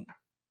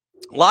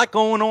 A lot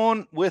going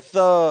on with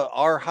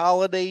our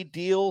holiday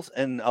deals,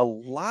 and a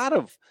lot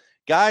of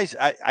guys.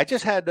 I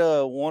just had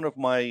one of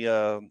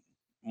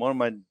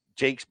my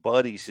Jake's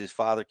buddies. His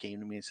father came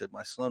to me and said,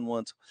 "My son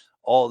wants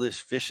all this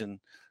fishing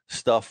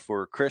stuff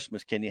for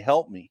Christmas. Can you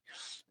help me?"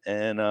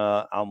 And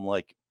I'm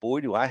like,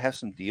 "Boy, do I have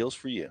some deals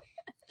for you."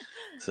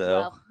 So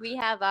well, we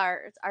have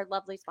our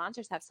lovely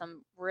sponsors have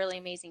some really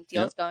amazing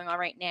deals going on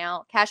right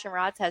now. Cash and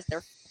Rods has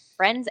their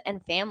friends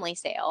and family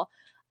sale,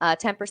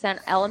 10%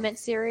 Element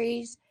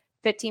series,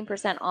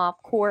 15%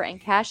 off Core and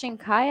Cash and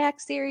Kayak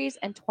series,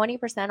 and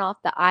 20%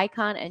 off the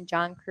Icon and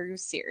John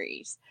Cruise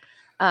series.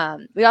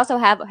 We also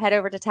head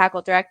over to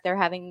Tackle Direct. They're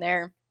having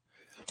their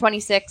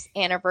 26th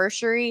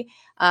anniversary,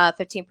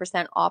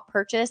 15% off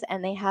purchase,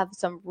 and they have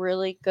some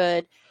really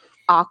good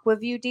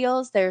AquaView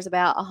deals. There's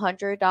about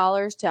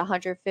 $100 to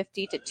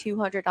 $150 to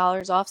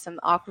 $200 off some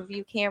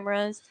AquaView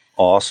cameras.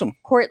 Awesome.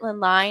 Cortland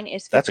Line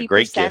is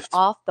 50%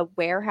 off the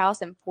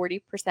warehouse and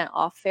 40%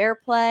 off Fair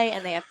Play,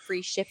 and they have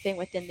free shipping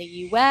within the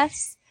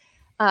U.S.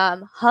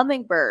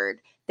 Hummingbird,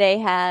 they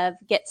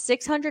get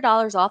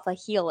 $600 off a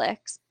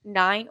Helix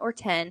 9 or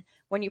 10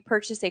 when you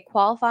purchase a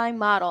qualifying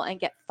model, and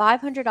get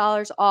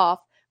 $500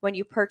 off when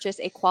you purchase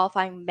a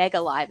qualifying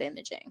Mega Live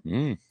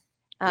imaging.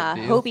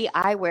 Hobie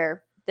Eyewear,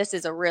 this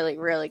is a really,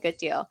 really good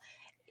deal.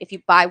 If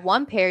you buy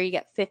one pair, you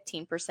get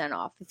 15%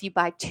 off. If you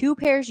buy two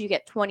pairs, you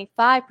get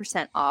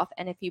 25% off.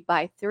 And if you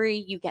buy three,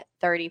 you get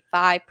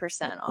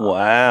 35% off.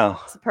 Wow.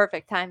 It's the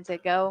perfect time to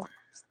go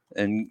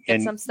and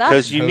some stuff.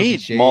 Because you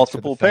need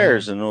multiple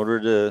pairs in order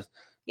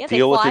to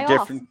deal with the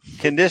different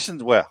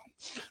conditions. Well,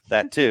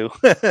 that too.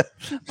 I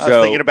was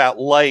thinking about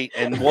light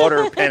and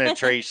water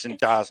penetration,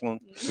 Jocelyn.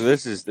 So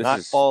this is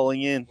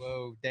falling in.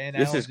 Whoa, Dan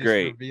this Allen is just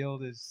great.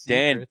 revealed his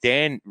Dan,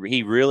 secrets.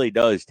 he really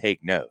does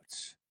take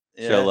notes.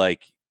 Yeah. So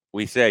like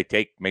we say,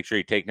 make sure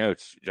you take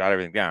notes, jot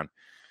everything down.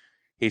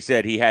 He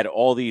said he had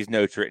all these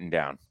notes written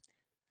down.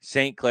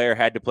 St. Clair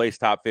had to place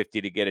top 50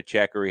 to get a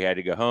check, or he had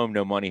to go home.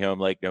 No money home.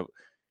 Like no.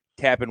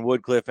 Tappan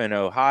Woodcliff in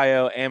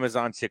Ohio,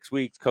 Amazon 6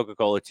 weeks,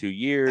 Coca-Cola 2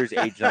 years,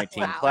 age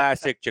 19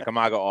 classic,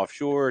 Chickamauga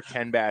offshore,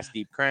 10 bass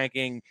deep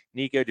cranking,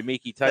 Nico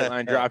Demiki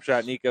tightline drop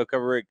shot, Nico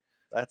cover rig.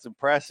 That's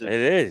impressive.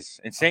 It is.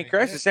 And St.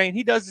 Chris is saying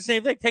he does the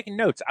same thing, taking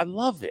notes. I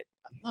love it.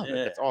 I love it.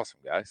 That's awesome,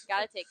 guys.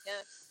 Gotta take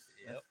notes.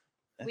 Yep.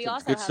 We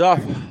also good have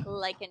stuff. Our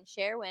like and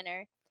share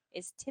winner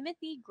is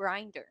Timothy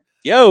Grinder.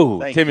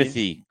 Yo,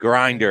 Timothy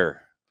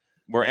Grinder.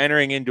 We're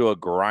entering into a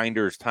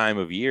grinder's time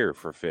of year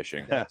for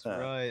fishing. That's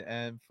right.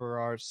 And for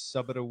our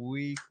sub of the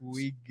week,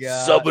 we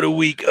got sub of the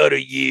week of the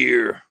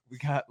year. We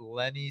got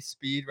Lenny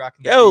Speed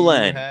rocking the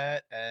Len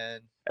hat,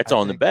 and that's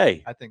on the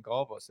bay. I think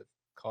all of us have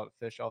caught a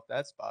fish off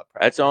that spot.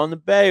 Probably. That's on the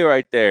bay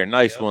right there.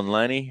 Nice one,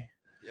 Lenny.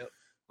 Yep.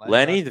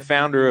 Lenny, the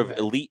founder of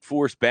Elite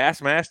Force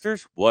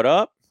Bassmasters. What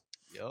up?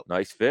 Yep.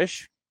 Nice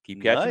fish.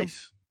 Keep catching them.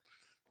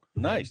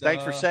 Nice.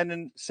 Thanks for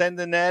sending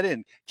that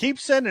in. Keep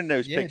sending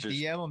those pictures.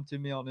 DM them to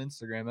me on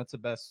Instagram. That's the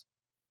best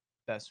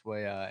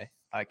way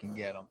I can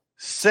get them.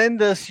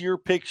 Send us your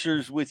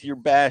pictures with your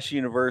Bass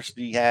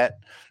University hat,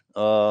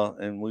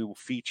 and we will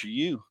feature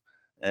you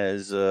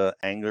as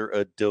Angler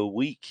of the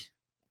Week.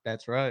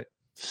 That's right.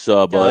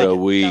 Sub of the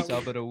week.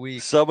 Sub of the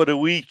week. Sub of the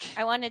week.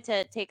 I wanted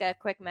to take a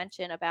quick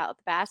mention about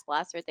the Bass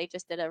Blasters. They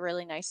just did a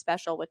really nice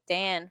special with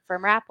Dan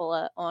from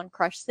Rapala on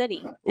Crush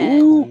City.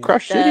 Ooh,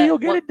 Crush City, you'll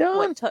get it done.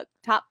 What took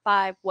top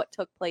 5, what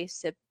took place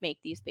to make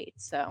these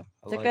baits. So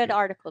it's a good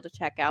article to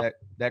check out.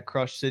 That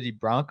Crush City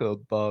Bronco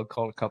bug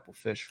caught a couple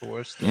fish for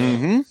us.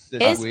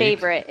 His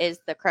favorite is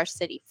the Crush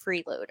City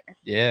Freeloader.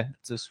 Yeah,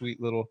 it's a sweet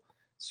little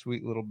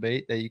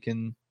bait that you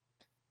can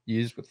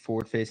use with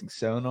forward-facing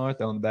sonar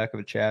on the back of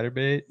a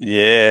chatterbait.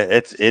 Yeah,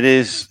 it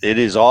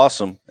is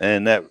awesome,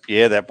 and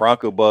that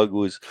Bronco bug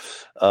was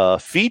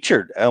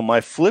featured on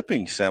my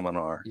flipping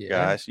seminar,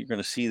 guys. You're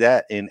going to see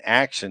that in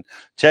action.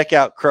 Check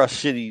out Crush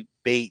City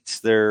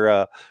Baits.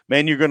 They're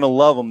you're going to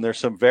love them. There's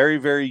some very,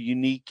 very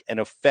unique and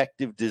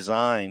effective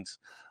designs.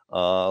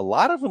 A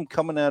lot of them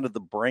coming out of the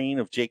brain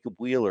of Jacob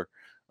Wheeler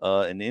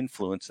and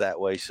influence that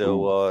way.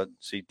 So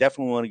you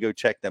definitely want to go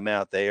check them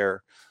out. They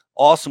are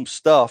awesome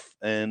stuff.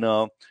 And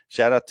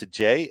shout out to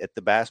Jay at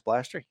the Bass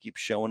Blaster. He keeps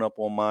showing up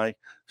on my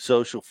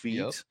social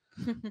feeds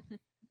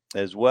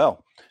as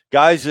well.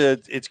 Guys,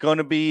 it's going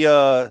to be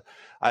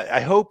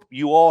I hope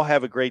you all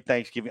have a great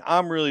Thanksgiving.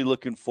 I'm really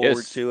looking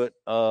forward to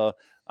it.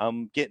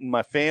 I'm getting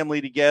my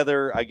family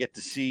together. I get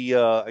to see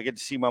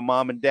my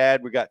mom and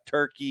dad. We got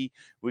turkey,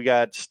 we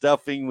got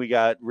stuffing, we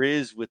got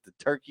Riz with the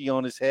turkey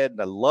on his head,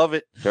 and I love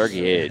it.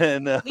 Turkey head.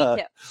 And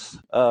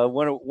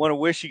want to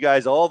wish you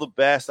guys all the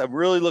best. I'm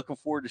really looking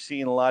forward to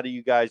seeing a lot of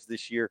you guys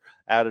this year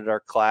out at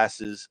our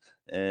classes.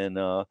 And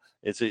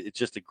it's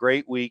just a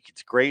great week.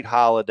 It's a great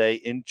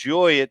holiday.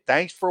 Enjoy it.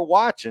 Thanks for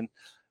watching.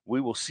 We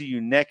will see you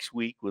next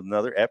week with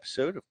another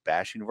episode of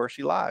Bass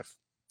University Live.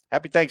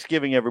 Happy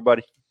Thanksgiving,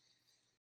 everybody.